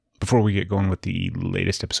Before we get going with the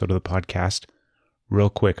latest episode of the podcast, real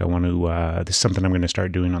quick, I want to, this is something I'm going to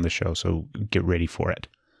start doing on the show, so get ready for it.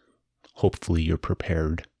 Hopefully you're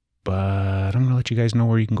prepared. But I'm going to let you guys know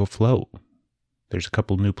where you can go float. There's a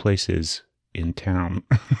couple new places in town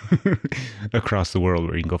across the world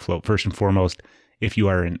where you can go float. First and foremost, if you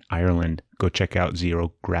are in Ireland, go check out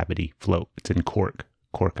Zero Gravity Float. It's in Cork,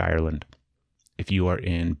 Ireland. If you are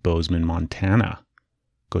in Bozeman, Montana,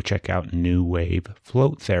 go check out New Wave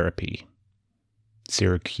Float Therapy.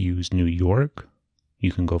 Syracuse, New York, you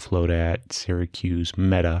can go float at Syracuse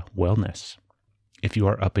Meta Wellness. If you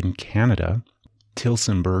are up in Canada,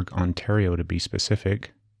 Tillsonburg, Ontario to be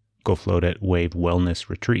specific, go float at Wave Wellness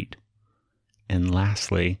Retreat. And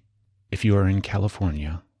lastly, if you are in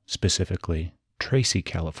California, specifically Tracy,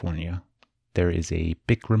 California, there is a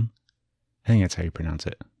Bikram, I think that's how you pronounce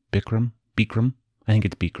it, Bikram, I think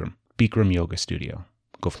it's Bikram Yoga Studio.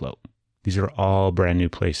 Go float. These are all brand new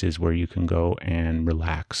places where you can go and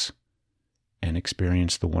relax and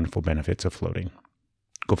experience the wonderful benefits of floating.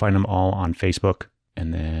 Go find them all on Facebook.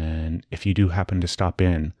 And then if you do happen to stop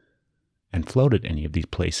in and float at any of these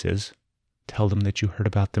places, tell them that you heard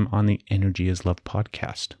about them on the Energy is Love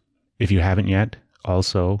podcast. If you haven't yet,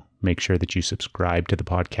 also make sure that you subscribe to the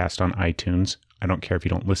podcast on iTunes. I don't care if you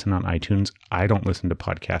don't listen on iTunes. I don't listen to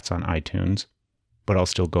podcasts on iTunes, but I'll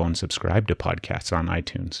still go and subscribe to podcasts on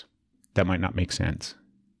iTunes. That might not make sense,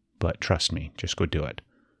 but trust me, just go do it.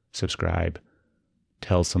 Subscribe.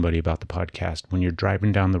 Tell somebody about the podcast. When you're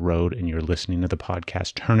driving down the road and you're listening to the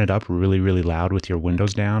podcast, turn it up really, really loud with your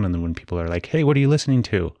windows down. And then when people are like, hey, what are you listening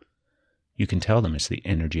to? You can tell them it's the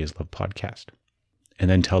Energy is Love podcast. And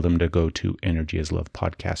then tell them to go to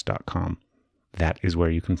energyislovepodcast.com. That is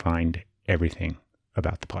where you can find everything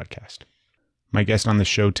about the podcast. My guest on the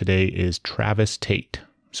show today is Travis Tate.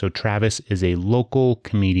 So Travis is a local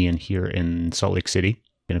comedian here in Salt Lake City.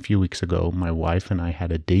 And a few weeks ago, my wife and I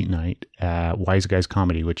had a date night at Wise Guys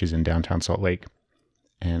Comedy, which is in downtown Salt Lake.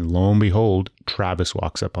 And lo and behold, Travis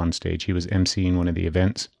walks up on stage. He was emceeing one of the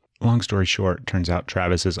events. Long story short, turns out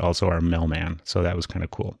Travis is also our mailman. So that was kind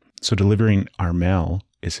of cool. So delivering our mail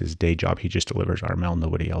is his day job. He just delivers our mail.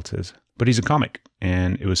 Nobody else is. But he's a comic,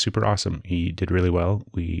 and it was super awesome. He did really well.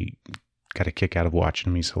 We got a kick out of watching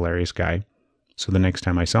him. He's a hilarious guy. So the next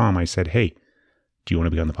time I saw him, I said, hey, do you want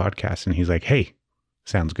to be on the podcast? And he's like, hey,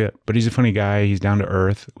 sounds good. But he's a funny guy. He's down to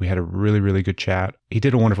earth. We had a really, really good chat. He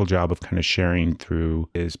did a wonderful job of kind of sharing through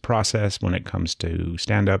his process when it comes to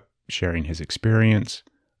stand-up, sharing his experience.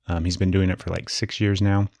 He's been doing it for like 6 years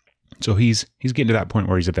now. So he's getting to that point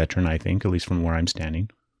where he's a veteran, I think, at least from where I'm standing.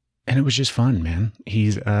 And it was just fun, man.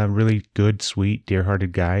 He's a really good, sweet,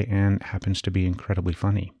 dear-hearted guy and happens to be incredibly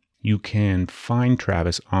funny. You can find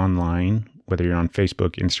Travis online, whether you're on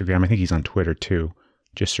Facebook, Instagram. I think he's on Twitter too.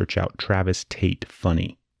 Just search out Travis Tate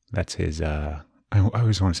Funny. That's his, I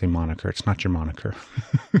always want to say moniker. It's not your moniker.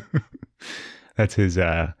 That's his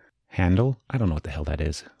handle. I don't know what the hell that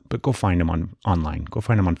is. But go find him online. Go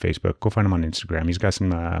find him on Facebook. Go find him on Instagram. He's got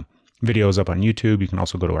some videos up on YouTube. You can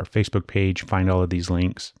also go to our Facebook page, find all of these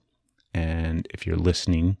links. And if you're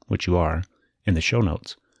listening, which you are, in the show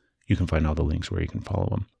notes, you can find all the links where you can follow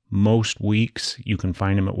him. Most weeks, you can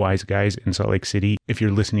find him at Wise Guys in Salt Lake City. If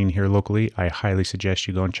you're listening here locally, I highly suggest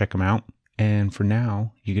you go and check him out. And for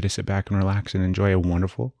now, you get to sit back and relax and enjoy a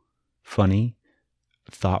wonderful, funny,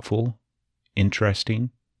 thoughtful, interesting,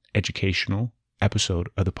 educational episode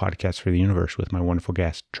of the Podcast for the Universe with my wonderful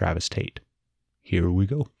guest, Travis Tate. Here we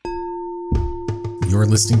go. You're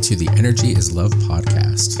listening to the Energy is Love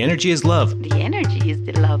podcast. Energy is love. The Energy is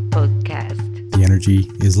the Love podcast. The Energy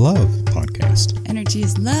is Love podcast. Energy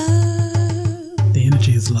is Love. The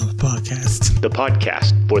Energy is Love podcast. The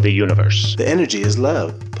Podcast for the Universe. The Energy is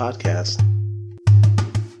Love podcast.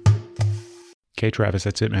 Okay, Travis,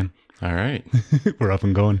 that's it, man. All right. We're up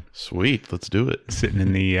and going. Sweet. Let's do it. Sitting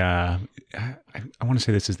in the, I want to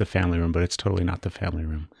say this is the family room, but it's totally not the family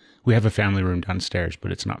room. We have a family room downstairs,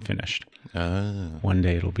 but it's not finished. One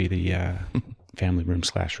day it'll be the family room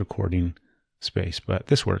 / recording space, but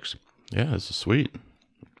this works. Yeah, this is sweet.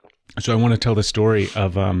 So I want to tell the story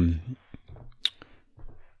of,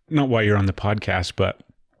 not why you're on the podcast, but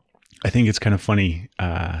I think it's kind of funny.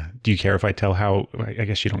 Do you care if I tell how, I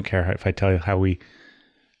guess you don't care if I tell you how we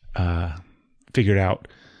figured out.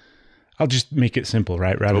 I'll just make it simple,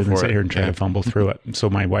 right? Rather than sit here and try to fumble through it. So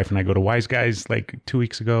my wife and I go to Wise Guys like 2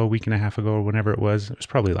 weeks ago, a week and a half ago, or whenever it was. It was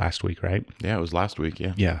probably last week, right? Yeah, it was last week,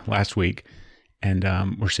 yeah. Yeah, last week. And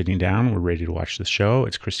we're sitting down. We're ready to watch the show.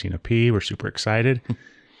 It's Christina P. We're super excited.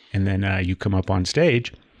 And then you come up on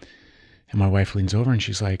stage. And my wife leans over and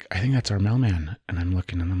she's like, I think that's our mailman. And I'm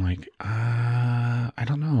looking and I'm like, I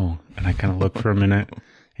don't know. And I kind of look for a minute.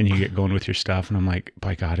 and you get going with your stuff. And I'm like,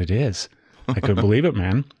 by God, it is. I couldn't believe it,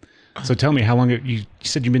 man. So tell me, how long you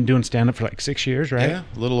said you've been doing stand-up for like 6 years, right? Yeah,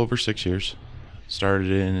 a little over 6 years. Started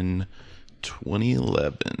in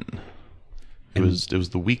 2011. It was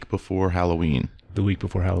the week before Halloween. The week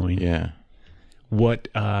before Halloween. Yeah.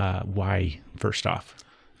 Why, first off?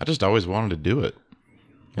 I just always wanted to do it.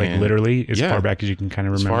 Like And literally as yeah, far back as you can kind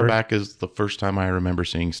of as remember? far back as the first time I remember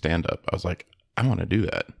seeing stand-up, I was like, I want to do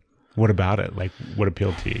that. What about it? Like, what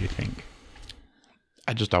appealed to you think?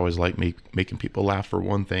 I just always like making people laugh, for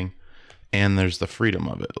one thing. And there's the freedom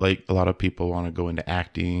of it. Like, a lot of people want to go into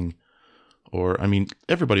acting, or, I mean,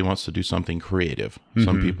 everybody wants to do something creative.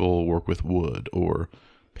 Some people work with wood or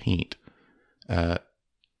paint. I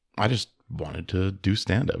just wanted to do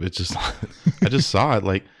stand-up. It's just, I just saw it.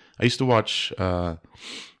 Like, I used to watch, there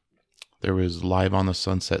was Live on the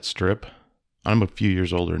Sunset Strip. I'm a few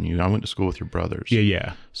years older than you. I went to school with your brothers.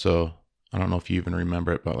 Yeah. So I don't know if you even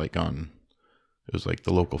remember it, but like it was like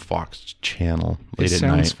the local Fox channel late at night.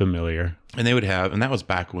 It sounds familiar. And they would have, and that was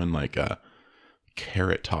back when like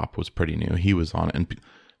Carrot Top was pretty new. He was on it. And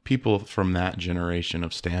people from that generation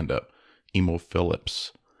of stand-up, Emo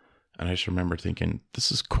Phillips. And I just remember thinking,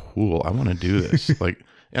 this is cool. I want to do this.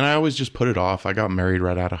 And I always just put it off. I got married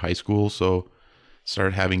right out of high school, so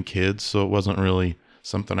started having kids. So it wasn't really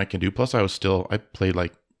something I can do. Plus I played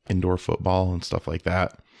like indoor football and stuff like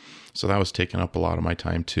that. So that was taking up a lot of my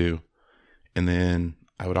time too. And then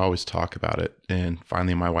I would always talk about it. And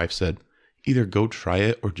finally my wife said, either go try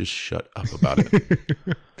it or just shut up about it.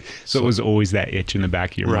 So it was always that itch in the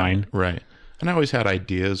back of your mind. Right. And I always had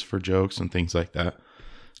ideas for jokes and things like that.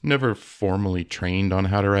 Never formally trained on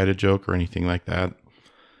how to write a joke or anything like that.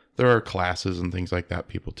 There are classes and things like that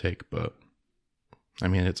people take, but I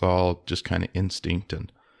mean, it's all just kind of instinct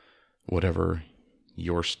and whatever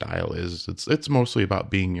your style is. It's mostly about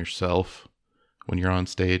being yourself when you're on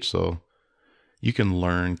stage. So you can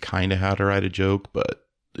learn kind of how to write a joke, but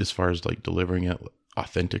as far as like delivering it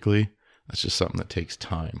authentically, that's just something that takes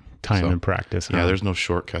time. And practice. Yeah, huh? there's no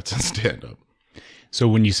shortcuts in stand-up. So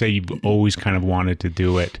when you say you've always kind of wanted to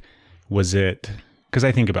do it, was it, because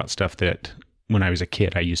I think about stuff that when I was a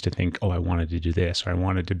kid, I used to think, oh, I wanted to do this, or I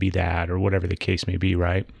wanted to be that, or whatever the case may be,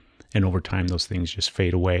 right? And over time, those things just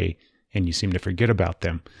fade away and you seem to forget about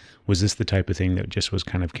them. Was this the type of thing that just was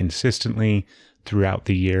kind of consistently throughout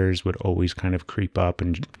the years would always kind of creep up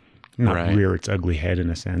and not rear its ugly head in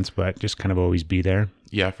a sense, but just kind of always be there?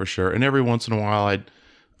 Yeah, for sure. And every once in a while,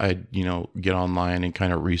 I'd get online and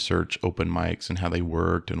kind of research open mics and how they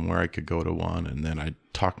worked and where I could go to one, and then I'd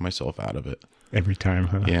talk myself out of it. Every time,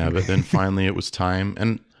 huh? Yeah, but then finally it was time.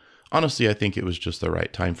 And honestly, I think it was just the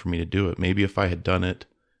right time for me to do it. Maybe if I had done it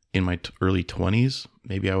in my early 20s,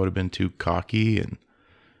 maybe I would have been too cocky and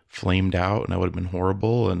flamed out, and I would have been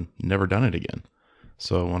horrible and never done it again.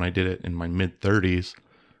 So when I did it in my mid 30s,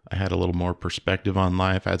 I had a little more perspective on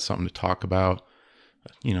life. I had something to talk about,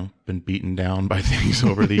 been beaten down by things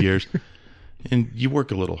over the years, and you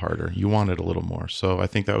work a little harder. You want it a little more. So I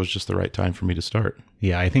think that was just the right time for me to start.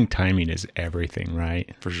 Yeah, I think timing is everything,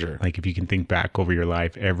 right? For sure. Like if you can think back over your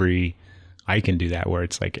life, I can do that where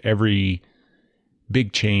it's like every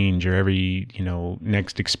big change or every,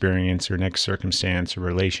 next experience or next circumstance or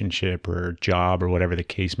relationship or job or whatever the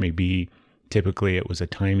case may be, typically it was a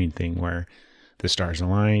timing thing where the stars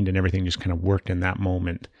aligned and everything just kind of worked in that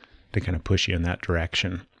moment to kind of push you in that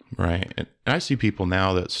direction. Right. And I see people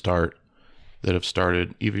now that have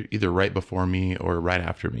started either right before me or right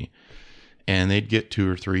after me. And they'd get 2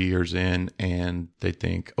 or 3 years in and they'd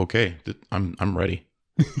think, okay, I'm ready.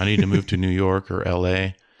 I need to move to New York or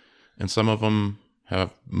LA. And some of them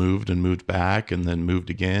have moved and moved back and then moved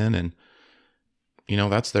again. And,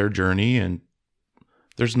 that's their journey. And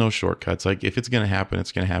there's no shortcuts. Like if it's going to happen,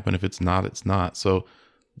 it's going to happen. If it's not, it's not. So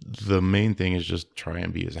the main thing is just try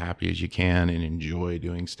and be as happy as you can and enjoy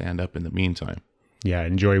doing stand-up in the meantime. Yeah,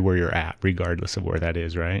 enjoy where you're at, regardless of where that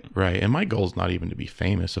is, right? Right. And my goal is not even to be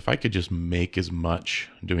famous. If I could just make as much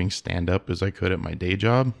doing stand-up as I could at my day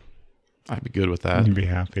job, I'd be good with that. You'd be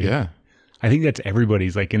happy. Yeah. I think that's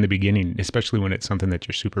everybody's, like in the beginning, especially when it's something that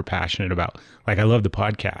you're super passionate about. Like I love the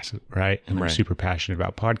podcast, right? And I'm super passionate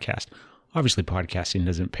about podcast. Obviously, podcasting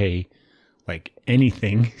doesn't pay like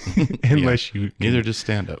anything unless you... Neither does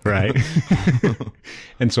stand-up. Right.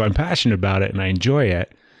 And so I'm passionate about it and I enjoy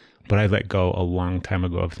it. But I let go a long time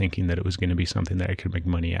ago of thinking that it was going to be something that I could make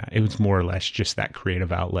money at. It was more or less just that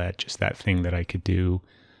creative outlet, just that thing that I could do.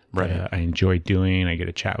 Right. I enjoy doing. I get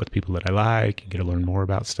to chat with people that I like, and get to learn more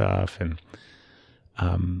about stuff. And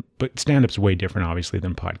but stand-up's way different, obviously,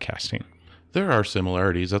 than podcasting. There are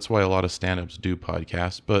similarities. That's why a lot of stand-ups do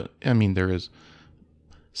podcasts. But I mean,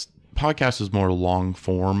 podcast is more long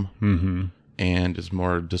form Mm-hmm. and is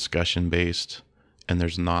more discussion based, and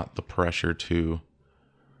there's not the pressure to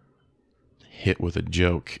hit with a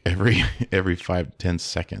joke every 5-10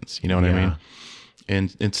 seconds. You know what I mean?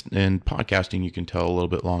 And it's in podcasting, you can tell a little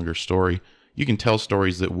bit longer story. You can tell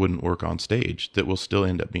stories that wouldn't work on stage that will still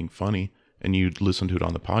end up being funny, and you listen to it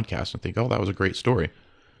on the podcast and think, oh, that was a great story.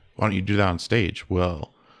 Why don't you do that on stage?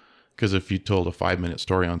 Well, because if you told a 5-minute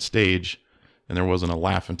story on stage and there wasn't a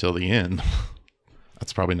laugh until the end,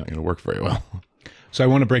 that's probably not going to work very well. So I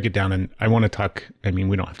want to break it down, and I want to talk. I mean,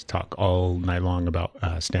 we don't have to talk all night long about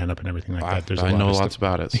stand-up and everything like that. I know lots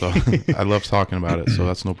about it, so I love talking about it. So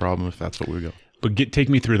that's no problem if that's what we go. But take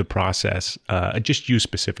me through the process, just you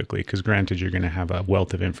specifically, because granted, you're going to have a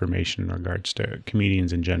wealth of information in regards to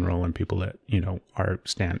comedians in general and people that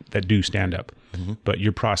that do stand up. Mm-hmm. But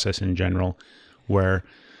your process in general, where,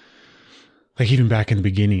 like even back in the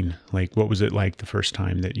beginning, like what was it like the first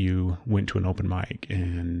time that you went to an open mic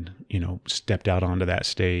and stepped out onto that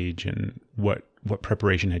stage, and what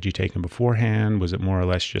preparation had you taken beforehand? Was it more or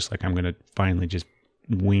less just like, I'm going to finally just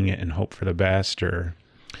wing it and hope for the best, or?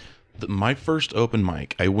 My first open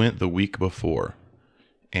mic, I went the week before,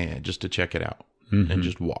 and just to check it out, and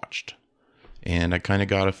just watched. And I kind of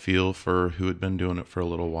got a feel for who had been doing it for a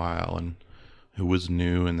little while and who was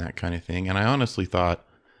new and that kind of thing. And I honestly thought,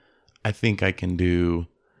 I think I can do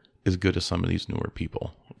as good as some of these newer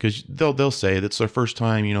people, because they'll say that's their first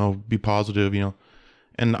time, be positive,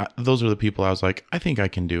 And those are the people I was like, I think I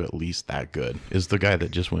can do at least that good, is the guy that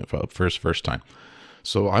just went up first time.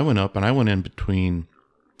 So I went up, and I went in between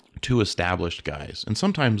two established guys. And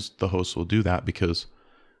sometimes the hosts will do that, because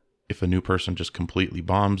if a new person just completely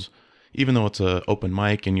bombs, even though it's an open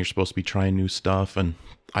mic and you're supposed to be trying new stuff, and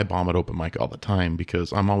I bomb at open mic all the time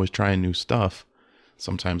because I'm always trying new stuff.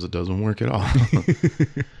 Sometimes it doesn't work at all.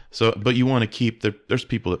 So, but you want to keep there's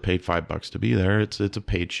people that paid $5 to be there. It's a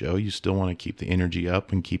paid show. You still want to keep the energy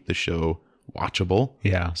up and keep the show watchable.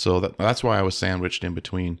 Yeah. So that's why I was sandwiched in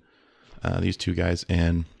between these two guys,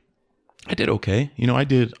 and I did okay.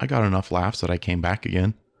 I got enough laughs that I came back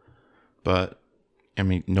again. But I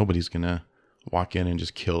mean, nobody's gonna walk in and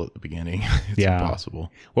just kill at the beginning. It's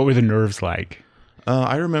impossible. What were the nerves like?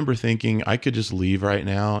 I remember thinking I could just leave right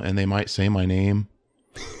now, and they might say my name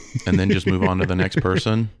and then just move on to the next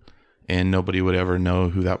person, and nobody would ever know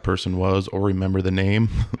who that person was or remember the name.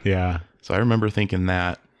 Yeah. So I remember thinking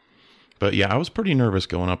that. But yeah, I was pretty nervous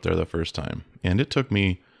going up there the first time. And it took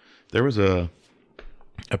me, there was a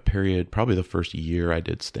period, probably the first year I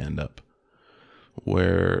did stand up,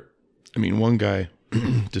 where, I mean, one guy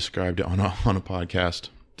described it on a podcast,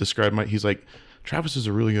 he's like, Travis is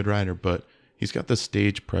a really good writer, but he's got the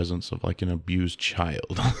stage presence of like an abused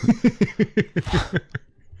child.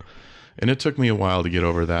 And it took me a while to get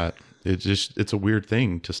over that. It's a weird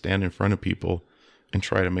thing to stand in front of people and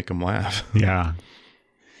try to make them laugh. Yeah.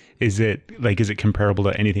 Is it comparable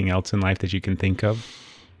to anything else in life that you can think of?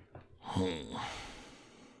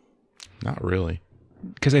 Not really.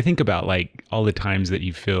 Because I think about like all the times that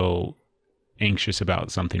you feel anxious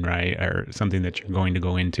about something, right? Or something that you're going to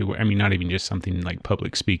go into. I mean, not even just something like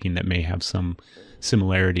public speaking that may have some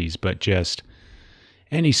similarities, but just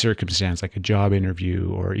any circumstance, like a job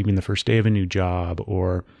interview, or even the first day of a new job,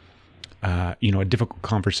 or, a difficult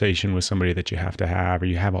conversation with somebody that you have to have, or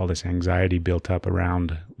you have all this anxiety built up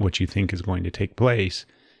around what you think is going to take place.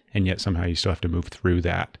 And yet somehow you still have to move through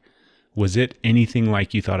that. Was it anything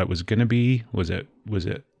like you thought it was going to be? Was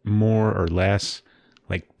it more or less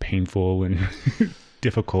like painful and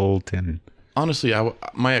difficult? And honestly,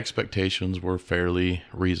 my expectations were fairly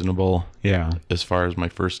reasonable. Yeah. As far as my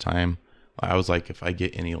first time, I was like, if I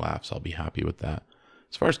get any laughs, I'll be happy with that.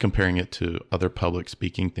 As far as comparing it to other public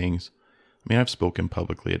speaking things, I mean, I've spoken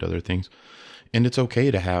publicly at other things, and it's okay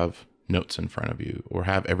to have notes in front of you or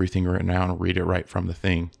have everything written down and read it right from the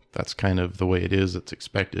thing. That's kind of the way it is. It's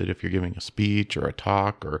expected if you're giving a speech or a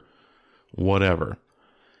talk or whatever.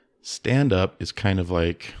 Stand up is kind of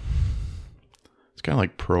like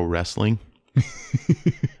pro wrestling.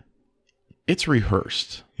 It's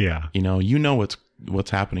rehearsed. yeah. You know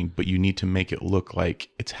what's happening, but you need to make it look like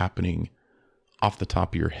it's happening off the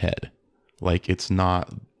top of your head. Like it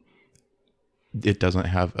doesn't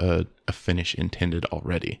have a finish intended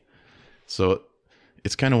already. So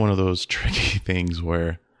it's kind of one of those tricky things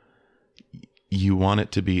where you want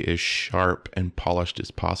it to be as sharp and polished as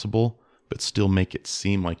possible, but still make it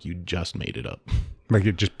seem like you just made it up. Like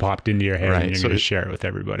it just popped into your head, right, and you're going to share it with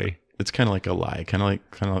everybody. It's kind of like a lie. Kind of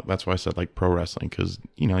like that's why I said like pro wrestling, because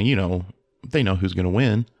they know who's going to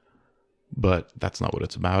win, but that's not what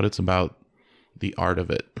it's about. It's about the art of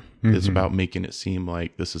it. It's about making it seem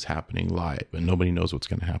like this is happening live and nobody knows what's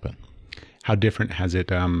going to happen. How different has it,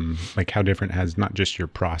 how different has not just your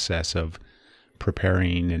process of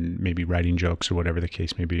preparing and maybe writing jokes or whatever the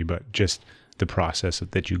case may be, but just the process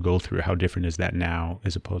that you go through, how different is that now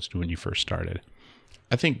as opposed to when you first started?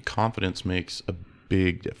 I think confidence makes a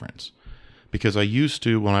big difference, because I used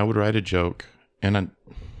to, when I would write a joke, and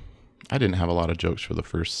I didn't have a lot of jokes for the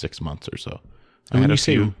first 6 months or so. When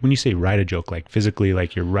you say write a joke, like physically,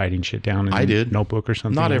 like you're writing shit down in a notebook or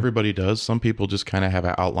something? Not everybody does. Some people just kind of have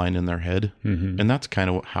an outline in their head. And that's kind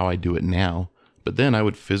of how I do it now. But then I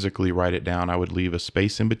would physically write it down. I would leave a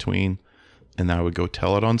space in between, and then I would go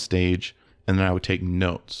tell it on stage, and then I would take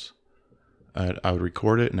notes. I would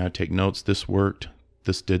record it, and I would take notes. This worked.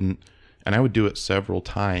 This didn't. And I would do it several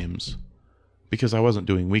times because I wasn't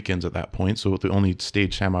doing weekends at that point. So the only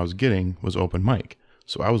stage time I was getting was open mic.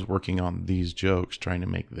 So I was working on these jokes, trying to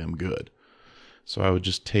make them good. So I would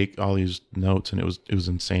just take all these notes, and it was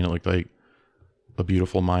insane. It looked like A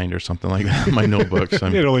Beautiful Mind or something like that in my notebooks.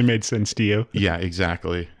 It only made sense to you. Yeah,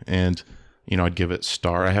 exactly. And, I'd give it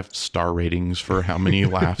I have star ratings for how many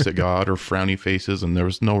laughs it got or frowny faces, and there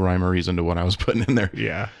was no rhyme or reason to what I was putting in there.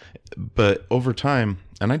 Yeah. But over time,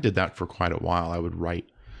 and I did that for quite a while, I would write.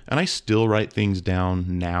 And I still write things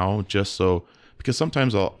down now just so, because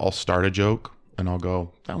sometimes I'll start a joke, and I'll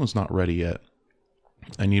go, that one's not ready yet.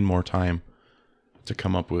 I need more time to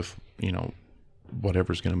come up with,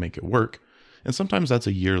 whatever's going to make it work. And sometimes that's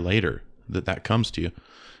a year later that comes to you.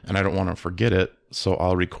 And I don't want to forget it, so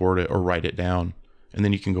I'll record it or write it down. And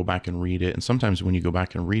then you can go back and read it. And sometimes when you go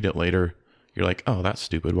back and read it later, you're like, oh, that's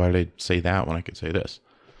stupid. Why did I say that when I could say this?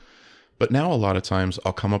 But now a lot of times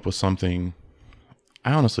I'll come up with something.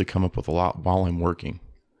 I honestly come up with a lot while I'm working.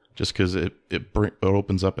 Just because it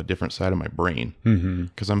opens up a different side of my brain,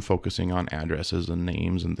 because I'm focusing on addresses and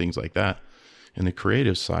names and things like that. And the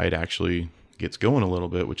creative side actually gets going a little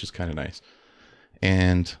bit, which is kind of nice.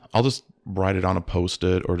 And I'll just write it on a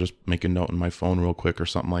Post-it or just make a note in my phone real quick or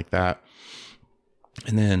something like that.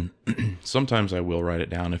 And then sometimes I will write it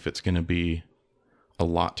down if it's going to be a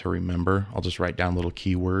lot to remember. I'll just write down little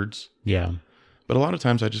keywords. Yeah. But a lot of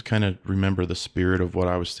times I just kind of remember the spirit of what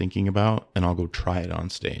I was thinking about, and I'll go try it on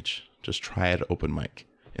stage. Just try it open mic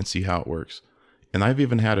and see how it works. And I've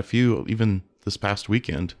even had a few, even this past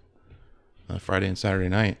weekend, Friday and Saturday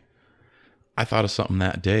night, I thought of something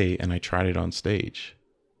that day and I tried it on stage.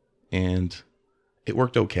 And it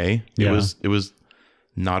worked okay. Yeah. It was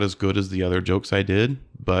not as good as the other jokes I did,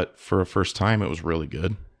 but for a first time, it was really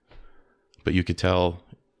good. But you could tell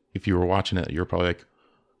if you were watching it, you're probably like,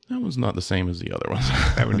 that one's not the same as the other ones.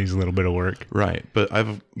 That one needs a little bit of work. Right. But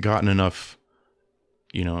I've gotten enough,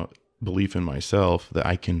 belief in myself that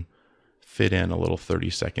I can fit in a little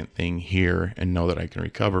 30-second thing here and know that I can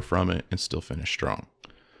recover from it and still finish strong.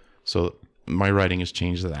 So my writing has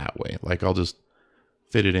changed that way. Like I'll just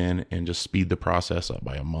fit it in and just speed the process up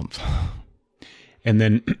by a month. And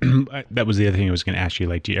then that was the other thing I was going to ask you.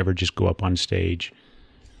 Like, do you ever just go up on stage?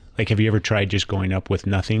 Like, have you ever tried just going up with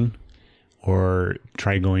nothing? Or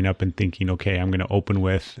try going up and thinking, okay, I'm going to open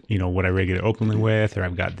with, what I regularly open with, or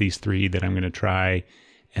I've got these 3 that I'm going to try,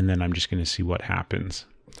 and then I'm just going to see what happens.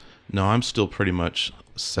 No, I'm still pretty much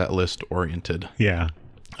set list oriented. Yeah.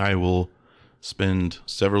 I will spend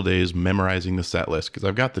several days memorizing the set list because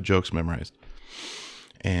I've got the jokes memorized.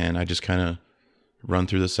 And I just kind of run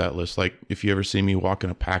through the set list. Like if you ever see me walking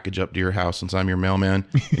a package up to your house since I'm your mailman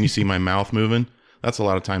and you see my mouth moving, that's a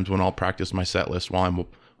lot of times when I'll practice my set list while I'm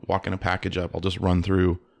walking a package up. I'll just run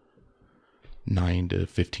through 9 to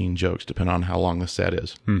 15 jokes, depending on how long the set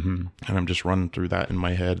is. And I'm just running through that in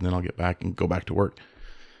my head, and then I'll get back and go back to work.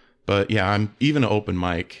 But yeah, I'm even an open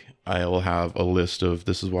mic. I will have a list of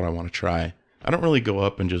this is what I want to try. I don't really go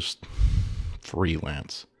up and just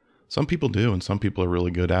freelance. Some people do, and some people are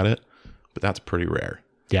really good at it, but that's pretty rare.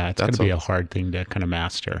 Yeah, it's going to be a hard thing to kind of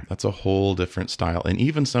master. That's a whole different style. And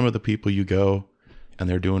even some of the people you go and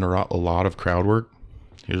they're doing a lot of crowd work,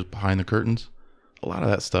 here's behind the curtains, a lot of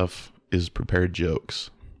that stuff is prepared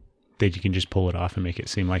jokes. That you can just pull it off and make it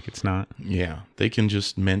seem like it's not. Yeah, they can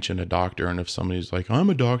just mention a doctor, and if somebody's like, I'm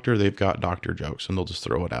a doctor, they've got doctor jokes, and they'll just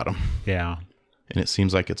throw it at them. Yeah. And it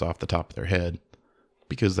seems like it's off the top of their head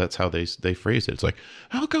because that's how they phrase it. It's like,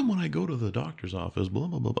 how come when I go to the doctor's office, blah,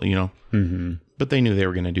 blah, blah, blah, But they knew they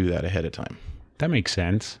were going to do that ahead of time. That makes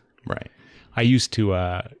sense. Right. I used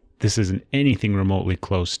to, this isn't anything remotely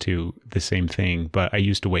close to the same thing, but I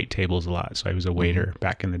used to wait tables a lot. So I was a waiter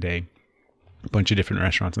back in the day. A bunch of different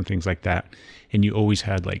restaurants and things like that. And you always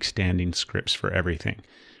had like standing scripts for everything,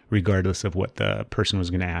 regardless of what the person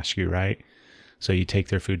was going to ask you, right? So you take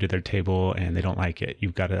their food to their table and they don't like it.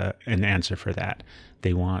 You've got an answer for that.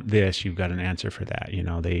 They want this. You've got an answer for that. You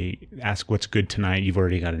know, they ask what's good tonight. You've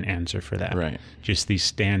already got an answer for that. Right. Just these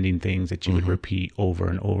standing things that you would repeat over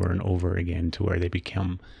and over and over again to where they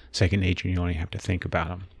become second nature and you only have to think about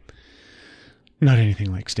them. Not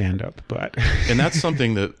anything like stand-up, but... And that's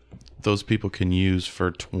something that those people can use for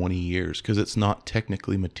 20 years because it's not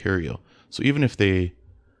technically material. So even if they,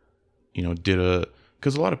 you know,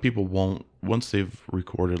 because a lot of people won't, once they've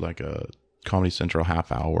recorded like a Comedy Central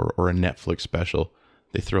half hour or a Netflix special,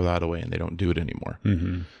 they throw that away and they don't do it anymore.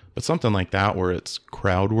 Mm-hmm. But something like that where it's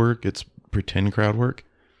crowd work, it's pretend crowd work,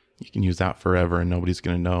 you can use that forever and nobody's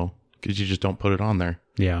going to know because you just don't put it on there.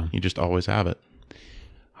 Yeah. You just always have it.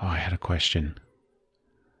 Oh, I had a question.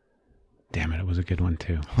 Damn it was a good one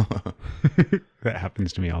too. That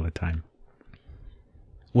happens to me all the time.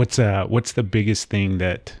 What's the biggest thing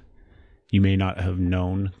that you may not have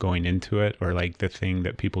known going into it, or like the thing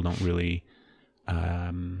that people don't really,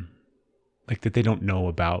 like that they don't know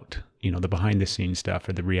about, you know, the behind the scenes stuff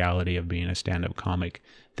or the reality of being a stand-up comic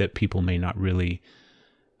that people may not really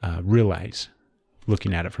realize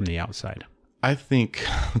looking at it from the outside? I think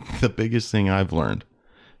the biggest thing I've learned,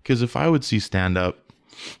 because if I would see stand-up,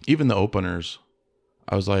 even the openers,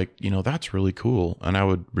 I was like, you know, that's really cool. And I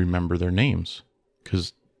would remember their names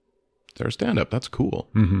because they're stand-up. That's cool.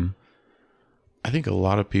 Mm-hmm. I think a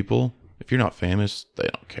lot of people, if you're not famous, they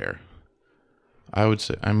don't care. I would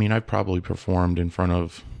say, I mean, I've probably performed in front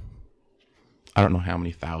of, I don't know how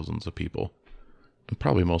many thousands of people. And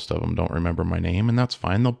probably most of them don't remember my name, and that's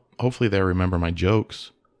fine. Hopefully they'll remember my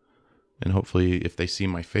jokes. And hopefully if they see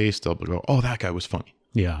my face, they'll go, oh, that guy was funny.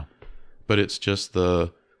 Yeah. But it's just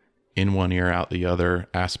the in one ear, out the other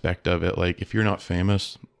aspect of it. Like, if you're not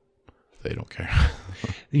famous, they don't care.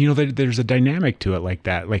 You know, there's a dynamic to it like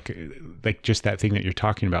that. Like just that thing that you're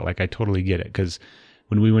talking about. Like, I totally get it. Because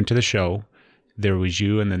when we went to the show, there was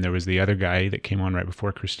you and then there was the other guy that came on right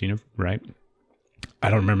before Christina, right? I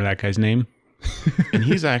don't remember that guy's name. And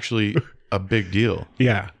he's actually a big deal.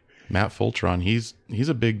 Yeah. Matt Fultron, he's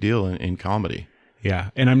a big deal in comedy.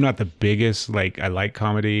 Yeah. And I'm not the biggest, like, I like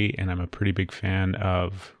comedy and I'm a pretty big fan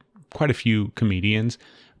of quite a few comedians,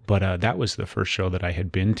 but that was the first show that I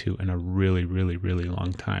had been to in a really, really, really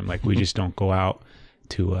long time. Like, we just don't go out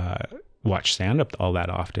to watch stand-up all that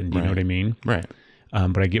often. Do you know what I mean? Right.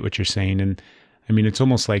 But I get what you're saying. And I mean, it's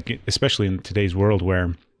almost like, especially in today's world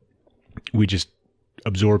where we just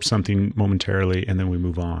absorb something momentarily and then we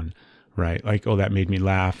move on, right? Like, oh, that made me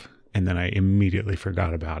laugh. And then I immediately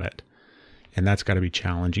forgot about it. And that's got to be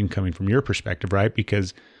challenging coming from your perspective, right?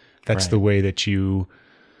 Because that's the way that you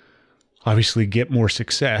obviously get more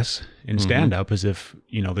success in stand-up, is if,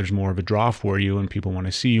 you know, there's more of a draw for you and people want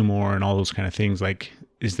to see you more and all those kind of things. Like,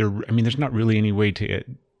 there's not really any way to,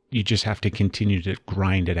 you just have to continue to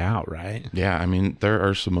grind it out, right? Yeah. I mean, there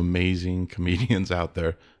are some amazing comedians out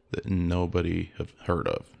there that nobody have heard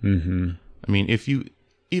of. Mm-hmm. I mean,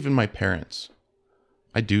 even my parents,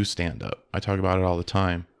 I do stand up. I talk about it all the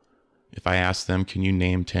time. If I ask them, can you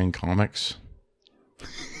name 10 comics?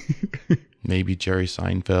 Maybe Jerry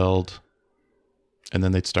Seinfeld. And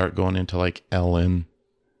then they'd start going into like Ellen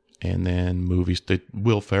and then movies.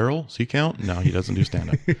 Will Ferrell, does he count? No, he doesn't do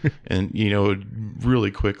stand-up. And, you know,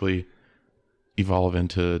 really quickly evolve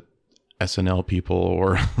into SNL people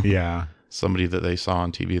or somebody that they saw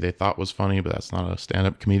on TV they thought was funny, but that's not a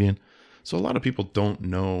stand-up comedian. So a lot of people don't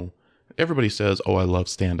know. Everybody says, oh, I love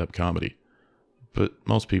stand-up comedy. But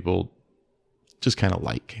most people just kind of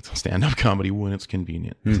like stand-up comedy when it's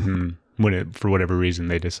convenient. Mm-hmm. When for whatever reason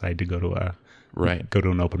they decide to go to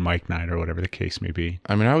an open mic night or whatever the case may be.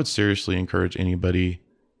 I mean, I would seriously encourage anybody,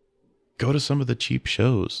 go to some of the cheap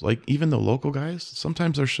shows. Like, even the local guys,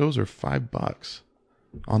 sometimes their shows are $5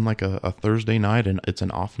 on like a Thursday night, and it's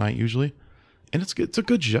an off night usually. And it's a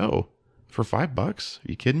good show for $5. Are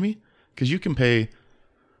you kidding me? Because you can pay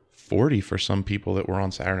 $40 for some people that were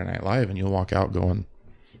on Saturday Night Live, and you'll walk out going,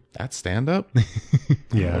 that's stand-up?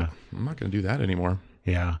 Yeah. I'm not going to do that anymore.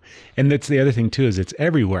 Yeah. And that's the other thing too, is it's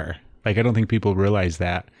everywhere. Like, I don't think people realize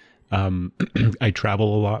that. I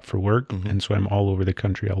travel a lot for work, and so I'm all over the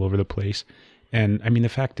country, all over the place. And I mean, the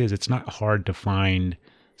fact is, it's not hard to find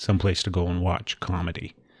some place to go and watch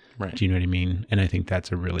comedy. Right. Do you know what I mean? And I think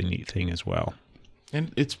that's a really neat thing as well.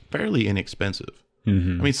 And it's fairly inexpensive.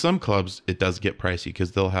 Mm-hmm. I mean, some clubs, it does get pricey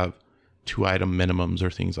because they'll have 2-item minimums or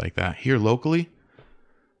things like that. Here locally,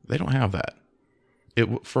 they don't have that.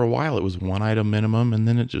 For a while, it was 1-item minimum, and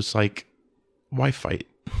then it just like, why fight?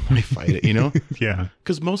 Why fight it, you know? Yeah.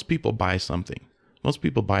 Because most people buy something. Most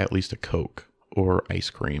people buy at least a Coke or ice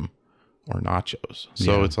cream or nachos.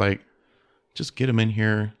 So it's like, just get them in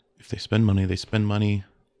here. if they spend money, they spend money,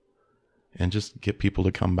 and just get people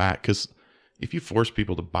to come back. Because if you force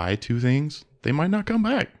people to buy 2 things, they might not come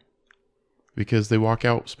back because they walk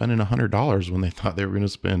out spending $100 when they thought they were going to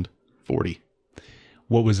spend $40.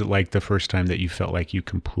 What was it like the first time that you felt like you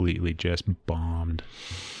completely just bombed?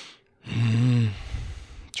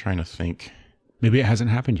 Trying to think. Maybe it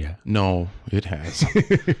hasn't happened yet. No, it has.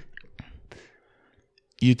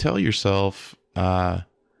 You tell yourself,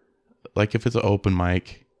 like if it's an open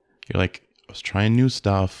mic, you're like, I was trying new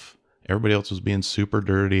stuff. Everybody else was being super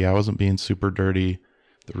dirty. I wasn't being super dirty.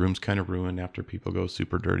 The room's kind of ruined after people go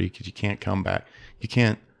super dirty because you can't come back. You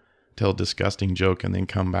can't tell a disgusting joke and then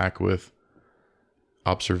come back with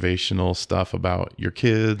observational stuff about your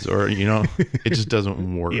kids or, it just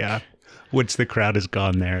doesn't work. Yeah. Once the crowd is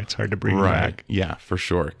gone there, it's hard to bring back. Yeah, for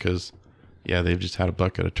sure. Because, they've just had a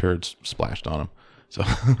bucket of turds splashed on them. So,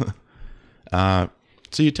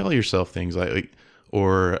 so you tell yourself things like,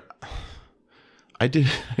 or I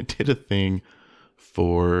did a thing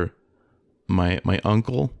for my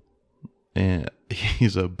uncle, and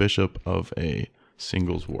he's a bishop of a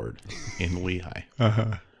singles ward in Lehigh.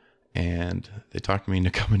 Uh-huh. And they talked me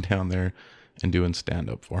into coming down there and doing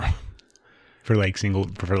stand-up for him. For like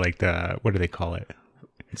the, what do they call it?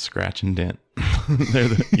 Scratch and dent.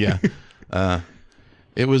 That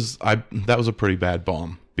was a pretty bad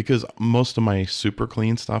bomb because most of my super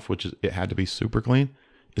clean stuff, it had to be super clean,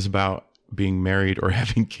 is about being married or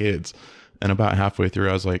having kids. And about halfway through,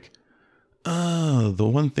 I was like, the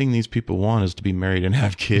one thing these people want is to be married and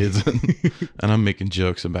have kids. And I'm making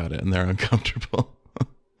jokes about it and they're uncomfortable.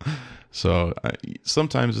 So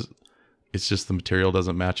sometimes it's just the material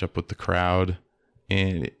doesn't match up with the crowd,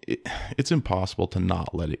 and it's impossible to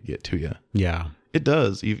not let it get to you. Yeah, it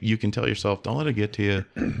does. You can tell yourself, don't let it get to you.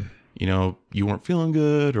 You weren't feeling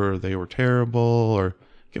good, or they were terrible, or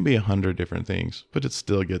it can be 100 different things, but it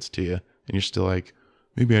still gets to you, and you're still like,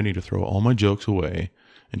 maybe I need to throw all my jokes away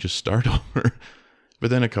and just start over. But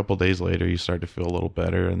then a couple days later, you start to feel a little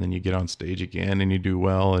better, and then you get on stage again and you do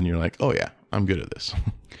well, and you're like, oh yeah, I'm good at this.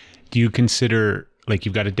 Do you consider, like,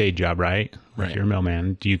 you've got a day job, right? Right. Like, you're a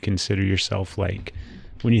mailman. Do you consider yourself, like,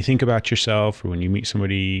 when you think about yourself or when you meet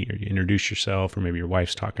somebody or you introduce yourself or maybe your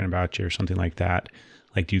wife's talking about you or something like that,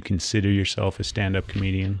 like, do you consider yourself a stand-up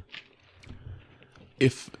comedian?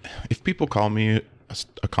 If people call me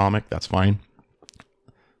a comic, that's fine.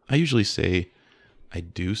 I usually say I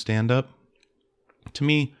do stand up. To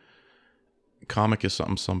me, comic is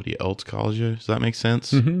something somebody else calls you. Does that make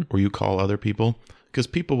sense? Mm-hmm. Or you call other people? Because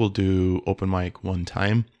people will do open mic one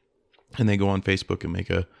time and they go on Facebook and make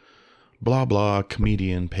a blah, blah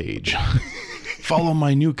comedian page. Follow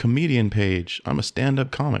my new comedian page. I'm a stand-up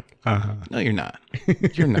comic. Uh-huh. No, you're not.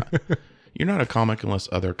 You're not. You're not a comic unless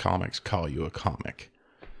other comics call you a comic.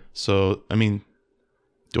 So, I mean,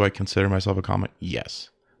 do I consider myself a comic? Yes.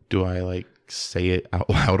 Do I say it out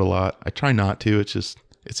loud a lot? I try not to. It's just,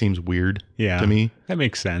 it seems weird to me. That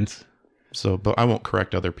makes sense. So, but I won't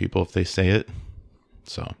correct other people if they say it.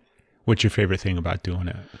 So, what's your favorite thing about doing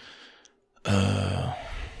it?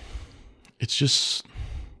 It's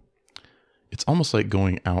almost like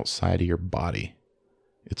going outside of your body.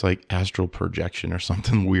 It's like astral projection or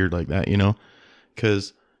something weird like that,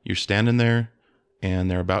 because you're standing there and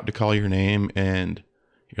they're about to call your name and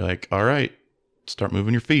you're like, all right, start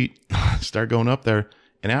moving your feet, start going up there.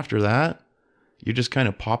 And after that, you're just kind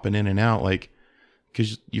of popping in and out,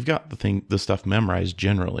 because you've got the stuff memorized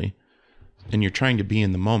generally. And you're trying to be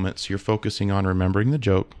in the moment, so you're focusing on remembering the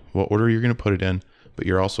joke, what order you're going to put it in, but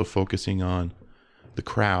you're also focusing on the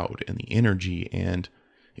crowd and the energy. And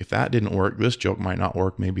if that didn't work, this joke might not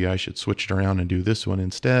work. Maybe I should switch it around and do this one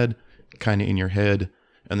instead, kind of in your head.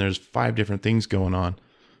 And there's 5 different things going on.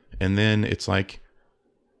 And then it's like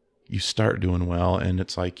you start doing well, and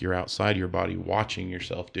it's like you're outside your body watching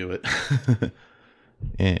yourself do it.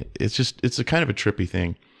 And it's a kind of a trippy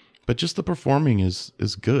thing. But just the performing is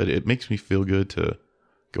good. It makes me feel good to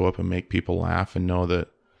go up and make people laugh and know that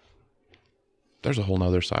there's a whole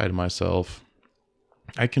nother side of myself.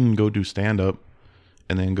 I can go do stand-up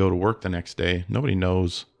and then go to work the next day. Nobody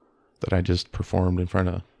knows that I just performed in front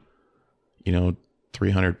of,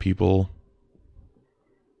 300 people.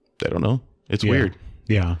 They don't know. It's weird.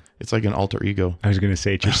 Yeah. It's like an alter ego. I was going to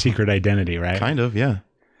say it's your secret identity, right? Kind of, yeah.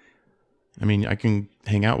 I mean, I can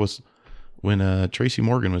hang out with... When Tracy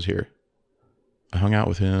Morgan was here, I hung out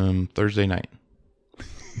with him Thursday night.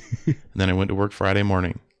 And then I went to work Friday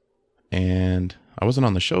morning. And I wasn't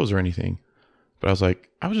on the shows or anything. But I was like,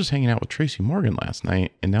 I was just hanging out with Tracy Morgan last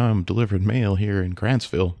night. And now I'm delivering mail here in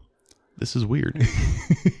Grantsville. This is weird.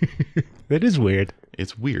 That is weird.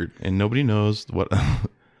 It's weird. And nobody knows what...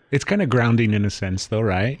 It's kind of grounding in a sense, though,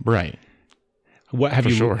 right? Right. What have For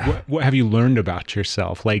you sure. what have you learned about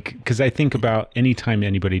yourself? Like, because I think about anytime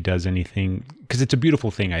anybody does anything, because it's a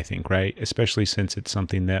beautiful thing, I think, right? Especially since it's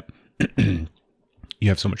something that you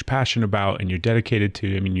have so much passion about and you're dedicated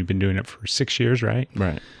to. I mean, you've been doing it for 6 years, right?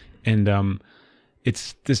 Right. And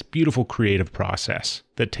it's this beautiful creative process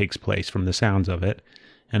that takes place from the sounds of it.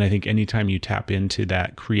 And I think anytime you tap into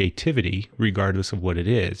that creativity, regardless of what it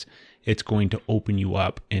is, it's going to open you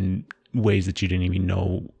up in ways that you didn't even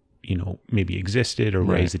know, maybe existed, or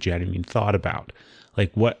ways that you hadn't even thought about.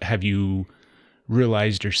 Like, what have you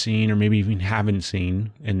realized or seen, or maybe even haven't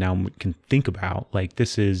seen, and now can think about, like,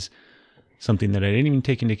 this is something that I didn't even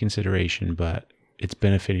take into consideration, but it's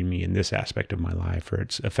benefiting me in this aspect of my life, or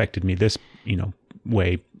it's affected me this,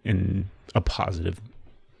 way in a positive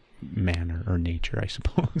manner or nature, I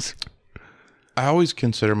suppose. I always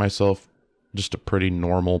consider myself just a pretty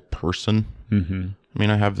normal person. Mm-hmm. I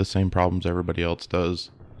mean, I have the same problems everybody else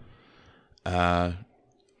does. Trying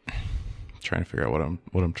to figure out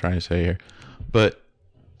what I'm trying to say here, but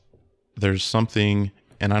there's something,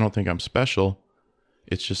 and I don't think I'm special.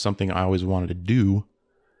 It's just something I always wanted to do,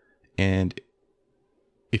 and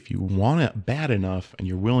if you want it bad enough and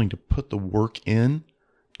you're willing to put the work in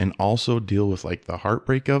and also deal with like the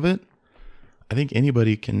heartbreak of it, I think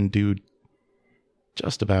anybody can do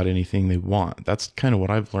just about anything they want. That's kind of what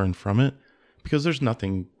I've learned from it, because there's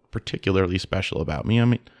nothing particularly special about me. I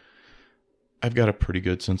mean, I've got a pretty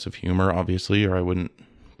good sense of humor, obviously, or I wouldn't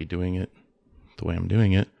be doing it the way I'm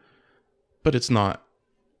doing it, but it's not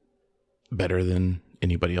better than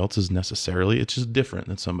anybody else's necessarily. It's just different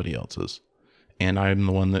than somebody else's. And I'm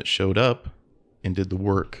the one that showed up and did the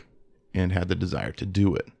work and had the desire to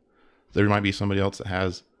do it. There might be somebody else that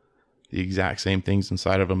has the exact same things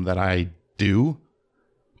inside of them that I do,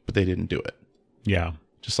 but they didn't do it. Yeah.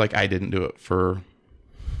 Just like I didn't do it for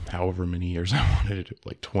however many years I wanted to do,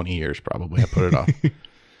 like 20 years probably. I put it off.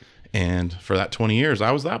 And for that 20 years, I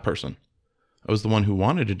was that person. I was the one who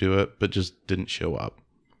wanted to do it, but just didn't show up.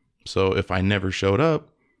 So if I never showed up,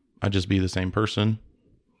 I'd just be the same person.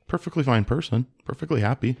 Perfectly fine person, perfectly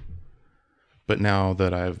happy. But now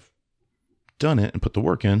that I've done it and put the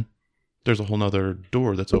work in, there's a whole nother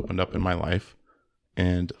door that's opened up in my life,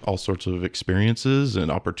 and all sorts of experiences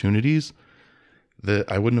and opportunities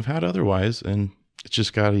that I wouldn't have had otherwise. And it's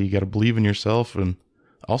just you got to believe in yourself. And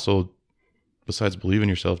also, besides believe in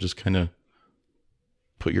yourself, just kind of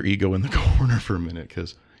put your ego in the corner for a minute,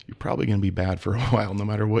 because you're probably going to be bad for a while, no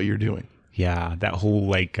matter what you're doing. Yeah. That whole,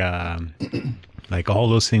 like all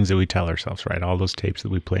those things that we tell ourselves, right? All those tapes that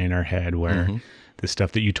we play in our head where the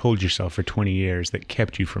stuff that you told yourself for 20 years that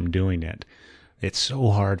kept you from doing it. It's so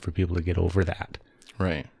hard for people to get over that.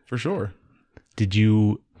 Right. For sure.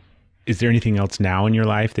 Is there anything else now in your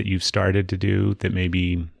life that you've started to do that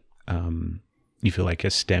maybe you feel like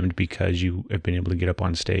has stemmed because you have been able to get up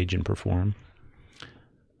on stage and perform?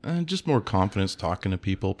 Just more confidence talking to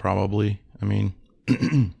people, probably. I mean,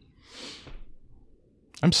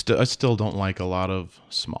 I still don't like a lot of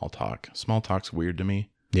small talk. Small talk's weird to me.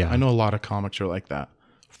 Yeah. I know a lot of comics are like that.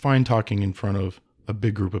 Fine talking in front of a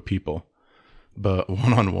big group of people, but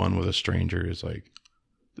one-on-one with a stranger is like,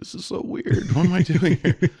 this is so weird. What am I doing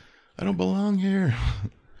here? I don't belong here.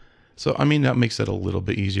 So, I mean, that makes it a little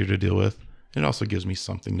bit easier to deal with. It also gives me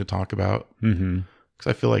something to talk about. Mm-hmm. Because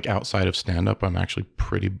I feel like outside of stand-up, I'm actually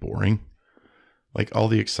pretty boring. Like, all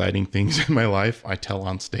the exciting things in my life, I tell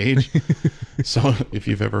on stage. So if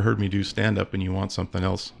you've ever heard me do stand-up and you want something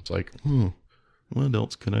else, it's like, what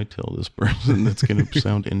else can I tell this person that's going to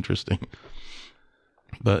sound interesting?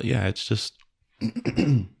 But yeah, it's just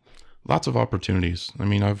lots of opportunities. I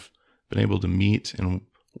mean, I've been able to meet and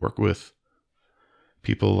work with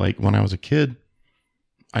people. Like, when I was a kid,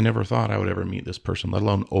 I never thought I would ever meet this person, let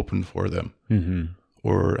alone open for them. Mm-hmm.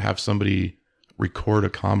 Or have somebody record a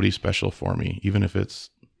comedy special for me, even if it's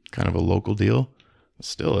kind of a local deal.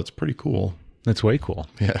 Still, it's pretty cool. That's way cool.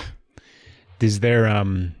 Yeah. Is there,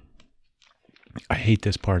 I hate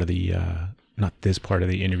this part of the, not this part of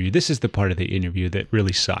the interview. This is the part of the interview that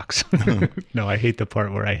really sucks. No, I hate the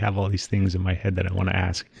part where I have all these things in my head that I want to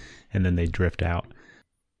ask and then they drift out.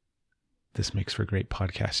 This makes for great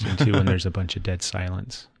podcasting too when there's a bunch of dead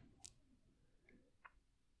silence.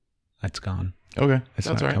 That's gone. Okay. It's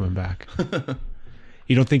That's not right. coming back.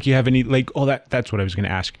 You don't think you have any, like, that's what I was going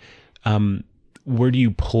to ask. Where do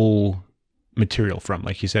you pull material from?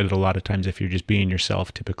 Like you said, a lot of times if you're just being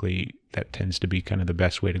yourself, typically that tends to be kind of the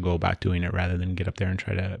best way to go about doing it, rather than get up there and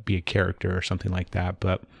try to be a character or something like that.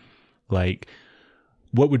 But like,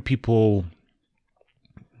 what would people,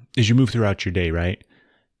 as you move throughout your day, right?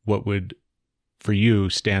 What would for you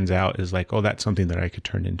stands out as like, oh, that's something that I could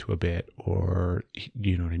turn into a bit, or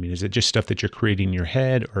you know what I mean? Is it just stuff that you're creating in your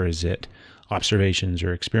head, or is it observations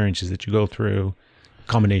or experiences that you go through?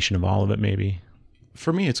 Combination of all of it, maybe?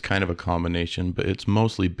 For me, it's kind of a combination, but it's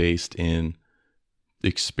mostly based in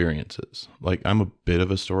experiences. Like, I'm a bit of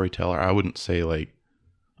a storyteller. I wouldn't say like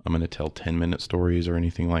I'm going to tell 10-minute stories or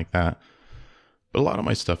anything like that. But a lot of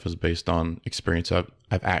my stuff is based on experience I've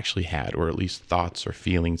actually had, or at least thoughts or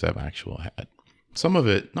feelings I've actually had. Some of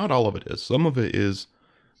it, not all of it is. Some of it is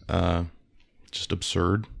just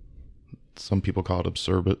absurd. Some people call it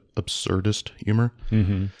absurdist humor.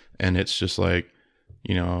 Mm-hmm. And it's just like,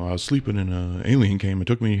 you know, I was sleeping and an alien came and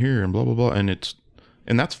took me here and blah, blah, blah. And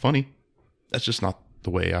that's funny. That's just not the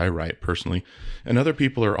way I write personally. And other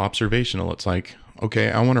people are observational. It's like,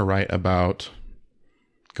 okay, I want to write about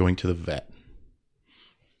going to the vet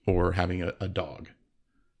or having a dog,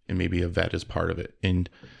 and maybe a vet is part of it. And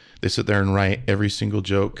they sit there and write every single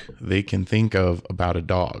joke they can think of about a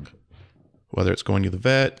dog, whether it's going to the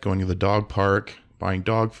vet, going to the dog park, buying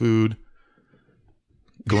dog food,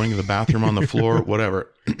 going to the bathroom on the floor,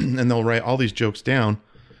 whatever. And they'll write all these jokes down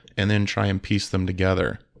and then try and piece them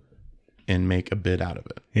together and make a bit out of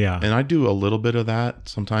it. Yeah. And I do a little bit of that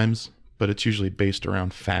sometimes, but it's usually based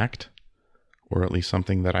around fact, or at least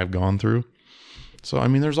something that I've gone through. So, I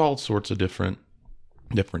mean, there's all sorts of different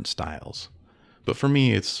styles. But for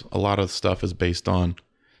me, it's a lot of stuff is based on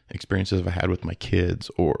experiences I've had with my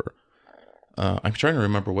kids, or I'm trying to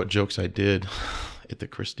remember what jokes I did at the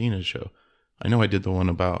Christina show. I know I did the one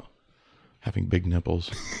about having big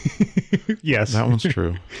nipples. Yes. That one's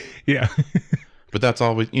true. Yeah. But that's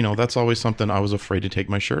always something I was afraid to take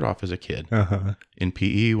my shirt off as a kid. Uh-huh. In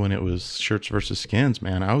PE, when it was shirts versus skins,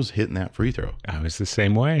 man, I was hitting that free throw. I was the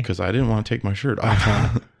same way. Because I didn't want to take my shirt off.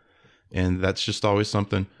 Uh-huh. And that's just always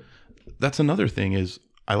something. That's another thing is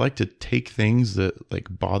I like to take things that like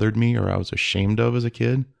bothered me or I was ashamed of as a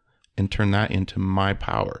kid and turn that into my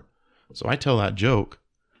power. So I tell that joke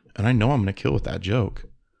and I know I'm going to kill with that joke.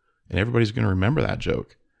 And everybody's going to remember that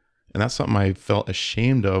joke. And that's something I felt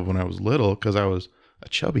ashamed of when I was little because I was a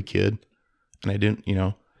chubby kid and I didn't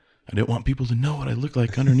want people to know what I look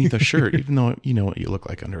like underneath a shirt, even though you know what you look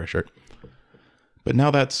like under a shirt. But now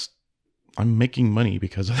I'm making money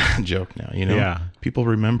because of that joke now, you know? Yeah. People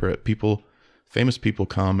remember it. Famous people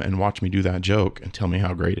come and watch me do that joke and tell me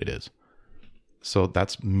how great it is. So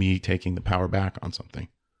that's me taking the power back on something.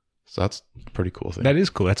 So that's a pretty cool thing. That is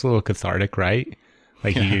cool. That's a little cathartic, right?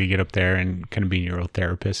 Like Yeah. you get up there and kind of being your own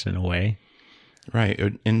therapist in a way. Right.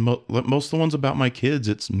 And most of the ones about my kids,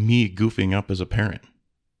 it's me goofing up as a parent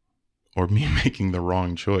or me making the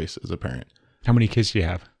wrong choice as a parent. How many kids do you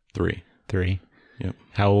have? 3. 3. Yep.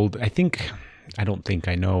 How old? I don't think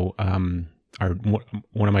I know.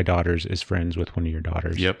 One of my daughters is friends with one of your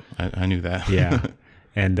daughters. Yep. I knew that. Yeah.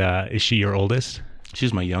 And is she your oldest?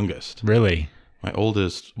 She's my youngest. Really? My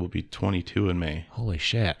oldest will be 22 in May. Holy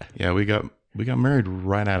shit. Yeah, we got married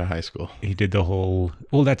right out of high school. He did the whole,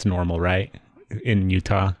 well, that's normal, right? In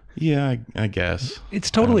Utah. Yeah, I guess.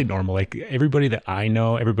 It's totally normal. Like everybody that I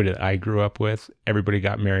know, everybody that I grew up with, everybody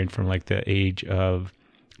got married from like the age of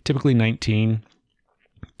typically 19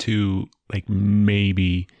 to like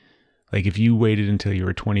maybe, like if you waited until you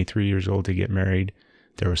were 23 years old to get married,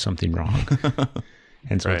 there was something wrong.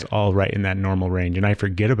 And so It's all right in that normal range. And I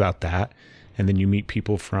forget about that. And then you meet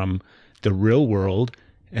people from the real world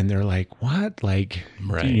and they're like, what? Like,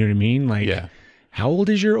 Right. Do you know what I mean? Like, Yeah. How old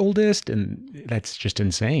is your oldest? And that's just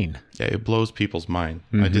insane. Yeah, it blows people's mind.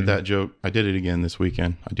 Mm-hmm. I did that joke. I did it again this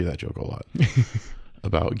weekend. I do that joke a lot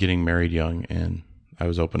about getting married young. And I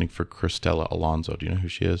was opening for Cristela Alonso. Do you know who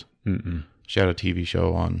she is? Mm-mm. She had a TV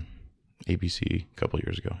show on ABC a couple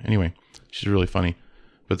years ago. Anyway, she's really funny.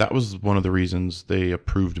 But that was one of the reasons they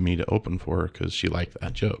approved me to open for her, because she liked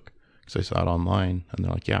that joke. Because I saw it online and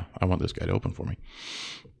they're like, yeah, I want this guy to open for me.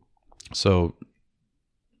 So,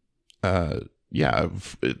 yeah,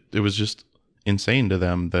 it was just insane to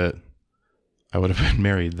them that I would have been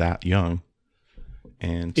married that young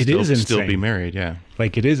and still be married. Yeah.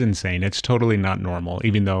 Like it is insane. It's totally not normal,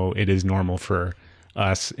 even though it is normal for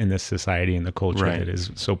us in this society and the culture Right. that is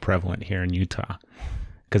so prevalent here in Utah.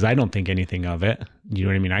 Because I don't think anything of it. You know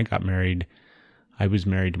what I mean? I was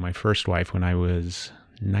married to my first wife when I was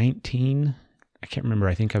 19. I can't remember.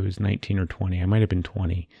 I think I was 19 or 20. I might have been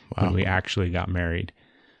 20 when we actually got married.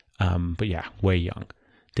 But yeah, way young.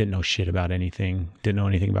 Didn't know shit about anything. Didn't know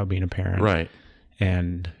anything about being a parent. Right.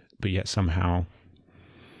 But yet somehow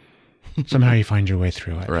you find your way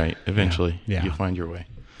through it. Right. Eventually, Yeah. you find your way.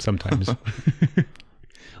 Sometimes.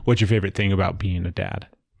 What's your favorite thing about being a dad?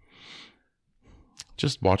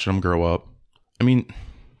 Just watching them grow up. I mean,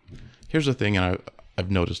 Here's the thing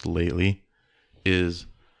I've noticed lately is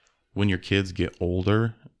when your kids get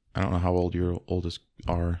older, I don't know how old your oldest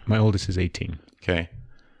are. My oldest is 18. Okay.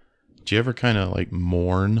 Do you ever kind of like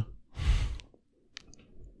mourn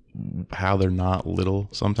how they're not little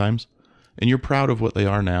sometimes? And you're proud of what they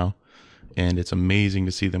are now, and it's amazing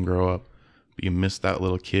to see them grow up. But you miss that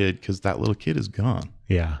little kid because that little kid is gone.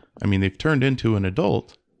 Yeah. I mean, they've turned into an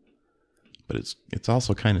adult, but it's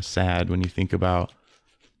also kind of sad when you think about,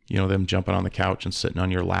 you know, them jumping on the couch and sitting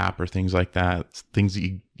on your lap or things like that. It's things that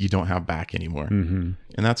you don't have back anymore. Mm-hmm.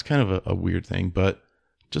 And that's kind of a weird thing, but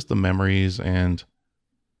just the memories and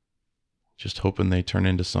just hoping they turn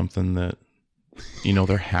into something that, you know,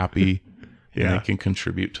 they're happy and they can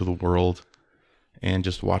contribute to the world. And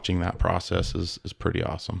just watching that process is pretty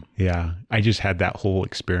awesome. Yeah. I just had that whole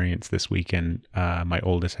experience this weekend. My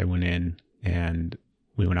oldest, I went in and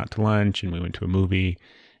we went out to lunch and we went to a movie,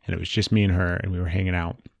 and it was just me and her, and we were hanging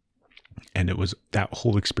out. And it was that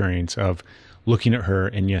whole experience of looking at her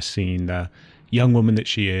and yes, seeing the young woman that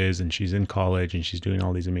she is, and she's in college and she's doing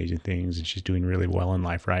all these amazing things and she's doing really well in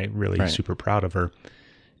life, right? Really super proud of her.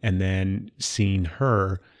 And then seeing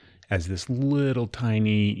her as this little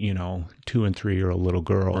tiny, you know, 2 and 3-year-old little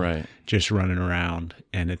girl, just running around.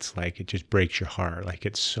 And it's like, it just breaks your heart. Like,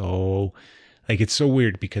 it's so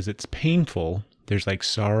weird because it's painful. There's like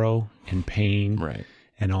sorrow and pain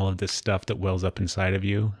and all of this stuff that wells up inside of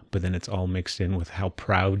you. But then it's all mixed in with how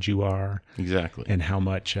proud you are. Exactly. And how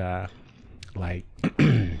much, like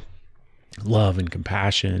love and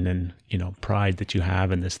compassion and, you know, pride that you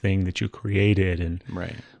have in this thing that you created. And,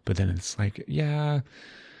 but then it's like, yeah,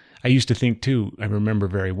 I used to think too, I remember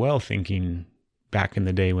very well thinking back in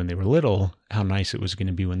the day when they were little, how nice it was going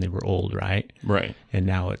to be when they were old, right? Right. And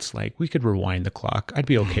now it's like, we could rewind the clock. I'd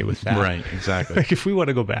be okay with that. Right, exactly. Like if we want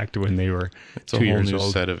to go back to when they were 2 years old. It's a whole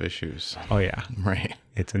new set of issues. Oh yeah. Right.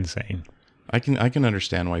 It's insane. I can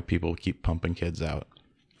understand why people keep pumping kids out.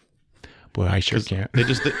 Boy, I sure can't.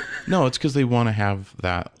 No, it's because they want to have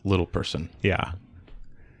that little person. Yeah.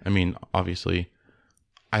 I mean, obviously,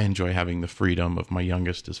 I enjoy having the freedom of my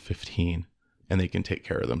youngest is 15 and they can take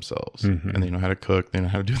care of themselves and they know how to cook. They know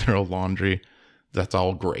how to do their own laundry. That's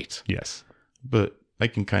all great. Yes. But I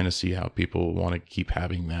can kind of see how people want to keep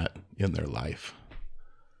having that in their life.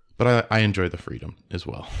 But I enjoy the freedom as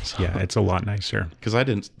well. So, yeah, it's a lot nicer. Because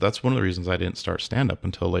that's one of the reasons I didn't start stand-up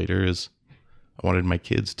until later is I wanted my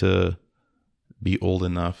kids to be old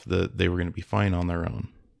enough that they were going to be fine on their own.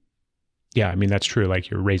 Yeah, I mean, that's true. Like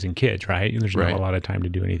you're raising kids, right? There's not a lot of time to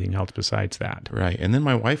do anything else besides that. Right. And then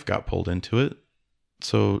my wife got pulled into it.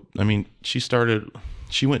 So, I mean,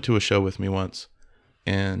 she went to a show with me once,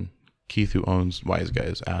 and Keith, who owns Wise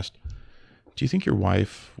Guys, asked, do you think your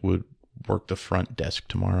wife would work the front desk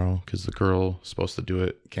tomorrow? Because the girl supposed to do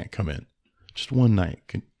it can't come in. Just one night.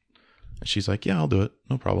 And she's like, yeah, I'll do it.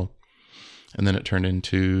 No problem. And then it turned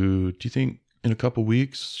into, do you think in a couple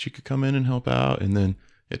weeks she could come in and help out? And then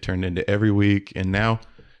it turned into every week. And now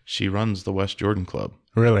she runs the West Jordan Club.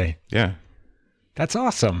 Really? Yeah. That's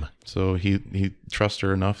awesome. So he trusts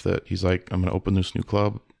her enough that he's like, I'm going to open this new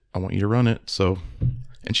club. I want you to run it. So,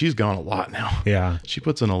 and she's gone a lot now. Yeah. She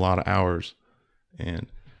puts in a lot of hours. And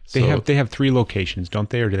they have 3 locations, don't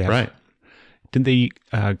they? Or do they have? Right. Didn't they,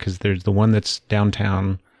 because there's the one that's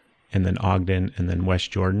downtown and then Ogden and then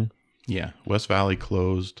West Jordan. Yeah. West Valley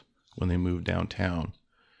closed when they moved downtown.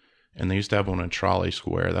 And they used to have one in Trolley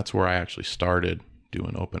Square. That's where I actually started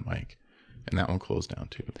doing open mic. And that one closed down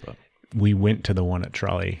too. But we went to the one at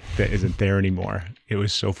Trolley that isn't there anymore. It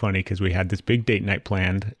was so funny because we had this big date night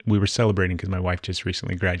planned. We were celebrating because my wife just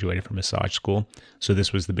recently graduated from massage school. So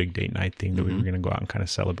this was the big date night thing that we were going to go out and kind of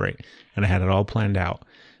celebrate. And I had it all planned out.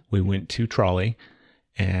 We went to Trolley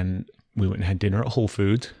and we went and had dinner at Whole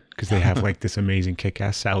Foods because they have like this amazing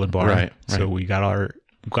kick-ass salad bar. Right. So we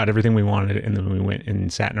got everything we wanted, and then we went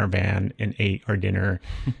and sat in our van and ate our dinner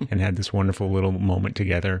and had this wonderful little moment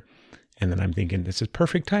together. And then I'm thinking, this is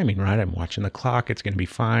perfect timing, right? I'm watching the clock. It's going to be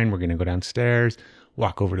fine. We're going to go downstairs,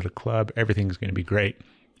 walk over to the club. Everything's going to be great.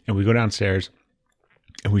 And we go downstairs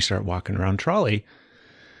and we start walking around Trolley.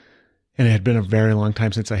 And it had been a very long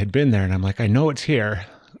time since I had been there. And I'm like, I know it's here.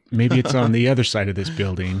 Maybe it's on the other side of this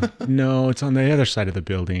building. No, it's on the other side of the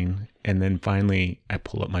building. And then finally I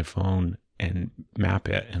pull up my phone and map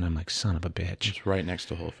it, and I'm like, son of a bitch. It's right next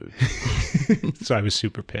to Whole Foods. So I was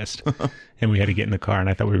super pissed. And we had to get in the car, and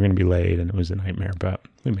I thought we were going to be late, and it was a nightmare, but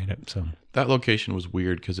we made it. So that location was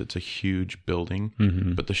weird because it's a huge building,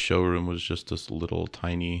 but the showroom was just this little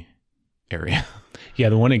tiny area. Yeah,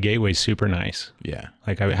 the one at Gateway is super nice. Yeah.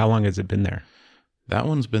 Like, how long has it been there? That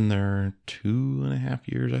one's been there 2.5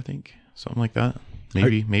 years, I think. Something like that.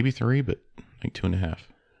 Maybe 3, but like 2.5.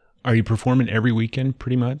 Are you performing every weekend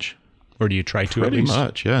pretty much? Or do you try to Pretty at least?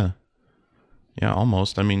 much, yeah. Yeah,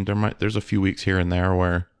 almost. I mean, there's a few weeks here and there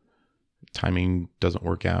where timing doesn't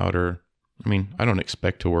work out, or I mean, I don't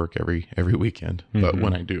expect to work every weekend, but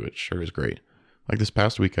when I do, it sure is great. Like this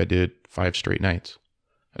past week, I did 5 straight nights.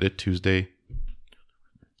 I did Tuesday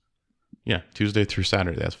through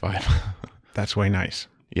Saturday. That's 5. That's way nice.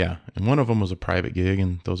 Yeah, and one of them was a private gig,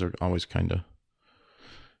 and those are always kind of,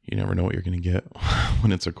 you never know what you're going to get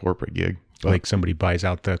when it's a corporate gig. But, Like somebody buys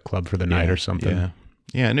out the club for the night or something.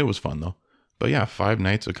 Yeah, and it was fun though. But yeah, 5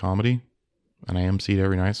 nights of comedy, and I emceed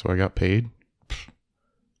every night, so I got paid.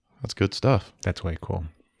 That's good stuff. That's way cool.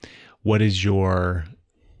 What is your,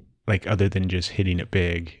 like, other than just hitting it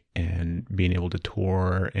big and being able to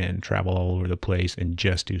tour and travel all over the place and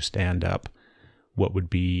just do stand up, what would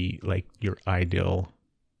be like your ideal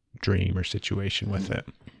dream or situation with it?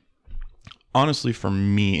 Honestly, for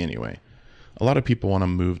me anyway, a lot of people want to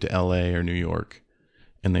move to LA or New York,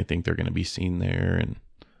 and they think they're going to be seen there, and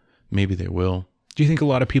maybe they will. Do you think a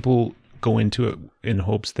lot of people go into it in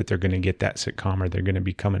hopes that they're going to get that sitcom, or they're going to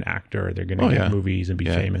become an actor, or they're going to get movies and be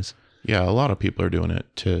famous? Yeah, a lot of people are doing it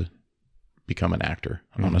to become an actor,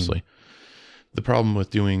 honestly. The problem with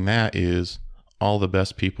doing that is all the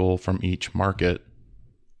best people from each market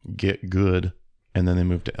get good, and then they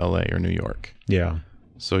move to LA or New York. Yeah.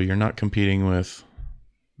 So you're not competing with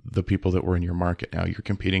the people that were in your market now. You're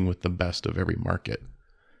competing with the best of every market.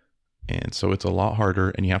 And so it's a lot harder,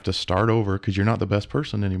 and you have to start over because you're not the best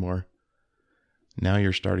person anymore. Now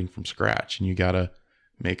you're starting from scratch, and you got to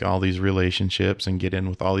make all these relationships and get in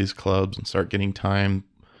with all these clubs and start getting time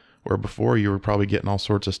where before you were probably getting all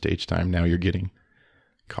sorts of stage time. Now you're getting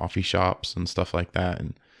coffee shops and stuff like that.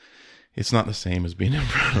 And it's not the same as being in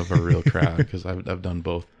front of a real crowd because I've done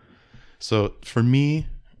both. So for me,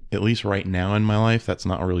 at least right now in my life, that's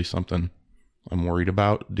not really something I'm worried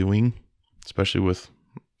about doing, especially with,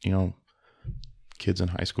 kids in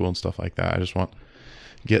high school and stuff like that. I just want to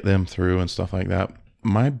get them through and stuff like that.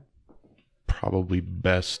 My probably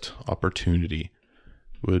best opportunity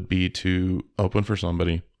would be to open for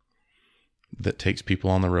somebody that takes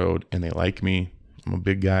people on the road and they like me. I'm a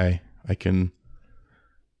big guy. I can,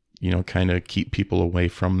 kind of keep people away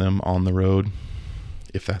from them on the road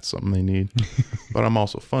if that's something they need. But I'm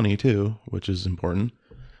also funny too, which is important.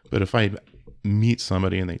 But if I meet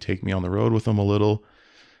somebody and they take me on the road with them a little,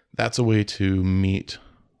 that's a way to meet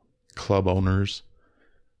club owners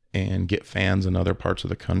and get fans in other parts of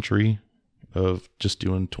the country of just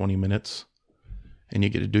doing 20 minutes. And you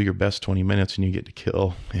get to do your best 20 minutes and you get to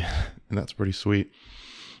kill. Yeah, and that's pretty sweet.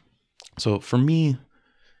 So for me,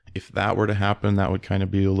 if that were to happen, that would kind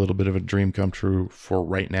of be a little bit of a dream come true for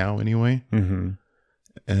right now anyway.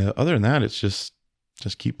 Other than that, it's just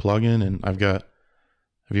keep plugging. And have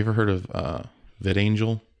you ever heard of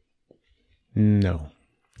VidAngel? No.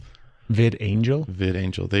 VidAngel?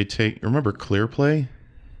 VidAngel. They remember ClearPlay?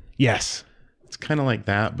 Yes. It's kind of like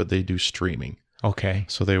that, but they do streaming. Okay.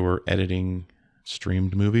 So they were editing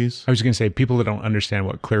streamed movies. I was going to say, people that don't understand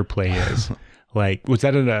what ClearPlay is, like,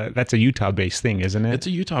 that's a Utah-based thing, isn't it? It's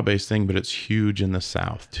a Utah-based thing, but it's huge in the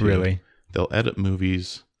South too. Really? They'll edit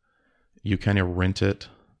movies. You kind of rent it.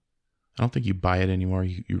 I don't think you buy it anymore.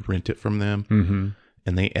 You rent it from them,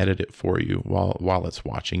 and they edit it for you while it's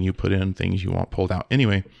watching. You put in things you want pulled out.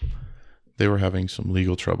 Anyway, they were having some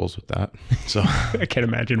legal troubles with that. So I can't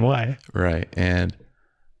imagine why. Right. And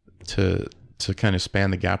to kind of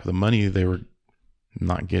span the gap of the money they were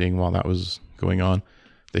not getting while that was going on,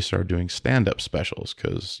 they started doing stand-up specials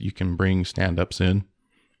because you can bring stand-ups in,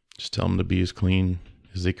 just tell them to be as clean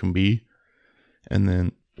as they can be, and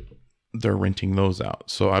then they're renting those out.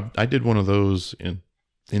 So I did one of those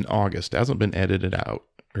in August. It hasn't been edited out,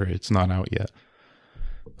 or it's not out yet.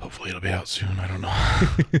 Hopefully it'll be out soon. I don't know.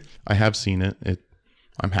 I have seen it.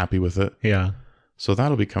 I'm happy with it. Yeah. So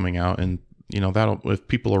that'll be coming out, and if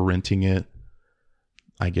people are renting it,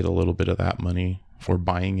 I get a little bit of that money. If we're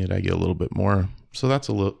buying it, I get a little bit more. So that's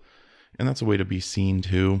a way to be seen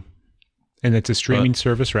too. And it's a streaming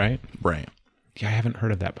service, right? Right. Yeah, I haven't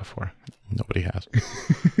heard of that before. Nobody has.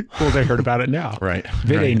 Well, they heard about it now. Right.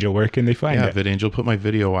 VidAngel, where can they find it? Yeah, VidAngel, put my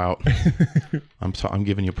video out. I'm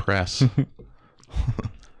giving you press.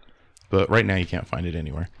 But right now you can't find it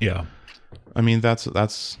anywhere. Yeah. I mean,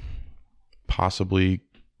 that's possibly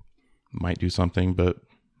might do something, but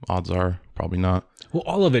odds are probably not. Well,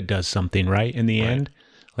 all of it does something, right? In the end,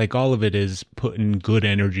 like all of it is putting good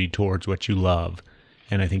energy towards what you love.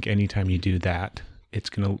 And I think anytime you do that, it's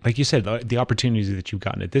going to, like you said, the opportunities that you've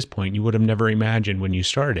gotten at this point, you would have never imagined when you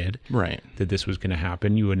started that this was going to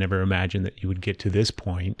happen. You would never imagine that you would get to this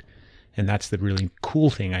point. And that's the really cool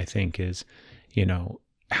thing, I think, is,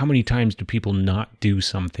 how many times do people not do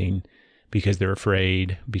something because they're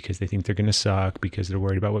afraid, because they think they're going to suck, because they're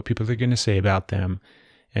worried about what people are going to say about them,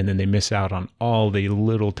 and then they miss out on all the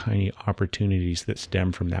little tiny opportunities that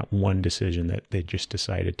stem from that one decision that they just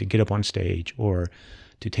decided to get up on stage or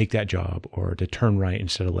to take that job or to turn right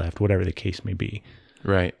instead of left, whatever the case may be.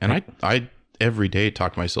 Right. And I every day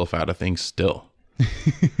talk myself out of things still.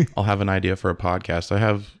 I'll have an idea for a podcast. I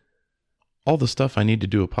have all the stuff I need to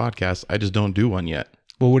do a podcast. I just don't do one yet.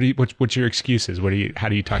 Well, what's your excuses? How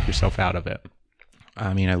do you talk yourself out of it?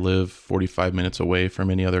 I mean, I live 45 minutes away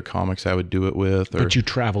from any other comics I would do it with. But you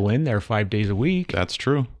travel in there 5 days a week. That's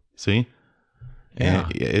true. See? Yeah.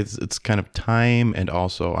 And it's kind of time, and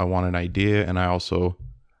also I want an idea, and I also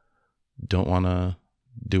don't want to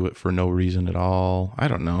do it for no reason at all. I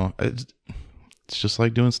don't know. It's just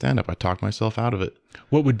like doing stand-up. I talk myself out of it.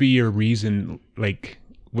 What would be your reason,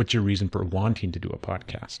 what's your reason for wanting to do a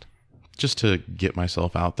podcast? Just to get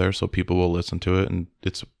myself out there so people will listen to it, and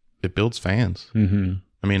it builds fans. Mm-hmm.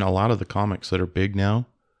 I mean, a lot of the comics that are big now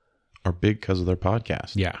are big because of their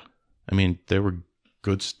podcast. Yeah. I mean, they were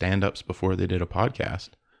good stand-ups before they did a podcast,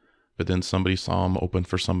 but then somebody saw them open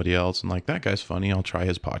for somebody else and like, that guy's funny, I'll try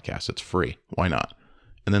his podcast. It's free. Why not?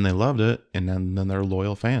 And then they loved it, and then they're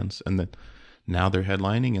loyal fans. And then now they're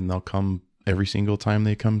headlining, and they'll come every single time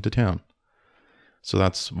they come to town. So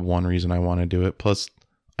that's one reason I want to do it. Plus,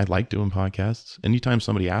 I like doing podcasts. Anytime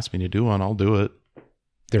somebody asks me to do one, I'll do it.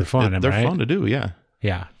 They're fun, They're right? fun to do, yeah.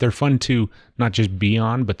 Yeah. They're fun to not just be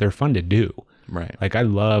on, but they're fun to do. Right. Like, I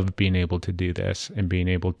love being able to do this and being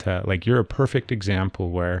able to, you're a perfect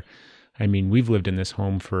example where, I mean, we've lived in this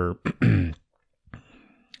home for, I'm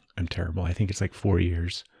terrible. I think it's 4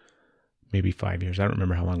 years, maybe 5 years. I don't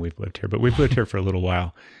remember how long we've lived here, but we've lived here for a little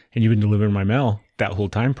while. And you've been delivering my mail that whole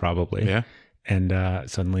time, probably. Yeah. And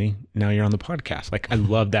suddenly now you're on the podcast. I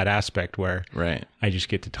love that aspect where Right. I just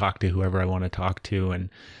get to talk to whoever I want to talk to. And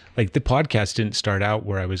the podcast didn't start out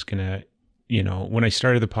where I was going to, when I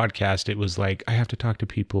started the podcast, it was I have to talk to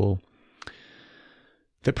people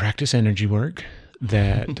that practice energy work,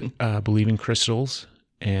 that believe in crystals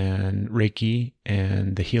and Reiki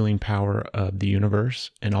and the healing power of the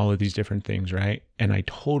universe and all of these different things, right? And I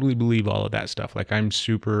totally believe all of that stuff. I'm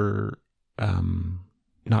super,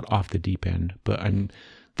 not off the deep end, but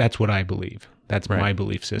that's what I believe. That's Right. my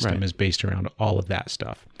belief system Right. is based around all of that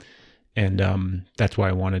stuff. And that's why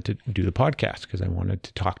I wanted to do the podcast, because I wanted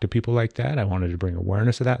to talk to people like that. I wanted to bring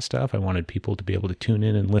awareness of that stuff. I wanted people to be able to tune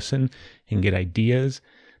in and listen and get ideas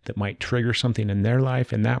that might trigger something in their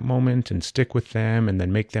life in that moment and stick with them, and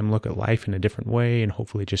then make them look at life in a different way, and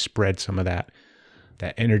hopefully just spread some of that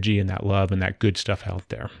energy and that love and that good stuff out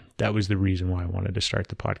there. That was the reason why I wanted to start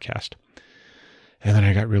the podcast. And then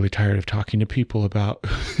I got really tired of talking to people about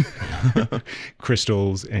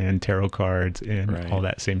crystals and tarot cards and Right. all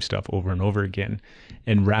that same stuff over and over again.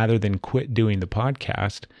 And rather than quit doing the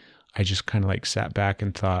podcast, I just kind of sat back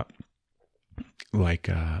and thought,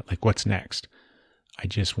 what's next? I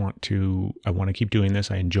want to keep doing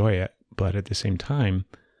this. I enjoy it. But at the same time,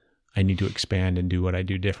 I need to expand and do what I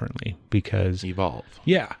do differently, because Evolve.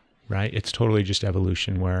 yeah, right. It's totally just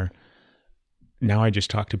evolution, where now I just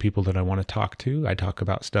talk to people that I want to talk to. I talk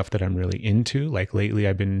about stuff that I'm really into. Lately,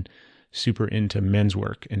 I've been super into men's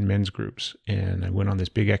work and men's groups. And I went on this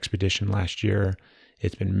big expedition last year.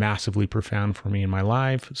 It's been massively profound for me in my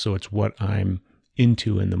life. So it's what I'm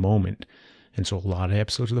into in the moment. And so a lot of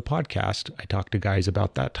episodes of the podcast, I talk to guys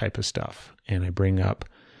about that type of stuff. And I bring up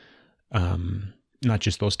not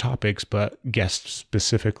just those topics, but guests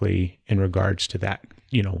specifically in regards to that,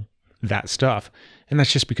 that stuff. And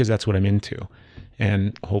that's just because that's what I'm into.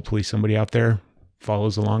 And hopefully somebody out there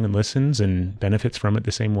follows along and listens and benefits from it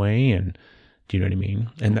the same way. And do you know what I mean?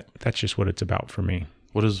 And that's just what it's about for me.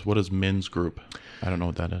 What is men's group? I don't know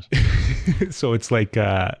what that is. So it's like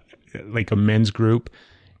a men's group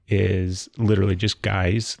is literally just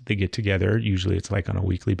guys. They get together. Usually it's on a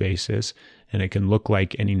weekly basis, and it can look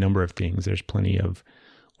like any number of things. There's plenty of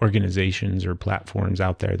organizations or platforms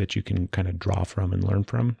out there that you can kind of draw from and learn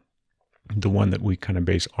from. The one that we kind of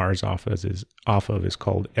base ours off of is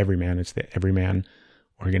called Everyman. It's the Everyman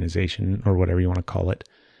organization, or whatever you want to call it.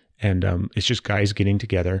 And it's just guys getting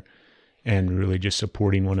together and really just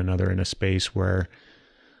supporting one another in a space where,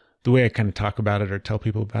 the way I kind of talk about it or tell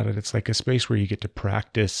people about it, it's like a space where you get to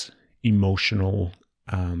practice emotional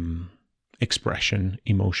expression,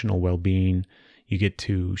 emotional well-being. You get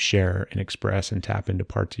to share and express and tap into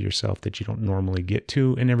parts of yourself that you don't normally get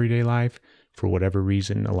to in everyday life for whatever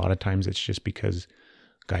reason. A lot of times it's just because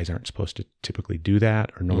guys aren't supposed to typically do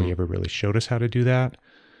that, or nobody ever really showed us how to do that.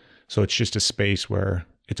 So it's just a space where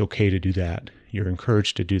it's okay to do that. You're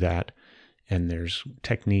encouraged to do that. and there's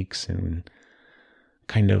techniques and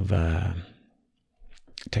kind of,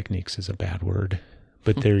 techniques is a bad word,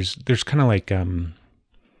 but there's kind of like,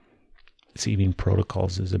 it's even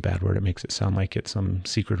protocols is a bad word. It makes it sound like it's some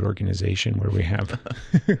secret organization where we have,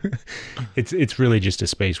 it's really just a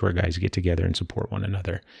space where guys get together and support one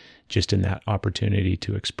another, just in that opportunity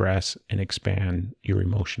to express and expand your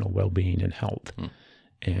emotional well-being and health.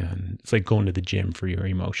 And it's like going to the gym for your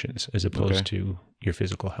emotions as opposed to your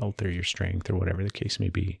physical health or your strength or whatever the case may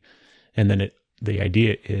be. And then the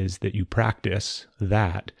idea is that you practice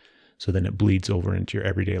that, so then it bleeds over into your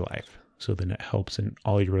everyday life. So then it helps in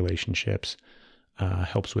all your relationships,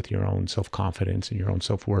 helps with your own self-confidence and your own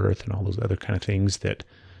self-worth and all those other kind of things that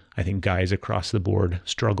I think guys across the board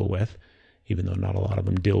struggle with, even though not a lot of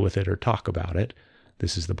them deal with it or talk about it.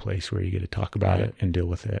 This is the place where you get to talk about it and deal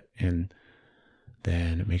with it. And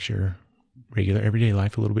then it makes your regular everyday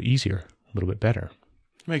life a little bit easier, a little bit better.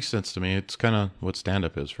 It makes sense to me. It's kind of what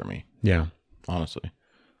stand-up is for me. Yeah. Honestly.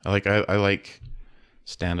 I like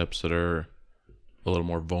stand-ups that are a little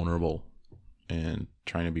more vulnerable and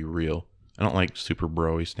trying to be real. I don't like super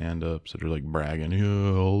bro-y stand-ups that are like bragging,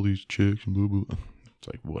 yeah, all these chicks and blah, blah. It's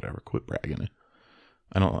like, whatever, quit bragging.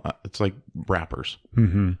 It's like rappers.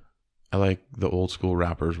 Mm-hmm. I like the old school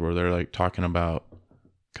rappers where they're like talking about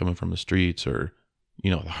coming from the streets or,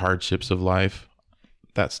 the hardships of life.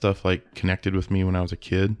 That stuff like connected with me when I was a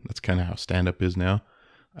kid. That's kind of how stand-up is now.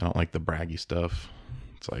 I don't like the braggy stuff.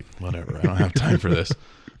 It's like, whatever, I don't have time for this.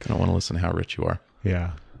 I don't want to listen to how rich you are.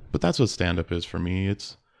 Yeah. But that's what stand-up is for me.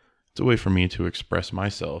 It's a way for me to express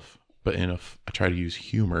myself, but I try to use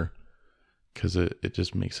humor because it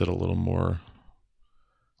just makes it a little more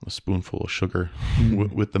a spoonful of sugar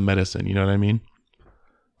with the medicine. You know what I mean?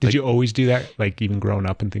 Did you always do that? Like even growing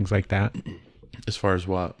up and things like that? As far as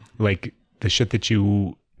what? Like the shit that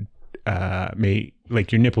you made,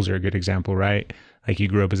 like your nipples are a good example, right? Like you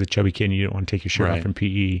grew up as a chubby kid and you didn't want to take your shirt off in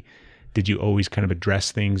PE. Did you always kind of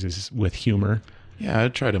address things with humor? Yeah,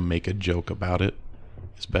 I'd try to make a joke about it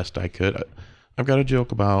as best I could. I've got a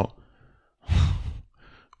joke about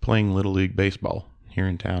playing Little League baseball here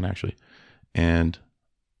in town, actually. And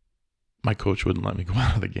my coach wouldn't let me go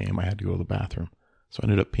out of the game. I had to go to the bathroom. So I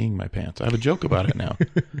ended up peeing my pants. I have a joke about it now.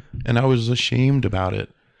 And I was ashamed about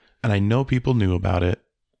it. And I know people knew about it.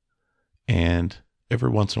 And every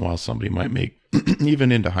once in a while, somebody might make,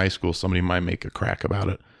 even into high school, somebody might make a crack about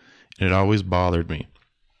it. And it always bothered me.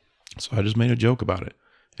 So I just made a joke about it.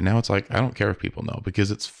 And now it's like, I don't care if people know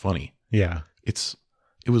because it's funny. Yeah. It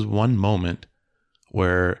was one moment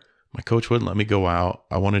where my coach wouldn't let me go out.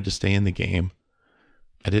 I wanted to stay in the game.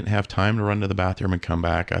 I didn't have time to run to the bathroom and come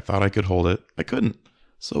back. I thought I could hold it. I couldn't.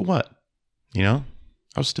 So what? I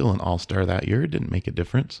was still an all-star that year. It didn't make a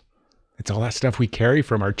difference. It's all that stuff we carry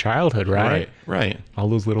from our childhood, right? Right. All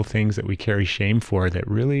those little things that we carry shame for that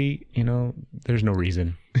really, there's no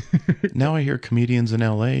reason. Now I hear comedians in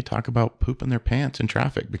LA talk about pooping their pants in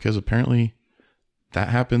traffic because apparently that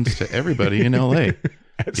happens to everybody in LA.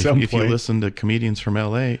 If you listen to comedians from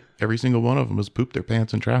LA, every single one of them has pooped their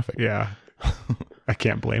pants in traffic. Yeah. I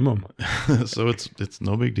can't blame them. So it's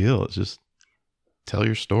no big deal. It's just tell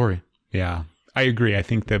your story. Yeah. I agree. I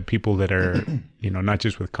think that people that are, not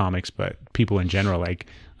just with comics, but people in general, like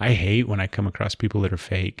I hate when I come across people that are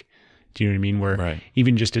fake. Do you know what I mean? Where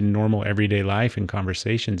even just in normal everyday life and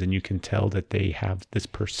conversations, and you can tell that they have this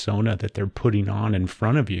persona that they're putting on in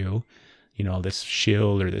front of you, this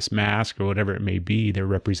shield or this mask or whatever it may be, they're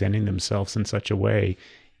representing themselves in such a way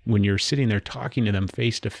when you're sitting there talking to them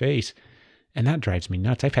face to face. And that drives me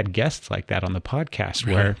nuts. I've had guests like that on the podcast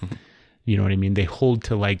where, you know what I mean? They hold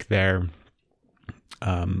to like their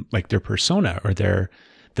persona or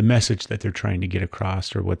the message that they're trying to get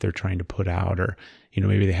across or what they're trying to put out, or,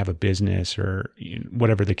 maybe they have a business or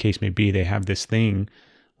whatever the case may be. They have this thing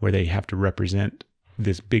where they have to represent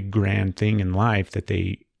this big grand thing in life that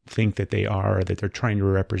they think that they are, or that they're trying to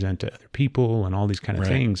represent to other people and all these kind of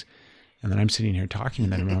things. And then I'm sitting here talking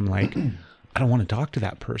to them and I'm like, I don't want to talk to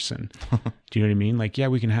that person. Do you know what I mean? Like, yeah,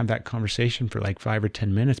 we can have that conversation for like 5 or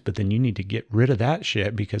 10 minutes, but then you need to get rid of that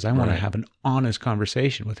shit because I want to have an honest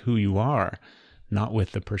conversation with who you are, not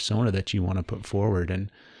with the persona that you want to put forward.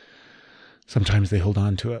 And sometimes they hold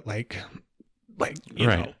on to it like you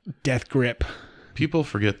know, death grip. People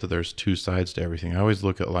forget that there's two sides to everything. I always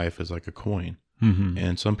look at life as like a coin. Mm-hmm.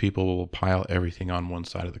 And some people will pile everything on one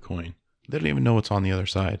side of the coin. They don't even know what's on the other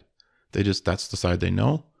side. That's the side they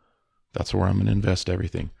know. That's where I'm going to invest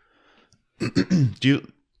everything. You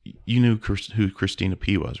knew who Christina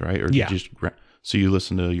P was, right? Or did so you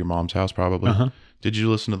listened to Your Mom's House probably? Uh-huh. Did you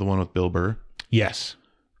listen to the one with Bill Burr? Yes.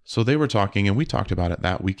 So they were talking, and we talked about it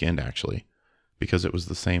that weekend actually, because it was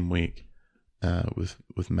the same week.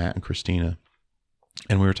 with Matt and Christina,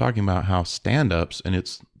 and we were talking about how stand-ups, and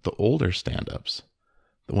it's the older stand-ups,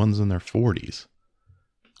 the ones in their 40s,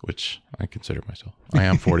 which I consider myself. I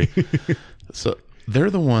am 40. So they're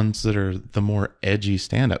the ones that are the more edgy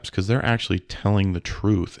stand-ups because they're actually telling the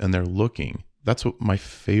truth and they're looking. That's what my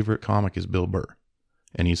favorite comic is, Bill Burr.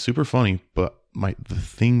 And he's super funny, but the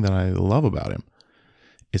thing that I love about him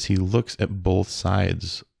is he looks at both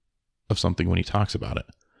sides of something when he talks about it.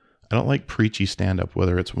 I don't like preachy stand-up,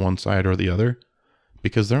 whether it's one side or the other,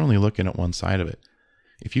 because they're only looking at one side of it.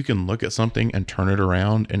 If you can look at something and turn it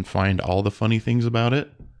around and find all the funny things about it,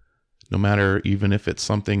 no matter even if it's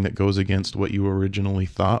something that goes against what you originally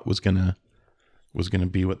thought was gonna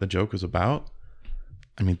be what the joke was about,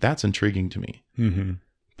 I mean, that's intriguing to me. Mm-hmm.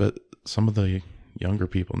 But some of the younger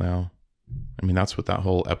people now, I mean, that's what that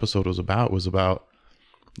whole episode was about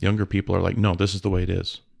younger people are like, no, this is the way it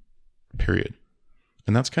is, period.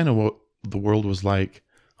 And that's kind of what the world was like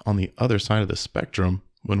on the other side of the spectrum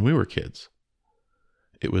when we were kids.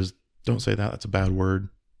 It was, don't say that, that's a bad word.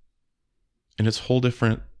 And it's whole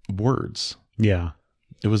different words. Yeah.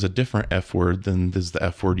 It was a different F word than is the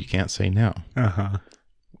F word you can't say now. Uh-huh.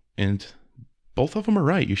 And both of them are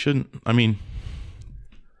right. You shouldn't, I mean,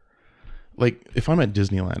 like if I'm at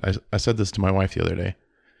Disneyland, I said this to my wife the other day,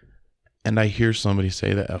 and I hear somebody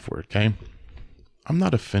say the F word, okay? I'm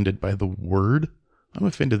not offended by the word. I'm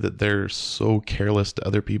offended that they're so careless to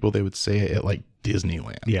other people they would say it at like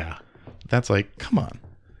Disneyland. Yeah. That's like, come on.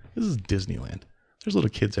 This is Disneyland. There's little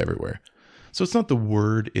kids everywhere. So it's not the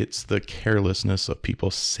word, it's the carelessness of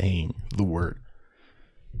people saying the word.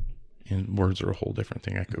 And words are a whole different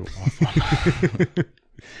thing I could go off on.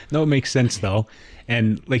 No, it makes sense though.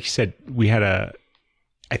 And like you said,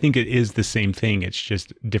 I think it is the same thing. It's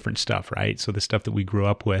just different stuff, right? So the stuff that we grew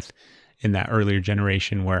up with in that earlier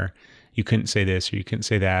generation where you couldn't say this or you couldn't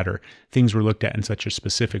say that, or things were looked at in such a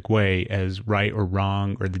specific way as right or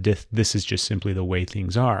wrong, or this is just simply the way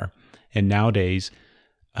things are. And nowadays,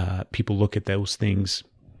 people look at those things,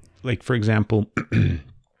 like for example,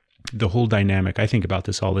 the whole dynamic. I think about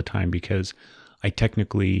this all the time because I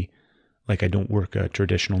technically, like, I don't work a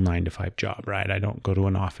traditional 9-to-5 job, right? I don't go to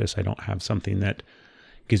an office. I don't have something that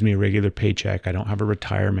gives me a regular paycheck. I don't have a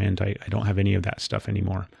retirement. I don't have any of that stuff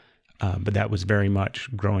anymore. But that was very much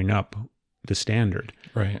growing up the standard.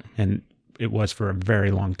 Right. And it was for a very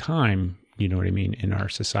long time, you know what I mean, in our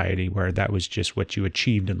society where that was just what you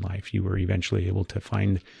achieved in life. You were eventually able to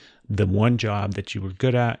find the one job that you were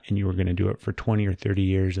good at, and you were going to do it for 20 or 30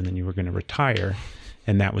 years, and then you were going to retire,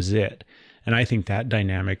 and that was it. And I think that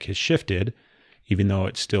dynamic has shifted, even though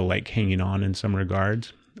it's still like hanging on in some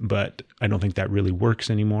regards. But I don't think that really works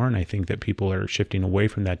anymore. And I think that people are shifting away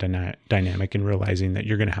from that dynamic and realizing that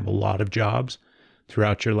you're going to have a lot of jobs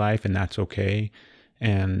throughout your life, and that's okay.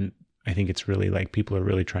 And I think it's really like people are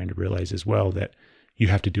really trying to realize as well that you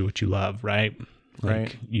have to do what you love, right? Like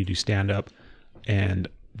Right. You do stand up and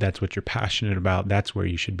that's what you're passionate about. That's where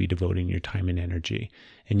you should be devoting your time and energy.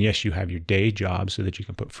 And yes, you have your day job so that you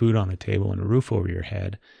can put food on the table and a roof over your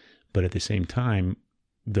head. But at the same time,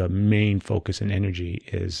 the main focus and energy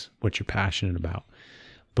is what you're passionate about.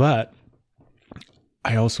 But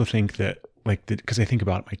I also think that, like, because I think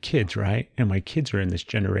about my kids, right? And my kids are in this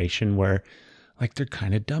generation where, like, they're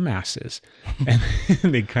kind of dumbasses. And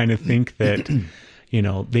they kind of think that, you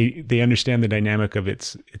know, they understand the dynamic of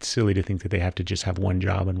it's silly to think that they have to just have one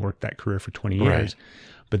job and work that career for 20 years. Right.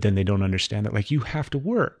 But then they don't understand that, like, you have to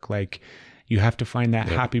work. Like, you have to find that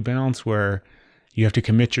happy balance where you have to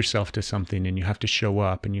commit yourself to something and you have to show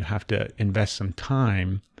up and you have to invest some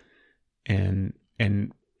time and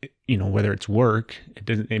you know, whether it's work,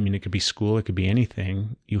 it could be school, it could be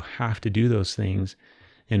anything. You have to do those things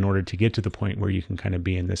in order to get to the point where you can kind of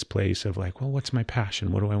be in this place of like, well, what's my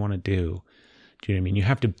passion? What do I want to do? Do you know what I mean? You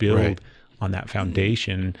have to build on that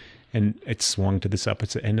foundation. And it's swung to this up.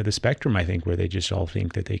 It's the end of the spectrum, I think, where they just all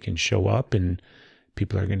think that they can show up and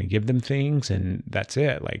people are going to give them things and that's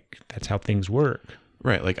it. Like, that's how things work.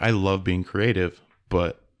 Right. Like, I love being creative,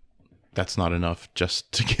 but that's not enough just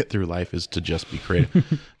to get through life, is to just be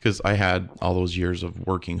creative. Because I had all those years of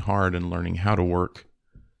working hard and learning how to work.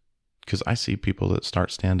 Because I see people that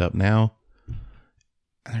start stand up now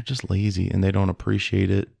and they're just lazy and they don't appreciate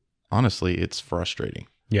it. Honestly, it's frustrating.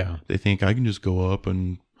 Yeah. They think I can just go up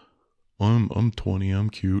and I'm 20,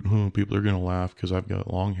 I'm cute. People are going to laugh because I've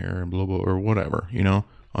got long hair and blah, blah, or whatever. You know,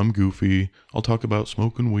 I'm goofy. I'll talk about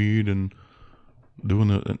smoking weed and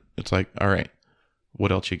doing it. It's like, all right,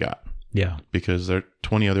 what else you got? Yeah. Because there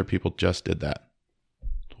 20 other people just did that.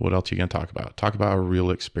 What else you going to talk about? Talk about a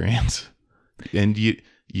real experience. And you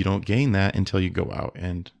don't gain that until you go out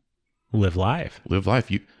and Live life. live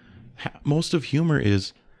life. most of humor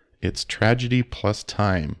is it's tragedy plus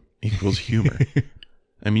time equals humor.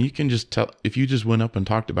 I mean, you can just tell if you just went up and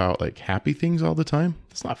talked about like happy things all the time,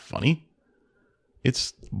 it's not funny.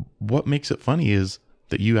 It's what makes it funny is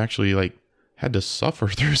that you actually like had to suffer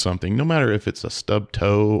through something, no matter if it's a stubbed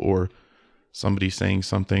toe or somebody saying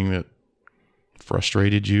something that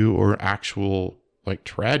frustrated you or actual like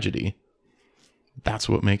tragedy. That's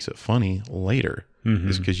what makes it funny later,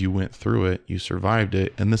 is because you went through it, you survived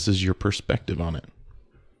it, and this is your perspective on it.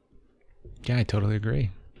 Yeah, I totally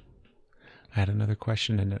agree. I had another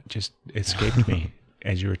question and it just escaped me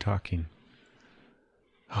as you were talking.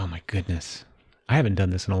 Oh my goodness. I haven't done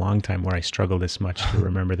this in a long time where I struggle this much to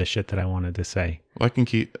remember the shit that I wanted to say. Well,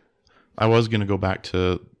 I was going to go back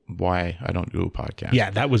to why I don't do a podcast. Yeah,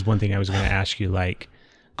 that was one thing I was going to ask you. Like,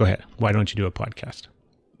 go ahead. Why don't you do a podcast?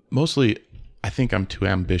 Mostly, I think I'm too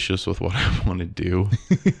ambitious with what I want to do.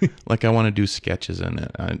 Like, I want to do sketches in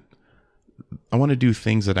it. I want to do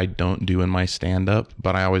things that I don't do in my stand-up,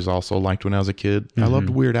 but I always also liked when I was a kid. I loved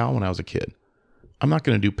Weird Al when I was a kid. I'm not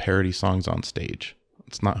going to do parody songs on stage.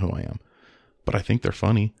 It's not who I am. But I think they're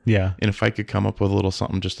funny. Yeah. And if I could come up with a little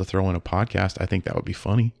something just to throw in a podcast, I think that would be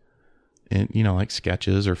funny. And, you know, like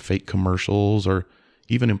sketches or fake commercials or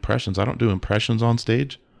even impressions. I don't do impressions on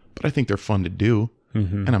stage, but I think they're fun to do.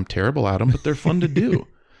 And I'm terrible at them, but they're fun to do.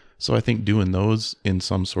 So I think doing those in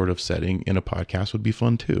some sort of setting in a podcast would be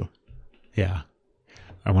fun too. Yeah.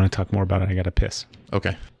 I want to talk more about it. I got to piss.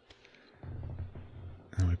 Okay.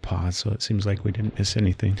 And we pause, so it seems like we didn't miss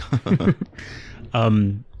anything.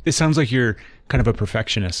 It sounds like you're kind of a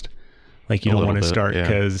perfectionist. Like you don't want to start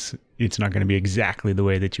because it's not going to be exactly the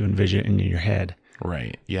way that you envision it in your head.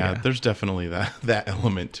 Right. Yeah. There's definitely that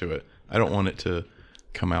element to it. I don't want it to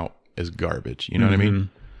come out as garbage. You know what I mean?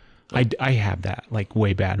 I have that like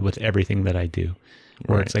way bad with everything that I do,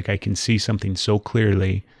 where it's like I can see something so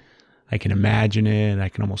clearly. I can imagine it. I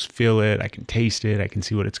can almost feel it. I can taste it. I can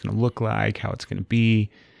see what it's going to look like, how it's going to be.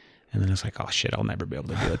 And then it's like, oh shit, I'll never be able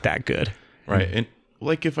to do it that good. Right. And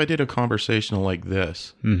like if I did a conversational like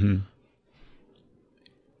this,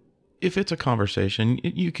 if it's a conversation,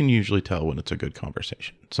 you can usually tell when it's a good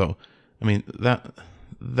conversation. So, I mean,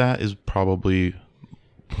 that is probably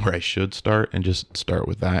where I should start and just start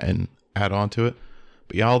with that and add on to it.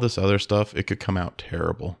 But yeah, all this other stuff, it could come out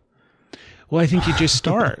terrible. Well, I think you just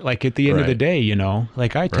start like at the end of the day, you know,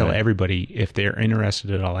 like I tell everybody if they're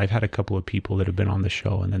interested at all. I've had a couple of people that have been on the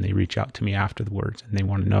show and then they reach out to me afterwards and they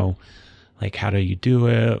want to know like, how do you do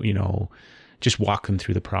it? You know, just walk them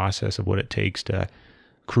through the process of what it takes to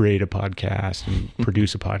create a podcast and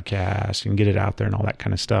produce a podcast and get it out there and all that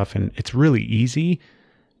kind of stuff. And it's really easy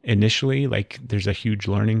initially. Like there's a huge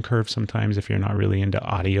learning curve sometimes if you're not really into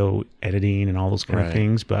audio editing and all those kind of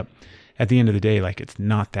things. But at the end of the day, like it's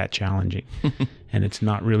not that challenging and it's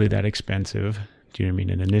not really that expensive. Do you know what I mean?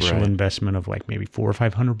 An initial investment of like maybe $400 or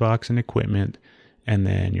 $500 in equipment and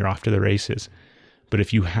then you're off to the races. But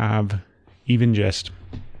if you have even just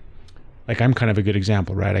like, I'm kind of a good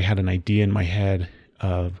example, right? I had an idea in my head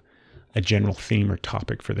of a general theme or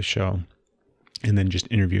topic for the show and then just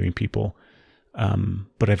interviewing people.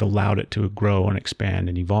 But I've allowed it to grow and expand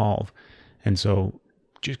and evolve. And so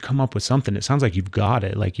just come up with something. It sounds like you've got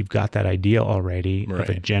it. Like you've got that idea already of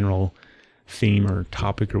a general theme or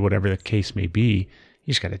topic or whatever the case may be.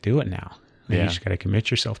 You just got to do it now. You just got to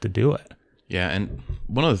commit yourself to do it. Yeah. And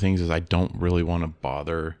one of the things is I don't really want to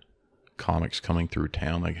bother comics coming through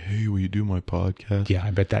town like, hey, will you do my podcast? Yeah,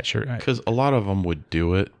 I bet that sure. Because a lot of them would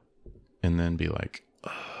do it and then be like,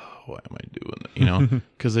 oh, why am I doing that? You know,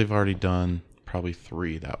 because they've already done probably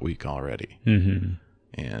 3 that week already.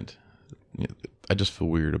 And you know, I just feel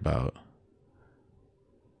weird about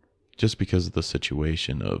just because of the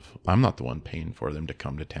situation of I'm not the one paying for them to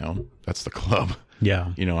come to town. That's the club.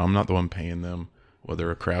 Yeah. You know, I'm not the one paying them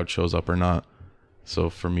whether a crowd shows up or not. So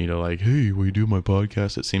for me to like, hey, will you do my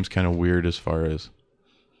podcast? It seems kind of weird as far as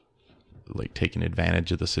like taking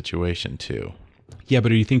advantage of the situation too. Yeah,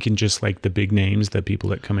 but are you thinking just like the big names, the people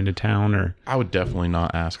that come into town, or? I would definitely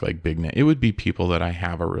not ask like big names. It would be people that I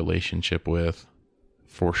have a relationship with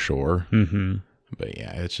for sure. But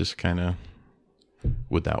yeah, it's just kind of,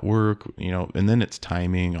 would that work? You know, and then it's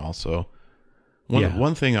timing also.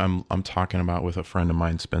 One thing I'm talking about with a friend of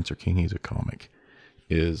mine, Spencer King, he's a comic,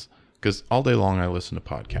 is because all day long I listen to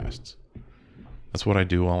podcasts. That's what I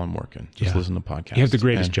do while I'm working. Just listen to podcasts. You have the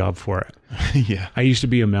greatest job for it. Yeah. I used to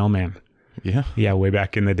be a mailman. Yeah. Yeah, way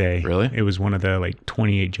back in the day. Really? It was one of the like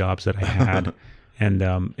 28 jobs that I had.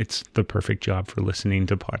 And it's the perfect job for listening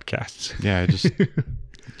to podcasts. Yeah, I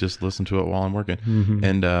just listen to it while I'm working.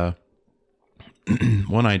 And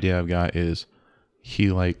one idea I've got is he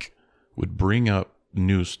like would bring up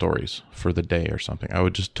news stories for the day or something. I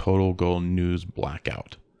would just total go news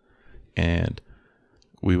blackout. And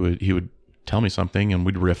he would tell me something and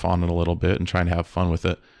we'd riff on it a little bit and try and have fun with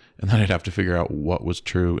it. And then I'd have to figure out what was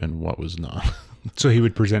true and what was not. So he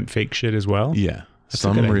would present fake shit as well? Yeah. That's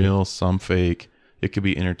some a good real, idea. some fake. It could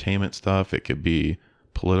be entertainment stuff. It could be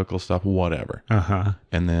political stuff, whatever. Uh-huh.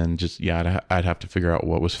 And then just, I'd have to figure out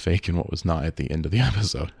what was fake and what was not at the end of the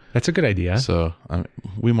episode. That's a good idea. So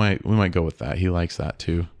we might go with that. He likes that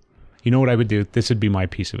too. You know what I would do? This would be my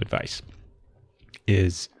piece of advice.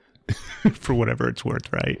 Is for whatever it's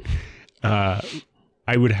worth, right?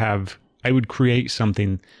 I would create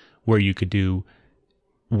something where you could do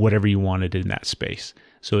whatever you wanted in that space.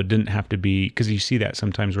 So it didn't have to be, because you see that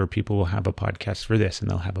sometimes where people will have a podcast for this and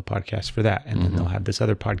they'll have a podcast for that. And then they'll have this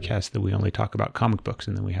other podcast that we only talk about comic books.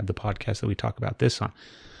 And then we have the podcast that we talk about this on.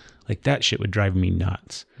 Like that shit would drive me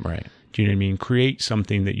nuts. Right. Do you know what I mean? Create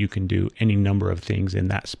something that you can do any number of things in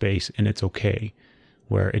that space and it's okay,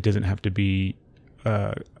 where it doesn't have to be,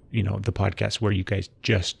 the podcast where you guys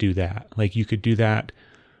just do that. Like you could do that,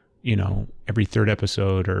 every third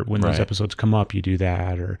episode, or when those episodes come up, you do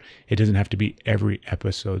that, or it doesn't have to be every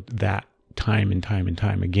episode that time and time and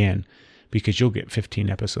time again, because you'll get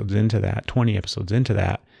 15 episodes into that, 20 episodes into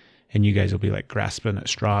that, and you guys will be like grasping at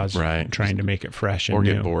straws, trying to make it fresh and or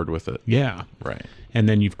new. get bored with it. Yeah. Right. And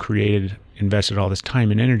then you've invested all this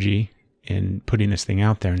time and energy in putting this thing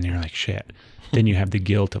out there, and you're like, shit. Then you have the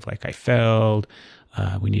guilt of like, I failed.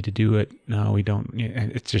 We need to do it. No, we don't.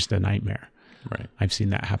 It's just a nightmare. Right. I've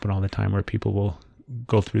seen that happen all the time where people will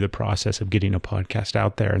go through the process of getting a podcast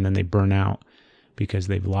out there and then they burn out because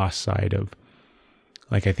they've lost sight of,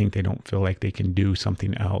 like, I think they don't feel like they can do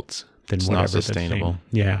something else than It's whatever not sustainable. the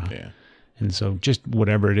thing. Yeah. Yeah. And so just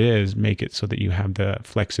whatever it is, make it so that you have the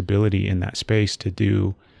flexibility in that space to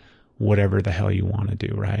do whatever the hell you want to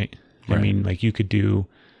do. Right. I mean, like you could do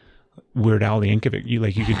Weird Al Yankovic.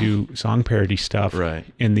 You could do song parody stuff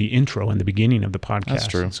in the intro and the beginning of the podcast. That's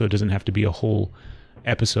true. So it doesn't have to be a whole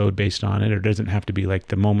episode based on it, or it doesn't have to be like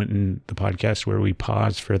the moment in the podcast where we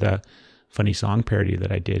pause for the funny song parody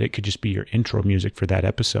that I did. It could just be your intro music for that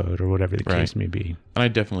episode or whatever the case may be. And I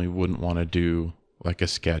definitely wouldn't want to do like a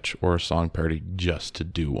sketch or a song parody just to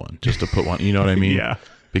do one, just to put one, you know what I mean? Yeah.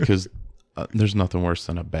 Because there's nothing worse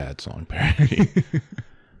than a bad song parody.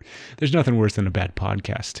 There's nothing worse than a bad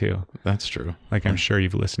podcast too. That's true. Like I'm sure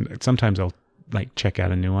you've listened. Sometimes I'll like check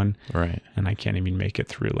out a new one. Right. And I can't even make it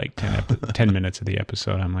through like 10 minutes of the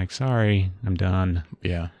episode. I'm like, sorry, I'm done.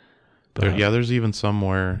 Yeah. But, there's even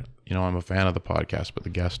somewhere, I'm a fan of the podcast, but the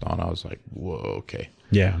guest on, I was like, whoa, okay.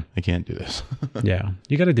 Yeah. I can't do this. Yeah.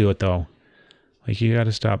 You got to do it though. Like you got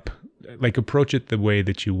to stop, like approach it the way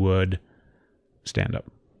that you would stand up.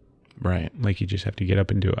 Right. Like you just have to get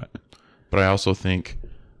up and do it. But I also think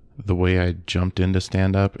the way I jumped into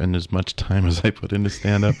stand up and as much time as I put into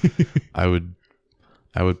stand up, I would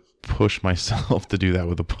push myself to do that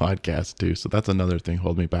with a podcast too. So that's another thing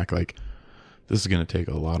holding me back. Like this is going to take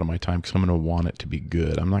a lot of my time because I'm going to want it to be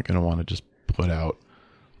good. I'm not going to want to just put out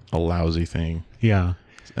a lousy thing. Yeah.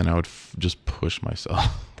 And I would just push myself.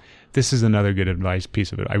 This is another good advice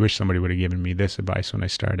piece of it. I wish somebody would have given me this advice when I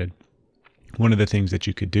started. One of the things that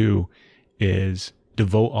you could do is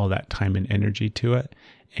devote all that time and energy to it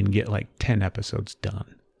and get like 10 episodes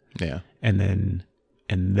done. Yeah. And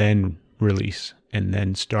then release and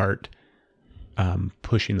then start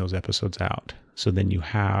pushing those episodes out. So then you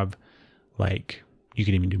have like, you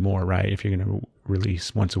can even do more, right? If you're going to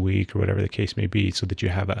release once a week or whatever the case may be, so that you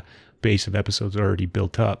have a base of episodes already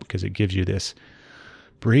built up, because it gives you this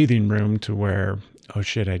breathing room to where, oh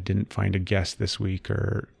shit, I didn't find a guest this week,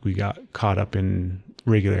 or we got caught up in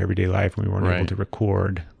regular everyday life and we weren't able to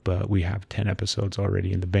record, but we have 10 episodes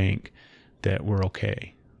already in the bank that we're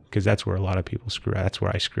okay. Because that's where a lot of people screw up. That's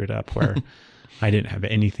where I screwed up, where I didn't have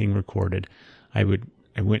anything recorded. I went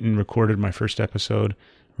and recorded my first episode,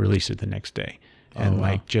 released it the next day.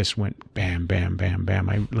 And just went bam, bam, bam, bam.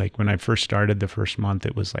 I like when I first started the first month,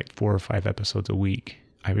 it was like 4 or 5 episodes a week.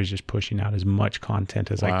 I was just pushing out as much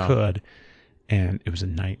content as I could. And it was a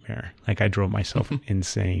nightmare. Like I drove myself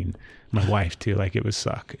insane. My wife too. Like it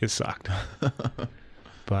sucked.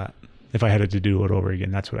 But if I had to do it over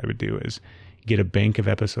again, that's what I would do, is get a bank of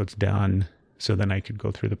episodes done. So then I could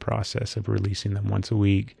go through the process of releasing them once a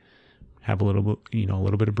week, have a little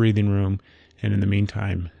bit of breathing room. And in the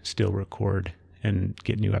meantime, still record and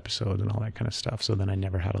get new episodes and all that kind of stuff. So then I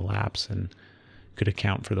never had a lapse and could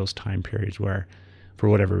account for those time periods where, for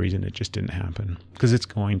whatever reason, it just didn't happen. Because it's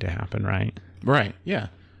going to happen, right? Right. Yeah.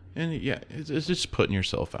 And yeah, it's just putting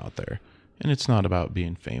yourself out there. And it's not about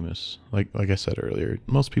being famous. Like I said earlier,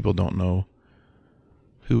 most people don't know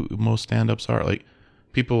who most stand-ups are. Like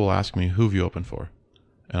people will ask me, who have you opened for?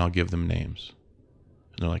 And I'll give them names.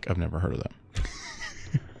 And they're like, I've never heard of them.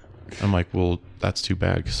 I'm like, well, that's too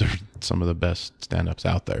bad because they're some of the best stand-ups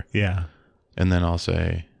out there. Yeah. And then I'll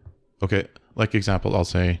say, okay, like example, I'll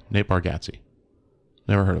say Nate Bargatze.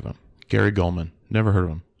 Never heard of him. Gary Goldman. Never heard of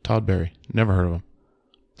him. Todd Barry. Never heard of him.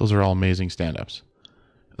 Those are all amazing stand-ups.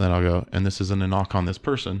 And then I'll go, and this isn't a knock on this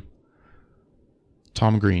person.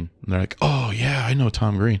 Tom Green. And they're like, oh, yeah, I know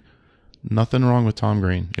Tom Green. Nothing wrong with Tom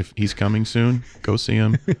Green. If he's coming soon, go see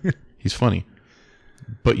him. He's funny.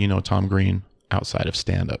 But you know Tom Green outside of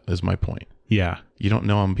stand-up is my point. Yeah. You don't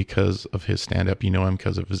know him because of his stand-up. You know him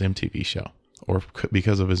because of his MTV show or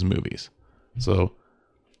because of his movies. So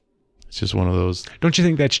it's just one of those. Don't you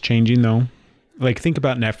think that's changing, though? Like, think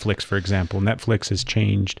about Netflix, for example. Netflix has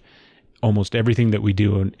changed almost everything that we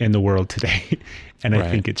do in the world today. And I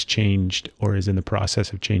think it's changed or is in the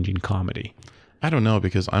process of changing comedy. I don't know,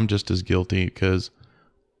 because I'm just as guilty, because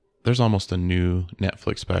there's almost a new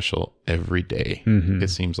Netflix special every day. It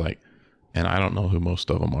seems like. And I don't know who most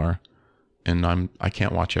of them are. And I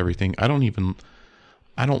can't watch everything. I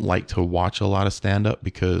don't like to watch a lot of stand-up,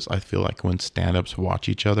 because I feel like when stand-ups watch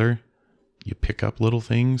each other, you pick up little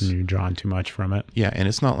things. And you're drawn too much from it. Yeah, and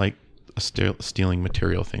it's not like a stealing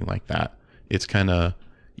material thing like that. It's kind of,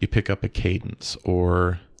 you pick up a cadence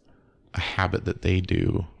or a habit that they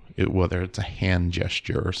do, whether it's a hand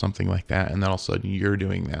gesture or something like that, and then all of a sudden you're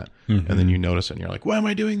doing that, and then you notice it and you're like, why am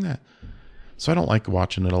I doing that? So I don't like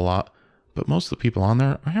watching it a lot, but most of the people on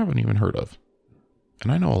there I haven't even heard of.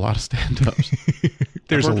 And I know a lot of stand-ups.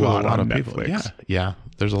 There's a I've worked with lot on people. Netflix. Yeah,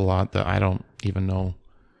 there's a lot that I don't even know.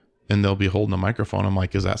 And they'll be holding a microphone. I'm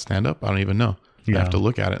like, is that stand-up? I don't even know. I have to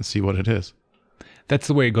look at it and see what it is. That's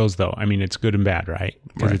the way it goes, though. I mean, it's good and bad, right?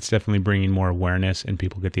 Because Right. it's definitely bringing more awareness and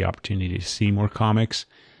people get the opportunity to see more comics.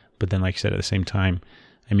 But then, like I said, at the same time,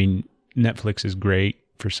 I mean, Netflix is great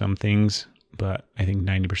for some things, but I think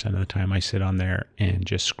 90% of the time I sit on there and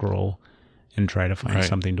just scroll and try to find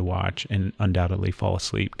something to watch, and undoubtedly fall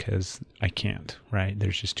asleep because I can't, right?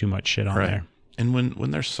 There's just too much shit on there. And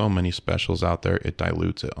when there's so many specials out there, it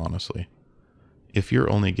dilutes it, honestly. If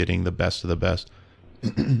you're only getting the best of the best,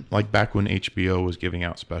 like back when HBO was giving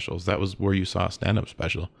out specials, that was where you saw a stand-up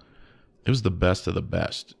special. It was the best of the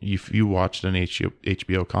best. If you watched an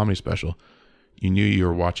HBO comedy special, you knew you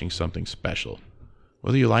were watching something special.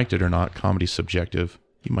 Whether you liked it or not, comedy's subjective.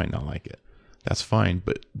 You might not like it. That's fine.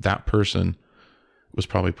 But that person was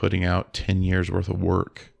probably putting out 10 years worth of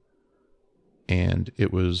work, and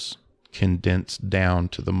it was condensed down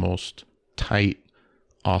to the most tight,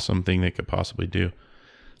 awesome thing they could possibly do.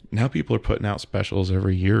 Now people are putting out specials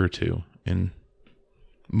every year or two, and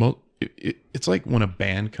it's like when a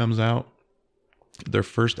band comes out, their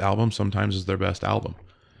first album sometimes is their best album,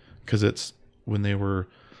 because it's when they were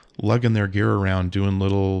lugging their gear around, doing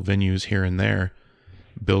little venues here and there,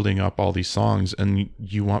 building up all these songs, and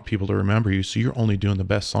you want people to remember you, so you're only doing the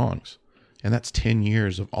best songs. And that's 10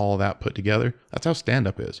 years of all of that put together. That's how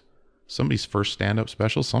stand-up is. Somebody's first stand-up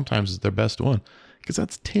special sometimes is their best one, because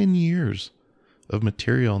that's 10 years of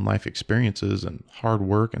material and life experiences and hard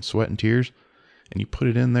work and sweat and tears, and you put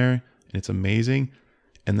it in there, and it's amazing.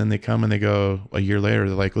 And then they come and they go a year later,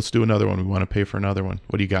 they're like, let's do another one. We want to pay for another one.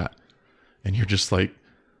 What do you got? And you're just like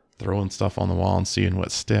throwing stuff on the wall and seeing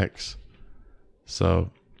what sticks.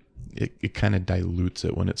 So it kind of dilutes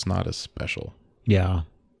it when it's not as special. Yeah.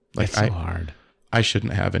 Like, it's so hard. I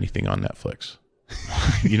shouldn't have anything on Netflix.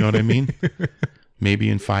 You know what I mean? Maybe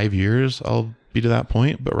in 5 years I'll be to that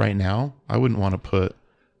point, but right now I wouldn't want to put,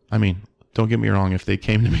 I mean, don't get me wrong. If they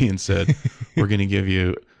came to me and said, we're going to give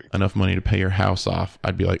you enough money to pay your house off,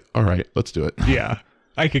 I'd be like, all right, let's do it. Yeah.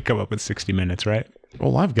 I could come up with 60 minutes, right?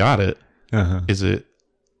 Well, I've got it. Uh-huh. Is it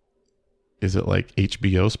like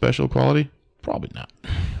HBO special quality? Probably not.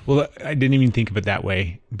 Well, I didn't even think of it that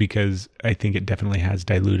way, because I think it definitely has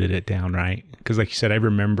diluted it down, right? Because like you said, I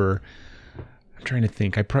remember, I'm trying to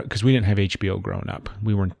think, because we didn't have HBO growing up.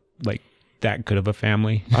 We weren't like that good of a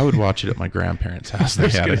family. I would watch it at my grandparents' house. I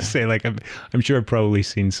was going to say, like, I'm sure I've probably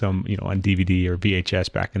seen some, on DVD or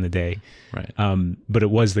VHS back in the day. Right. But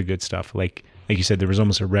it was the good stuff. Like you said, there was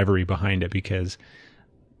almost a reverie behind it, because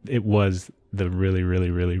it was the really, really,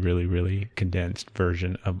 really, really, really condensed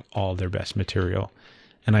version of all their best material.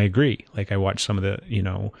 And I agree. Like, I watch some of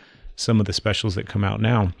the specials that come out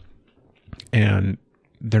now, and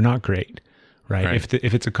they're not great, right?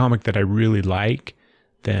 If it's a comic that I really like,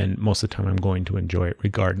 then most of the time I'm going to enjoy it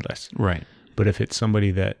regardless. Right. But if it's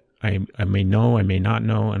somebody that I may know, I may not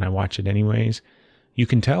know, and I watch it anyways, you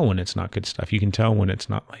can tell when it's not good stuff. You can tell when it's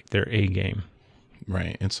not like their A game.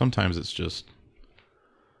 Right. And sometimes it's just,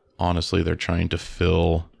 honestly, they're trying to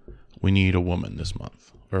fill we need a woman this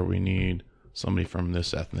month, or we need somebody from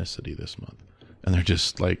this ethnicity this month. And they're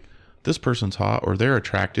just like, this person's hot, or they're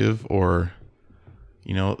attractive, or,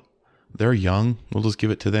 you know, they're young, we'll just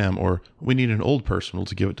give it to them. Or we need an old person, we'll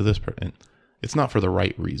just give it to this person. It's not for the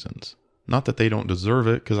right reasons. Not that they don't deserve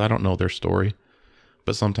it, because I don't know their story.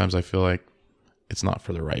 But sometimes I feel like it's not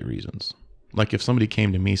for the right reasons. Like if somebody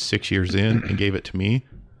came to me 6 years in and gave it to me,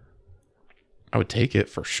 I would take it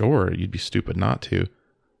for sure. You'd be stupid not to.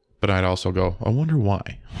 But I'd also go, I wonder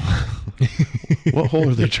why. What hole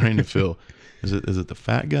are they trying to fill? Is it the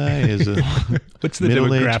fat guy? Is it what's the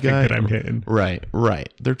middle-aged demographic guy? that I'm hitting?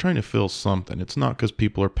 Right. They're trying to fill something. It's not because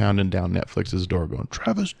people are pounding down Netflix's door going,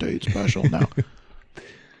 Travis Tate special now.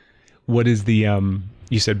 What is the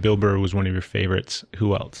you said Bill Burr was one of your favorites.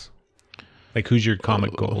 Who else? Like who's your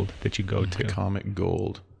comic gold that you go to? Comic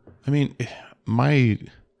gold. I mean, my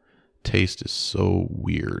taste is so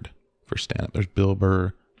weird for stand-up. There's Bill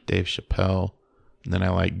Burr, Dave Chappelle, and then I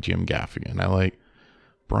like Jim Gaffigan. I like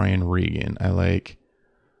Brian Regan. I like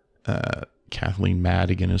Kathleen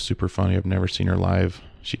Madigan is super funny. I've never seen her live.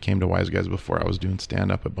 She came to Wise Guys before I was doing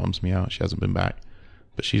stand-up. It bums me out. She hasn't been back.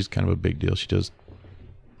 But she's kind of a big deal. She does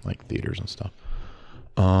like theaters and stuff.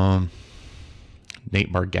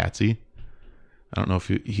 Nate Bargatze. I don't know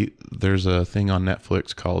if there's a thing on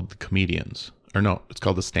Netflix called The Comedians. Or no, it's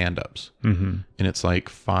called The Stand-Ups. Mm-hmm. And it's like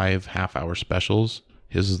 5 half-hour specials.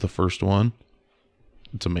 His is the first one.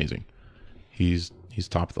 It's amazing. He's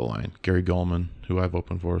top of the line. Gary Goldman, who I've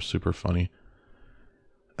opened for, is super funny.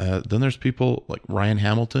 Then there's people like Ryan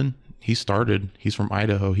Hamilton. He's from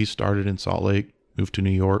Idaho. He started in Salt Lake, moved to New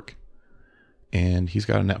York, and he's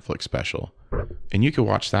got a Netflix special. And you could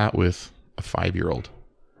watch that with a 5-year-old,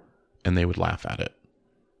 and they would laugh at it.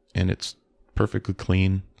 And it's perfectly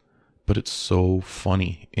clean, but it's so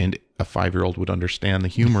funny. And a 5-year-old would understand the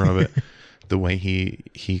humor of it, the way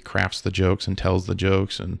he crafts the jokes and tells the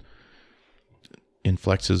jokes and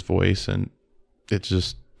inflects his voice. And it's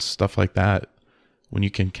just stuff like that. When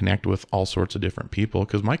you can connect with all sorts of different people,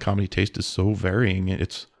 because my comedy taste is so varying.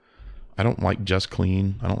 I don't like just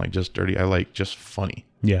clean. I don't like just dirty. I like just funny.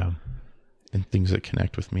 Yeah. And things that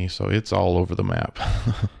connect with me. So it's all over the map.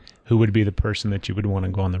 Who would be the person that you would want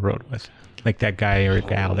to go on the road with? Like that guy or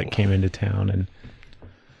gal that came into town? And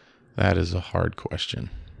that is a hard question.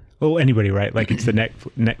 Well, anybody, right? Like it's the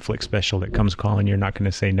Netflix special that comes calling. You're not going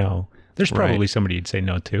to say no. There's probably somebody you'd say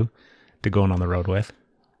no to going on the road with.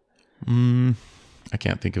 I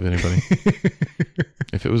can't think of anybody.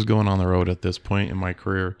 If it was going on the road at this point in my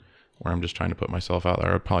career where I'm just trying to put myself out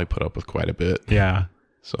there, I'd probably put up with quite a bit. Yeah.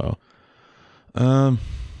 So, I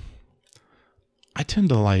tend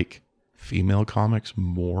to like female comics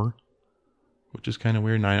more, which is kind of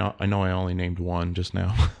weird. And I know I only named one just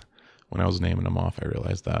now. When I was naming them off, I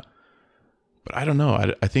realized that. But I don't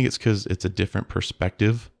know. I think it's because it's a different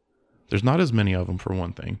perspective. There's not as many of them, for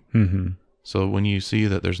one thing. Mm-hmm. So when you see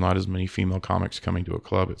that there's not as many female comics coming to a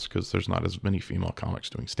club, it's because there's not as many female comics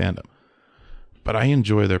doing stand-up. But I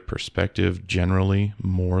enjoy their perspective generally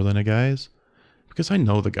more than a guy's, because I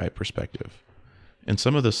know the guy perspective. And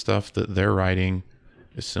some of the stuff that they're writing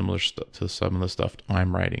is similar to some of the stuff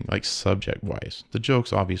I'm writing, like subject-wise. The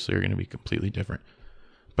jokes obviously are going to be completely different.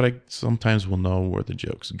 But I sometimes will know where the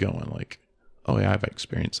joke's going. Like, oh yeah, I've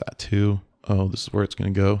experienced that too. Oh, this is where it's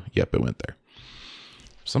going to go. Yep, it went there.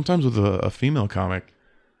 Sometimes with a female comic,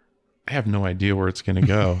 I have no idea where it's going to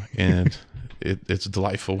go. And it's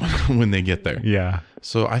delightful when they get there. Yeah.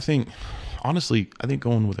 So I think, honestly,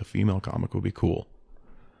 going with a female comic would be cool.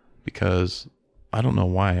 Because I don't know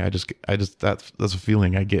why. I just that's a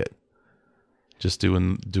feeling I get. Just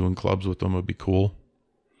doing clubs with them would be cool.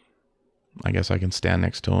 I guess I can stand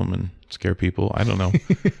next to them and scare people. I don't know.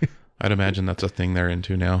 I'd imagine that's a thing they're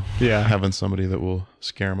into now. Yeah. Having somebody that will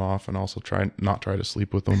scare them off and also not try to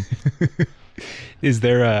sleep with them. Is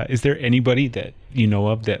there anybody that you know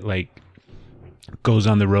of that like goes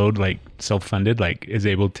on the road, like self-funded, like is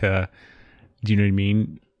able to, do you know what I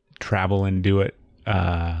mean? Travel and do it.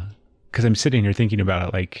 'Cause I'm sitting here thinking about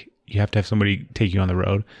it. Like you have to have somebody take you on the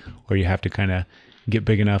road, or you have to kind of get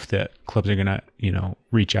big enough that clubs are going to,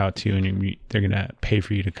 reach out to you and they're going to pay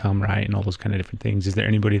for you to come, right? And all those kind of different things. Is there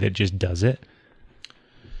anybody that just does it?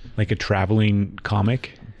 Like a traveling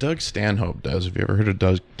comic? Doug Stanhope does. Have you ever heard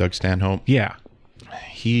of Doug Stanhope? Yeah.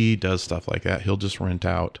 He does stuff like that. He'll just rent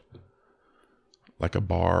out like a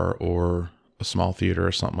bar or a small theater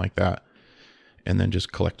or something like that, and then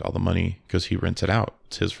just collect all the money because he rents it out.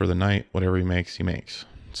 It's his for the night. Whatever he makes, he makes.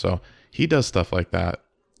 So he does stuff like that.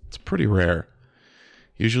 It's pretty rare.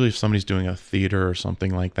 Usually if somebody's doing a theater or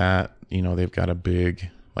something like that, they've got a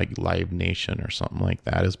big like Live Nation or something like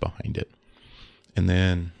that is behind it. And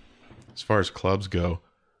then as far as clubs go,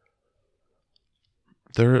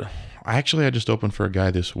 I just opened for a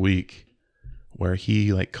guy this week where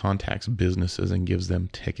he like contacts businesses and gives them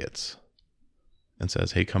tickets and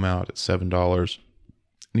says, hey, come out at $7.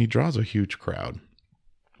 And he draws a huge crowd.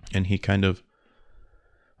 And he kind of,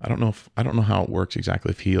 I don't know how it works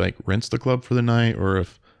exactly, if he like rents the club for the night or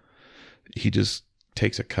if he just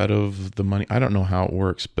takes a cut of the money. I don't know how it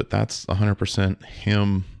works, but that's 100%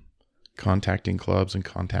 him contacting clubs and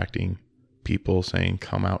contacting people saying,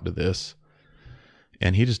 come out to this.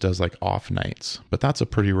 And he just does like off nights, but that's a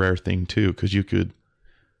pretty rare thing too, because you could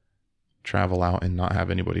travel out and not have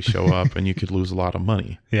anybody show up and you could lose a lot of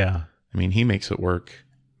money. Yeah. I mean, he makes it work,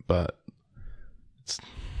 but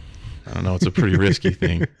I don't know, it's a pretty risky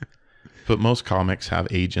thing. But most comics have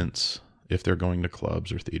agents if they're going to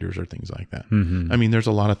clubs or theaters or things like that. Mm-hmm. I mean, there's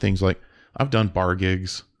a lot of things like I've done bar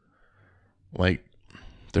gigs. Like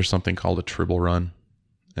there's something called a Tribble run,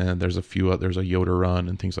 and there's a Yoda run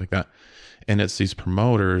and things like that. And it's these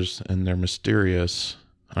promoters and they're mysterious.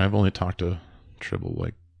 And I've only talked to Tribble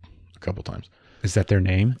like a couple times. Is that their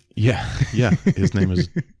name? Yeah. Yeah. His name is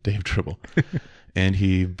Dave Tribble. And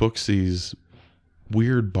he books these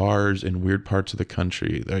weird bars in weird parts of the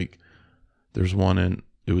country. Like there's one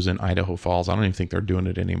it was in Idaho Falls. I don't even think they're doing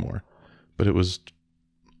it anymore, but it was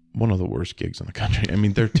one of the worst gigs in the country. I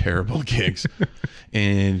mean, they're terrible gigs.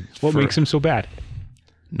 And what makes them so bad?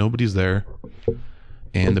 Nobody's there.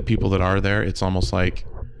 And the people that are there, it's almost like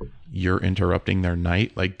you're interrupting their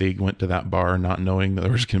night. Like they went to that bar not knowing that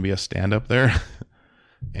there was going to be a stand up there.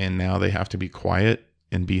 And now they have to be quiet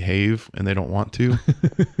and behave and they don't want to.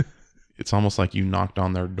 It's almost like you knocked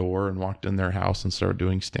on their door and walked in their house and started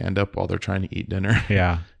doing stand up while they're trying to eat dinner.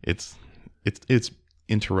 Yeah. It's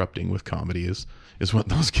interrupting with comedy is what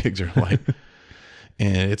those gigs are like.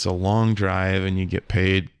 And it's a long drive and you get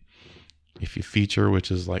paid if you feature,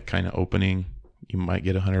 which is like kind of opening. You might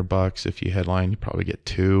get $100. If you headline, you probably get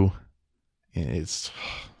 $2. And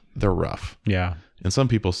they're rough. Yeah. And some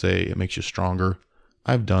people say it makes you stronger.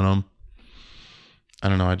 I've done them. I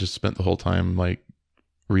don't know. I just spent the whole time like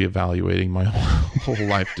reevaluating my whole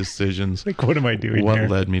life decisions. Like, what am I doing What here?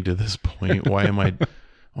 led me to this point? Why am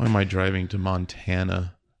I driving to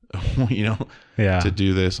Montana, to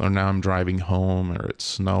do this? Or now I'm driving home or it's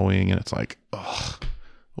snowing and it's like, ugh,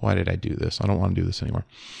 why did I do this? I don't want to do this anymore.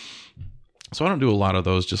 So I don't do a lot of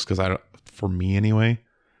those just because for me anyway,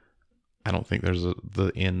 I don't think there's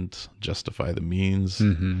the end justify the means.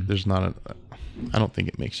 Mm-hmm. There's not I don't think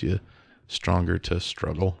it makes you stronger to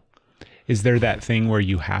struggle. Is there that thing where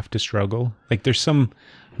you have to struggle? Like I'm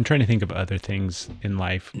trying to think of other things in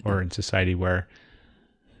life or in society where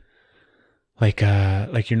like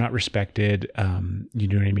you're not respected. You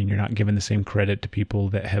know what I mean? You're not given the same credit to people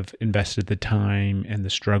that have invested the time and the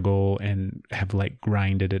struggle and have like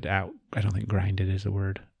grinded it out. I don't think grinded is a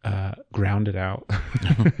word. Grounded out,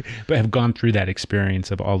 but have gone through that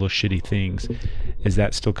experience of all those shitty things. Is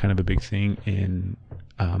that still kind of a big thing in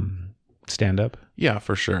stand up? Yeah,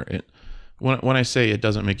 for sure. When I say it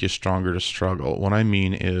doesn't make you stronger to struggle, what I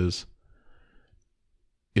mean is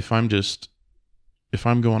if I'm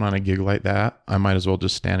going on a gig like that, I might as well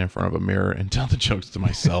just stand in front of a mirror and tell the jokes to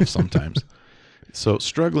myself sometimes. So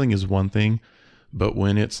struggling is one thing, but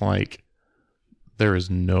when it's like there is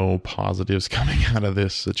no positives coming out of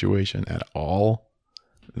this situation at all,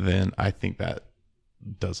 then I think that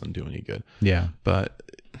doesn't do any good. Yeah. But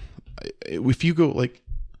if you go, like,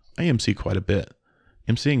 I MC quite a bit.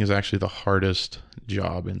 MCing is actually the hardest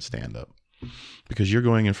job in stand-up because you're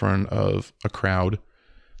going in front of a crowd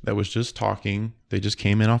that was just talking. They just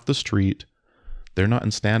came in off the street. They're not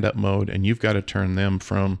in stand-up mode, and you've got to turn them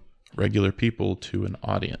from regular people to an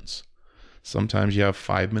audience. Sometimes you have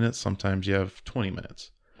 5 minutes, sometimes you have 20 minutes.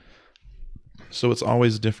 So it's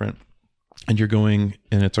always different. And you're going,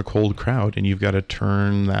 and it's a cold crowd, and you've got to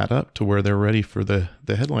turn that up to where they're ready for the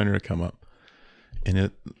headliner to come up.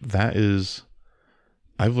 And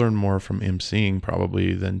I've learned more from MCing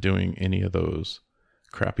probably than doing any of those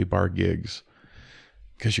crappy bar gigs.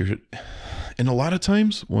 And a lot of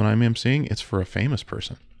times when I'm MCing, it's for a famous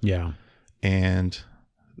person. Yeah. And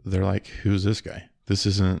they're like, who's this guy? This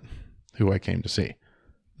isn't who I came to see.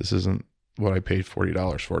 This isn't what I paid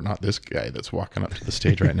 $40 for. Not this guy that's walking up to the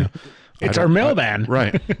stage right now. It's our mailman.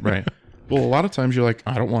 Right. Well, a lot of times you're like,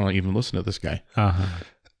 I don't want to even listen to this guy. Uh-huh.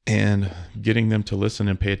 And getting them to listen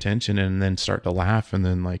and pay attention and then start to laugh. And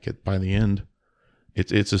then like by the end,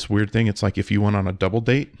 it's this weird thing. It's like if you went on a double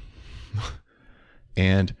date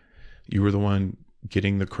and you were the one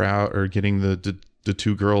getting the crowd or getting the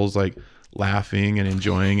two girls like laughing and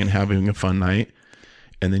enjoying and having a fun night.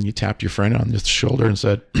 And then you tapped your friend on the shoulder and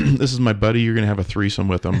said, "This is my buddy. You're going to have a threesome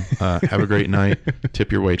with him. Have a great night.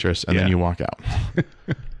 Tip your waitress." And then you walk out.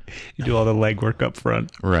 You do all the legwork up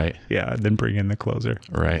front. Right. Yeah. Then bring in the closer.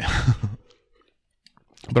 Right.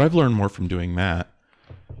 But I've learned more from doing that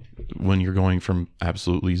when you're going from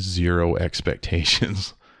absolutely zero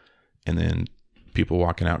expectations and then people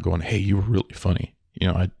walking out going, "Hey, you were really funny. You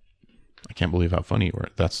know, I can't believe how funny you were."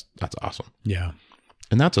 That's awesome. Yeah.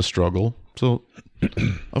 And that's a struggle. So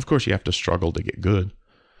of course you have to struggle to get good.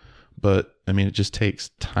 But I mean, it just takes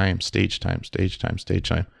time, stage time.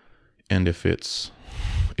 And if it's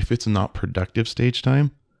not productive stage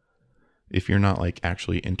time, if you're not like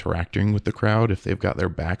actually interacting with the crowd, if they've got their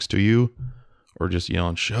backs to you or just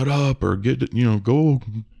yelling, "Shut up," or "Get, you know, go,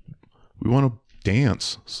 we want to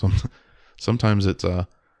dance." Sometimes it's,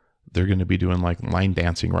 they're going to be doing like line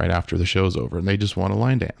dancing right after the show's over and they just want to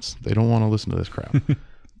line dance. They don't want to listen to this crowd.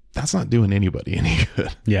 That's not doing anybody any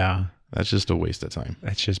good. Yeah. That's just a waste of time.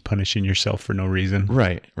 That's just punishing yourself for no reason.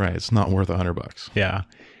 Right. It's not worth $100. Yeah.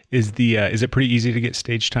 Is it pretty easy to get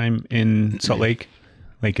stage time in Salt Lake,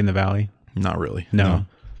 like in the Valley? Not really. No,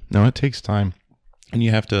 it takes time and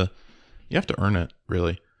you have to earn it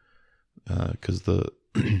really. Cause the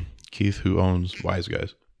Keith, who owns Wise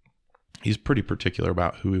Guys, he's pretty particular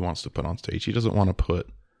about who he wants to put on stage. He doesn't want to put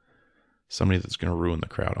somebody that's going to ruin the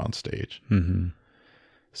crowd on stage. Mm-hmm.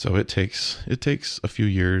 So it takes a few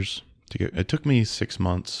years to get. It took me 6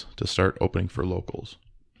 months to start opening for locals,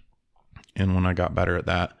 and when I got better at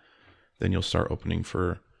that, then you'll start opening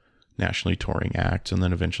for nationally touring acts, and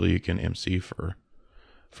then eventually you can MC for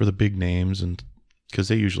the big names, and because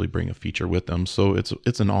they usually bring a feature with them. So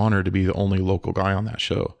it's an honor to be the only local guy on that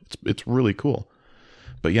show. It's really cool.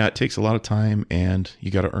 But yeah, it takes a lot of time, and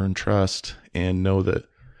you got to earn trust and know that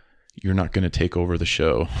you're not going to take over the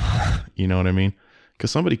show. You know what I mean?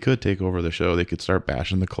 Because somebody could take over the show. They could start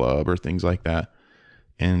bashing the club or things like that.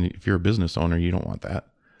 And if you're a business owner, you don't want that.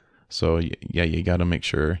 So yeah, you got to make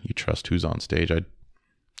sure you trust who's on stage. I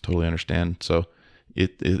totally understand. So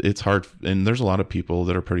it's hard. And there's a lot of people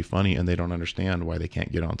that are pretty funny and they don't understand why they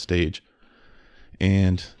can't get on stage.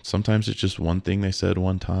 And sometimes it's just one thing they said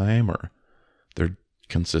one time, or they're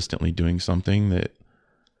consistently doing something that,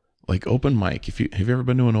 like open mic. Have you ever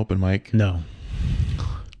been to an open mic? No.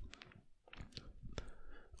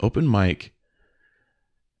 Open mic,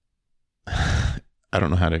 I don't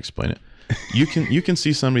know how to explain it. You can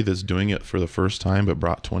see somebody that's doing it for the first time but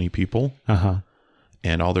brought 20 people. Uh-huh.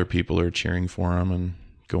 And all their people are cheering for them and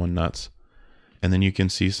going nuts. And then you can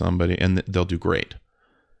see somebody and they'll do great.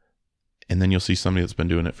 And then you'll see somebody that's been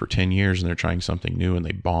doing it for 10 years and they're trying something new and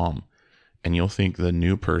they bomb. And you'll think the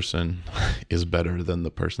new person is better than the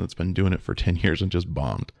person that's been doing it for 10 years and just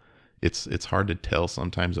bombed. It's hard to tell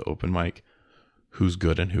sometimes at open mic who's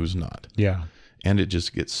good and who's not. Yeah. And it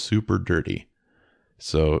just gets super dirty.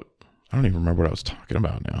 So I don't even remember what I was talking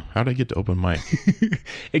about now. How did I get to open mic?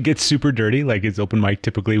 It gets super dirty. Like it's open mic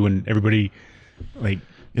typically when everybody like.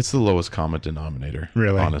 It's the lowest common denominator.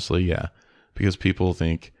 Really? Honestly, yeah. Because people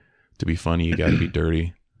think to be funny, you got to be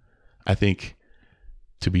dirty. I think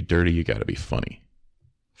to be dirty, you got to be funny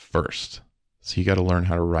first. So you got to learn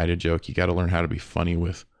how to write a joke. You got to learn how to be funny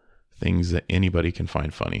with things that anybody can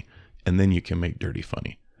find funny. And then you can make dirty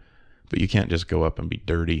funny. But you can't just go up and be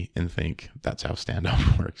dirty and think that's how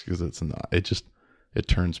stand-up works, because it's not. It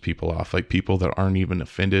turns people off. Like people that aren't even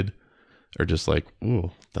offended are just like,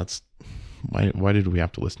 "Ooh, that's why did we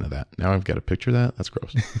have to listen to that? Now I've got to picture that. That's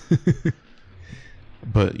gross."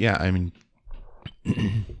 But yeah, I mean,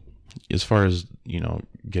 as far as,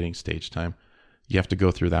 getting stage time, you have to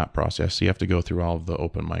go through that process. So you have to go through all of the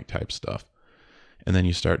open mic type stuff. And then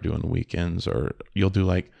you start doing weekends, or you'll do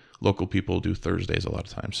like local people do Thursdays a lot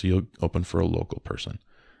of times. So you'll open for a local person.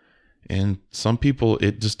 And some people,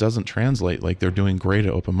 it just doesn't translate. Like they're doing great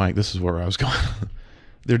at open mic. This is where I was going.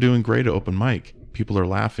 They're doing great at open mic. People are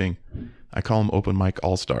laughing. I call them open mic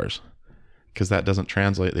all-stars because that doesn't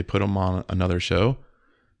translate. They put them on another show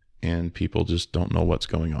and people just don't know what's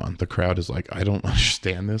going on. The crowd is like, "I don't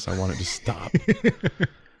understand this. I want it to stop."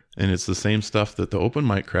 And it's the same stuff that the open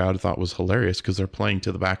mic crowd thought was hilarious because they're playing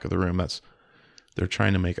to the back of the room. They're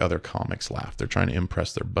trying to make other comics laugh. They're trying to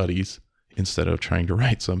impress their buddies instead of trying to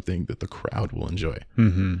write something that the crowd will enjoy.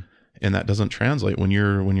 Mm-hmm. And that doesn't translate when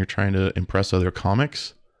you're trying to impress other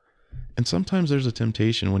comics. And sometimes there's a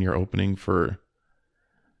temptation when you're opening for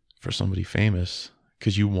somebody famous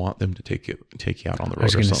because you want them to take you out on the road. I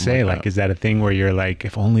was going to say, like, is that a thing where you're like,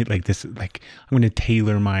 if only like this, like I'm going to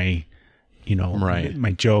tailor my, right,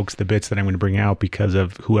 my jokes, the bits that I'm going to bring out because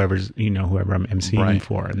of whoever I'm emceeing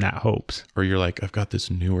for, and that hopes. Or you're like, I've got this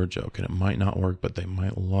newer joke and it might not work, but they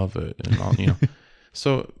might love it. And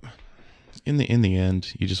So in the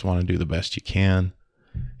end, you just want to do the best you can.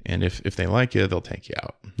 And if they like you, they'll take you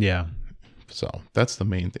out. Yeah. So that's the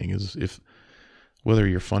main thing is if whether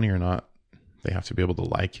you're funny or not, they have to be able to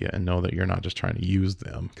like you and know that you're not just trying to use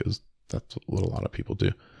them, because that's what a lot of people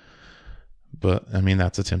do. But I mean,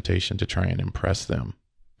 that's a temptation to try and impress them.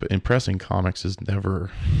 But impressing comics is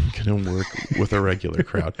never going to work with a regular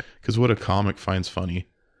crowd, because what a comic finds funny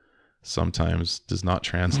sometimes does not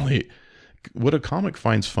translate. What a comic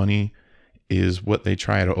finds funny is what they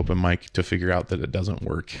try at an open mic to figure out that it doesn't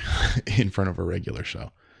work in front of a regular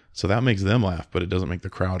show. So that makes them laugh, but it doesn't make the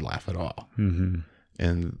crowd laugh at all. Mm-hmm.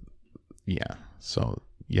 And yeah, so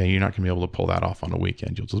yeah, you're not going to be able to pull that off on a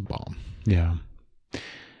weekend. You'll just bomb. Yeah.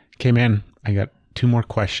 Okay, man, I got 2 more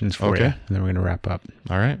questions for you, and then we're going to wrap up.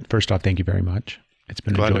 All right. First off, thank you very much. It's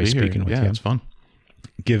been a Glad to joy be speaking here. with Yeah, you. it's fun.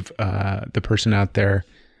 Give the person out there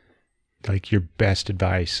like your best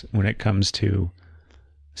advice when it comes to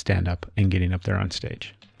stand up and getting up there on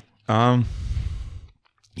stage. You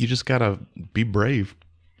just got to be brave.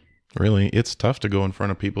 Really, it's tough to go in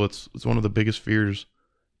front of people. It's one of the biggest fears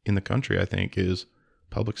in the country, I think, is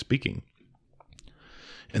public speaking.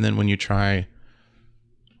 And then when you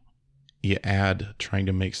add trying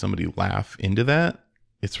to make somebody laugh into that,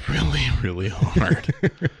 it's really, really hard.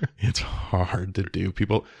 It's hard to do.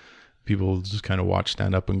 People just kind of watch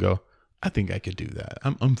stand up and go, I think I could do that.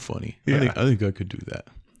 I'm funny. Yeah. I think I could do that.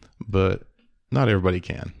 But not everybody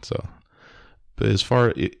can. So, but as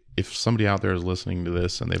far if somebody out there is listening to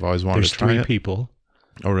this and they've always wanted There's to try 3 it. people.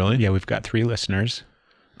 Oh, really? Yeah, we've got 3 listeners.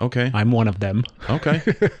 Okay. I'm one of them. Okay.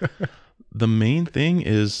 The main thing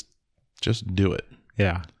is just do it.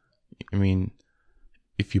 Yeah. I mean,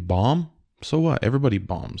 if you bomb, so what? Everybody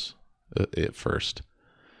bombs at first.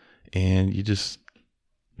 And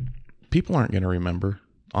people aren't going to remember,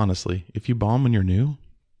 honestly. If you bomb when you're new,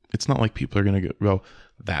 it's not like people are going to go,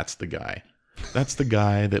 that's the guy. That's the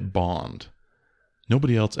guy that bombed.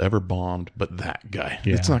 Nobody else ever bombed but that guy.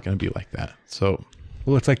 Yeah. It's not going to be like that. So,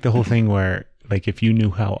 Well, it's like the whole thing where, like, if you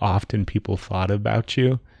knew how often people thought about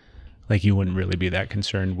you, like, you wouldn't really be that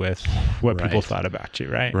concerned with what people Right. thought about you,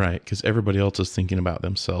 right? right, because everybody else is thinking about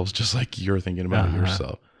themselves just like you're thinking about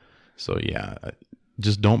yourself. So, yeah,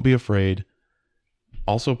 just don't be afraid.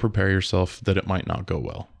 Also, prepare yourself that it might not go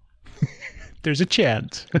well. There's a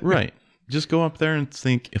chance. Right. Just go up there and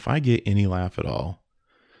think, if I get any laugh at all,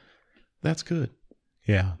 that's good.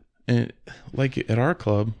 Yeah. And like at our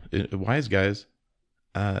club, Wise Guys,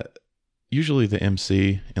 usually the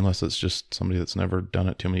MC, unless it's just somebody that's never done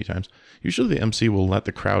it too many times, usually the MC will let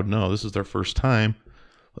the crowd know this is their first time.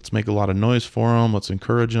 Let's make a lot of noise for them. Let's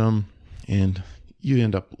encourage them. And you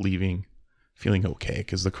end up leaving feeling okay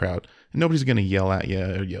because the crowd, nobody's going to yell at you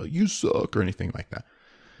or yell, you suck or anything like that.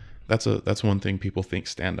 That's one thing people think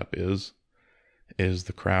stand-up is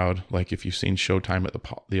the crowd. Like if you've seen Showtime at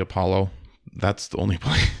the Apollo, that's the only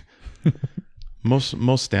place.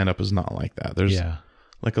 Most stand-up is not like that. There's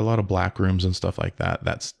like a lot of black rooms and stuff like that.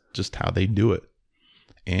 That's just how they do it.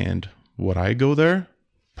 And would I go there?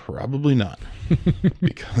 Probably not,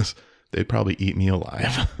 because they'd probably eat me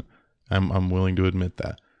alive. I'm willing to admit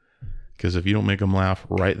that, because if you don't make them laugh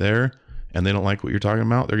right there and they don't like what you're talking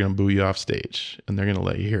about, they're going to boo you off stage and they're going to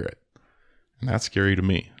let you hear it. And that's scary to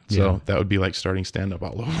me. So that would be like starting stand-up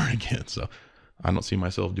all over again. So I don't see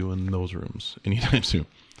myself doing those rooms anytime soon.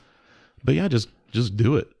 But yeah, just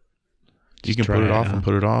do it. You can put it off and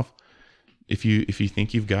put it off. If you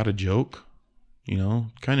think you've got a joke,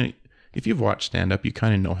 kind of, if you've watched stand-up, you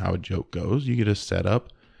kind of know how a joke goes. You get a setup,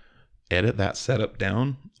 edit that setup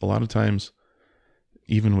down. A lot of times,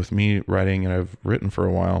 even with me writing, and I've written for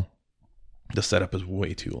a while, the setup is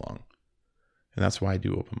way too long. And that's why I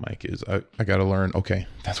do open mic is I got to learn, okay,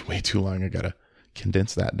 that's way too long. I got to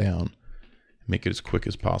condense that down, make it as quick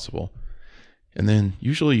as possible. And then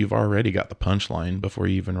usually you've already got the punchline before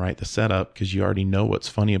you even write the setup, because you already know what's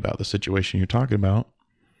funny about the situation you're talking about.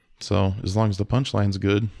 So as long as the punchline's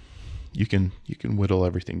good, you can whittle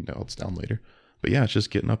everything else down later. But yeah, it's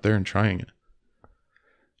just getting up there and trying it.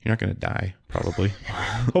 You're not going to die, probably.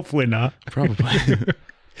 Hopefully not. Probably.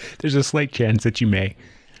 There's a slight chance that you may,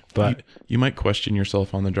 but you might question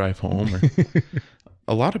yourself on the drive home. Or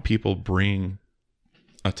a lot of people bring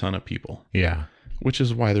a ton of people. Yeah. Which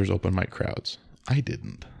is why there's open mic crowds. I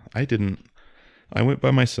didn't. I went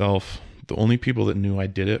by myself. The only people that knew I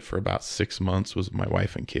did it for about 6 months was my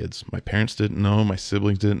wife and kids. My parents didn't know. My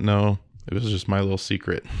siblings didn't know. It was just my little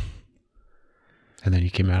secret. And then you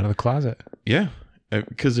came out of the closet. Yeah.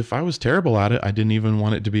 Because if I was terrible at it, I didn't even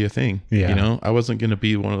want it to be a thing. Yeah. I wasn't going to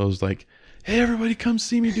be one of those like, hey, everybody come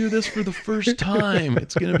see me do this for the first time.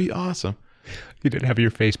 It's going to be awesome. You didn't have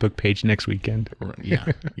your Facebook page next weekend.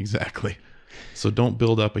 Yeah, exactly. So don't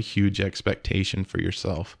build up a huge expectation for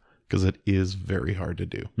yourself because it is very hard to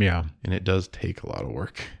do. Yeah. And it does take a lot of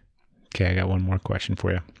work. Okay, I got one more question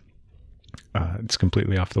for you. It's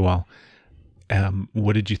completely off the wall.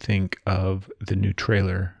 What did you think of the new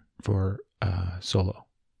trailer for Solo?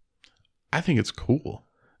 I think it's cool.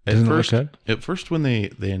 Doesn't it look good? At first, when they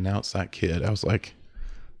announced that kid, I was like,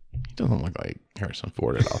 he doesn't look like Harrison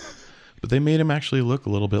Ford at all. But they made him actually look a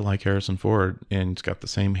little bit like Harrison Ford, and he's got the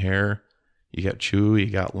same hair. You got Chewie,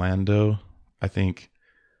 you got Lando. I think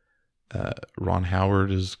Ron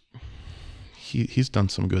Howard he's done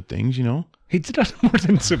some good things, you know? He's done more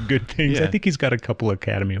than some good things. Yeah. I think he's got a couple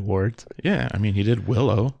Academy Awards. Yeah, I mean, he did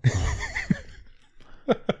Willow.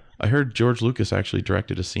 I heard George Lucas actually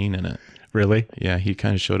directed a scene in it. Really? Yeah, he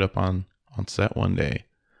kind of showed up on set one day,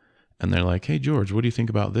 and they're like, "Hey, George, what do you think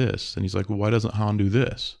about this?" And he's like, "Well, why doesn't Han do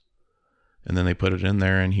this?" And then they put it in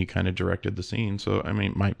there, and he kind of directed the scene. So, I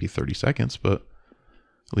mean, it might be 30 seconds, but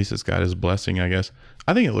at least it's got his blessing, I guess.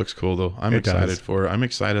 I think it looks cool, though. I'm excited for it. I'm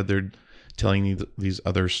excited they're telling these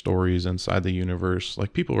other stories inside the universe.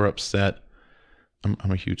 Like, people are upset. I'm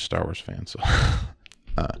a huge Star Wars fan, so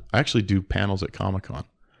I actually do panels at Comic-Con.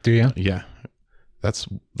 Do you? Yeah. That's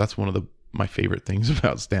one of my favorite things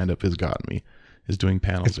about stand-up has gotten me, is doing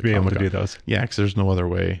panels It's at being able Comic-Con. to do those. Yeah, because there's no other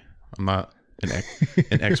way. I'm not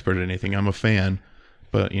an expert at anything. I'm a fan,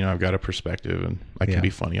 but, you know, I've got a perspective, and I can be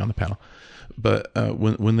funny on the panel. But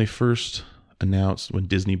when they first announced, when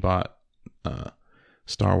Disney bought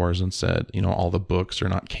Star Wars and said, you know, all the books are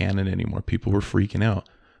not canon anymore, people were freaking out.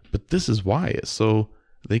 But this is why. It's so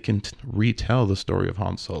they can retell the story of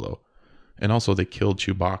Han Solo. And also they killed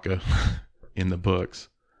Chewbacca in the books,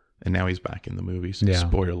 and now he's back in the movies. Yeah.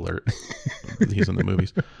 Spoiler alert. He's in the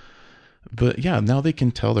movies. But yeah, now they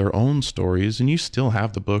can tell their own stories, and you still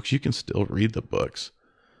have the books. You can still read the books.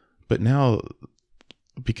 But now,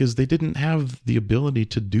 because they didn't have the ability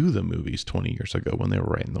to do the movies 20 years ago when they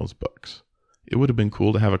were writing those books. It would have been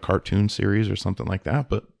cool to have a cartoon series or something like that,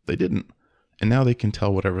 but they didn't. And now they can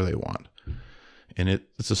tell whatever they want. And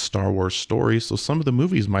it's a Star Wars story, so some of the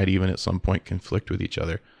movies might even at some point conflict with each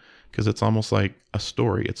other, because it's almost like a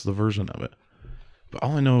story. It's the version of it. But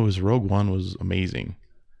all I know is Rogue One was amazing.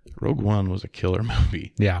 Rogue One was a killer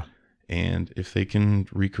movie. Yeah. And if they can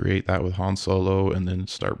recreate that with Han Solo and then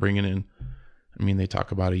start bringing in, I mean, they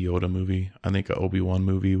talk about a Yoda movie. I think an Obi-Wan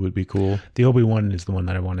movie would be cool. The Obi-Wan is the one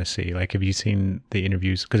that I want to see. Like, have you seen the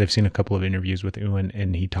interviews? Because I've seen a couple of interviews with Ewan,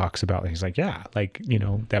 and he talks about, he's like, yeah, like, you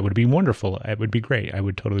know, that would be wonderful. It would be great. I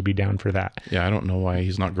would totally be down for that. Yeah, I don't know why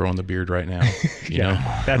he's not growing the beard right now. You know?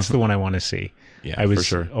 That's the one I want to see. Yeah, I was for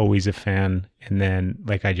sure. always a fan. And then,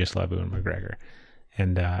 like, I just love Ewan McGregor.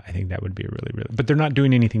 And I think that would be really, but they're not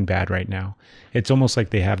doing anything bad right now. It's almost like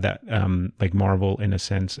they have that, like Marvel in a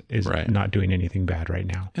sense is not doing anything bad right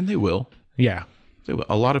now. And they will. Yeah. They will.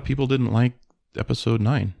 A lot of people didn't like episode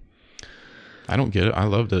 9. I don't get it. I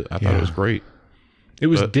loved it. I thought it was great. It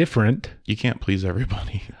was different. You can't please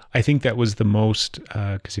everybody. I think that was the most,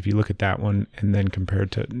 because if you look at that one and then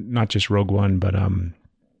compared to not just Rogue One, but,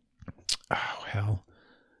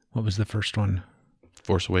 what was the first one?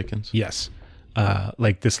 Force Awakens. Yes.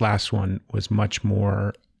 Like this last one was much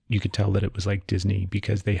more, you could tell that it was like Disney,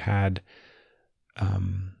 because they had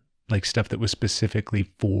like stuff that was specifically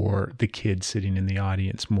for the kids sitting in the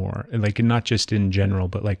audience more, and like, and not just in general,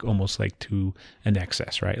 but like almost like to an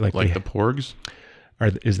excess, right? Like the Porgs?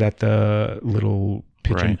 Is that the little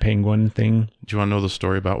pigeon penguin thing? Do you want to know the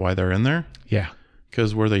story about why they're in there? Yeah.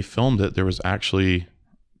 Because where they filmed it, there was actually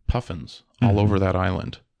puffins all over that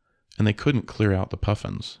island. And they couldn't clear out the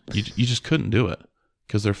puffins. You just couldn't do it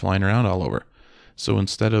because they're flying around all over. So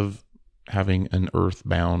instead of having an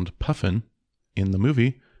earthbound puffin in the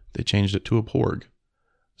movie, they changed it to a porg.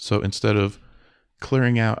 So instead of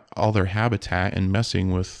clearing out all their habitat and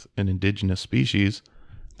messing with an indigenous species,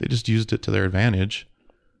 they just used it to their advantage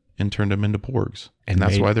and turned them into porgs. And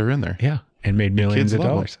that's why they're in there. Yeah. And made millions of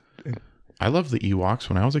dollars. I loved the Ewoks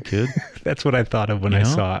when I was a kid. That's what I thought of when I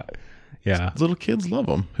saw it. Yeah. Little kids love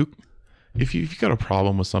them. If you've got a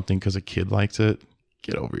problem with something because a kid likes it,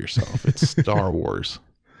 get over yourself. It's Star Wars.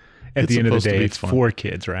 At the end of the day, it's for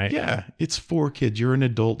kids, right? Yeah, it's for kids. You're an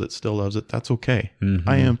adult that still loves it. That's okay. Mm-hmm.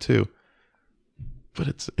 I am too. But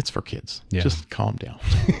it's for kids. Yeah. Just calm down.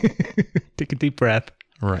 Take a deep breath.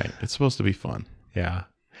 Right. It's supposed to be fun. Yeah.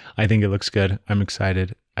 I think it looks good. I'm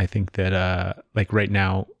excited. I think that right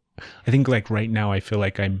now, I feel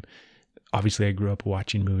like obviously I grew up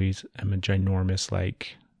watching movies. I'm a ginormous,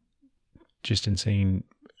 like, just insane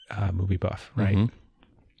movie buff, right? Mm-hmm.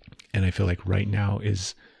 And I feel like right now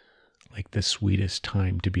is like the sweetest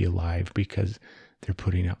time to be alive because they're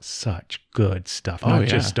putting out such good stuff. Oh, Not yeah.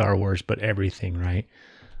 just Star Wars, but everything, right?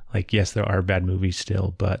 Like, yes, there are bad movies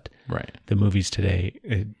still, but Right. the movies today,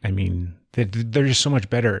 they're just so much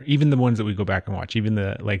better. Even the ones that we go back and watch, even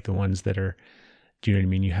the ones that are, do you know what I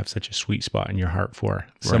mean? You have such a sweet spot in your heart for.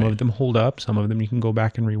 Some Right. of them hold up. Some of them you can go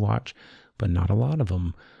back and rewatch, but not a lot of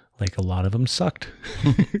them. Like, a lot of them sucked.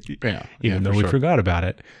 Yeah. Even though for we sure. forgot about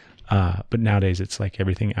it. But nowadays it's like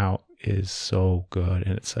everything out is so good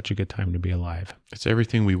and it's such a good time to be alive. It's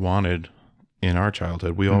everything we wanted in our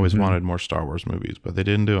childhood. We always wanted more Star Wars movies, but they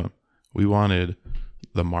didn't do them. We wanted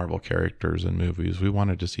the Marvel characters in movies. We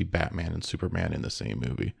wanted to see Batman and Superman in the same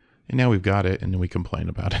movie. And now we've got it and we complain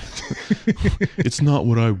about it. It's not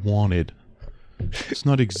what I wanted. It's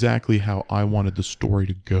not exactly how I wanted the story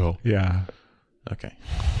to go. Yeah. Okay.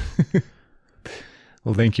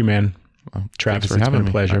 Well, thank you, man. Well, Travis, thanks for it's having been a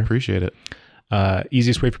me. pleasure. I appreciate it.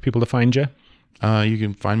 Easiest way for people to find you? You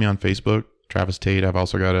can find me on Facebook, Travis Tate. I've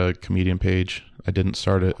also got a comedian page. I didn't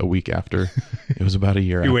start it a week after. It was about a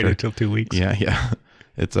year after. You waited till 2 weeks. Yeah.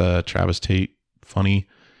 It's Travis Tate Funny.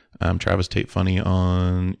 Travis Tate Funny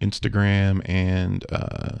on Instagram and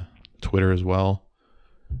Twitter as well.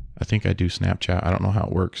 I think I do Snapchat. I don't know how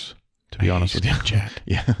it works, to be honest with you. Snapchat.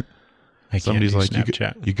 Yeah. I Somebody's can't do like,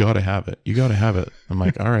 Snapchat. you got to have it. You got to have it. I'm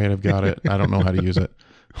like, all right, I've got it. I don't know how to use it.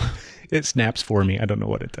 It snaps for me. I don't know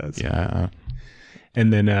what it does. Yeah.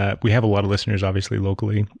 And then we have a lot of listeners, obviously,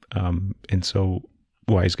 locally. And so,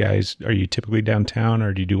 Wise Guys, are you typically downtown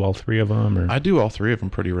or do you do all three of them? Or? I do all three of them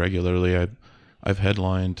pretty regularly. I've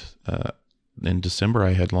headlined, in December,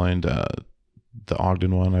 I headlined the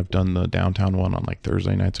Ogden one. I've done the downtown one on like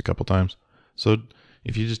Thursday nights a couple times. So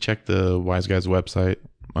if you just check the Wise Guys website,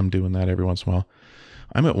 I'm doing that every once in a while.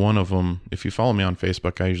 I'm at one of them. If you follow me on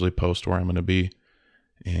Facebook, I usually post where I'm going to be.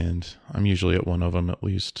 And I'm usually at one of them at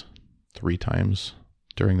least 3 times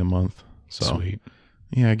during the month. So Sweet.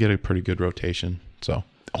 yeah, I get a pretty good rotation. So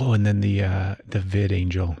Oh, and then the Vid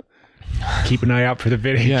Angel. Keep an eye out for the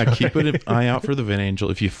Vid Angel. yeah, keep an eye out for the Vid Angel.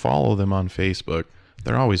 If you follow them on Facebook,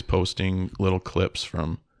 they're always posting little clips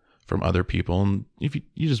from other people, and if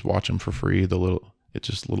you just watch them for free, it's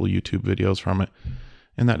just little YouTube videos from it,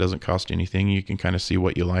 and that doesn't cost you anything. You can kind of see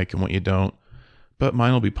what you like and what you don't. But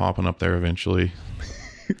mine will be popping up there eventually.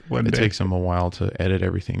 One It day. takes them a while to edit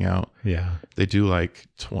everything out. Yeah. They do like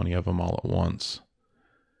 20 of them all at once,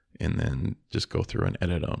 and then just go through and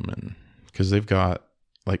edit them, and because they've got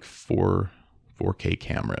like 4K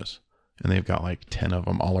cameras, and they've got like 10 of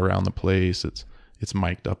them all around the place. It's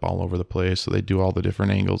mic'd up all over the place, so they do all the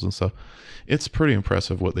different angles and stuff. It's pretty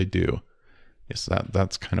impressive what they do. It's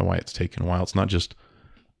that's kind of why it's taken a while. It's not just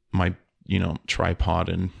my tripod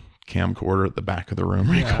and camcorder at the back of the room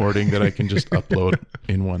recording that I can just upload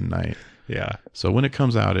in one night. Yeah. So when it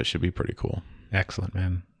comes out, it should be pretty cool. Excellent,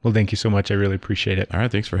 man. Well, thank you so much. I really appreciate it. All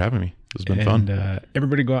right, thanks for having me. It's been fun.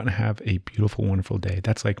 Everybody go out and have a beautiful, wonderful day.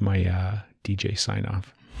 That's like my DJ sign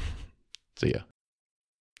off. See ya.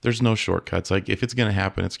 There's no shortcuts. Like if it's going to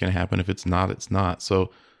happen, it's going to happen. If it's not, it's not. So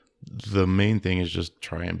the main thing is just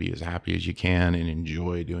try and be as happy as you can and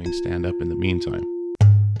enjoy doing stand up in the meantime.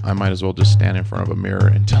 I might as well just stand in front of a mirror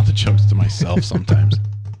and tell the jokes to myself sometimes.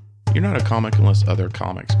 You're not a comic unless other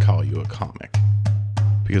comics call you a comic.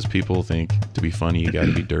 Because people think to be funny, you got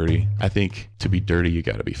to be dirty. I think to be dirty, you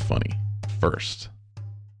got to be funny first.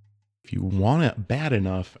 If you want it bad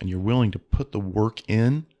enough and you're willing to put the work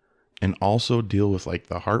in and also deal with like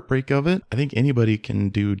the heartbreak of it, I think anybody can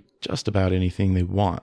do just about anything they want.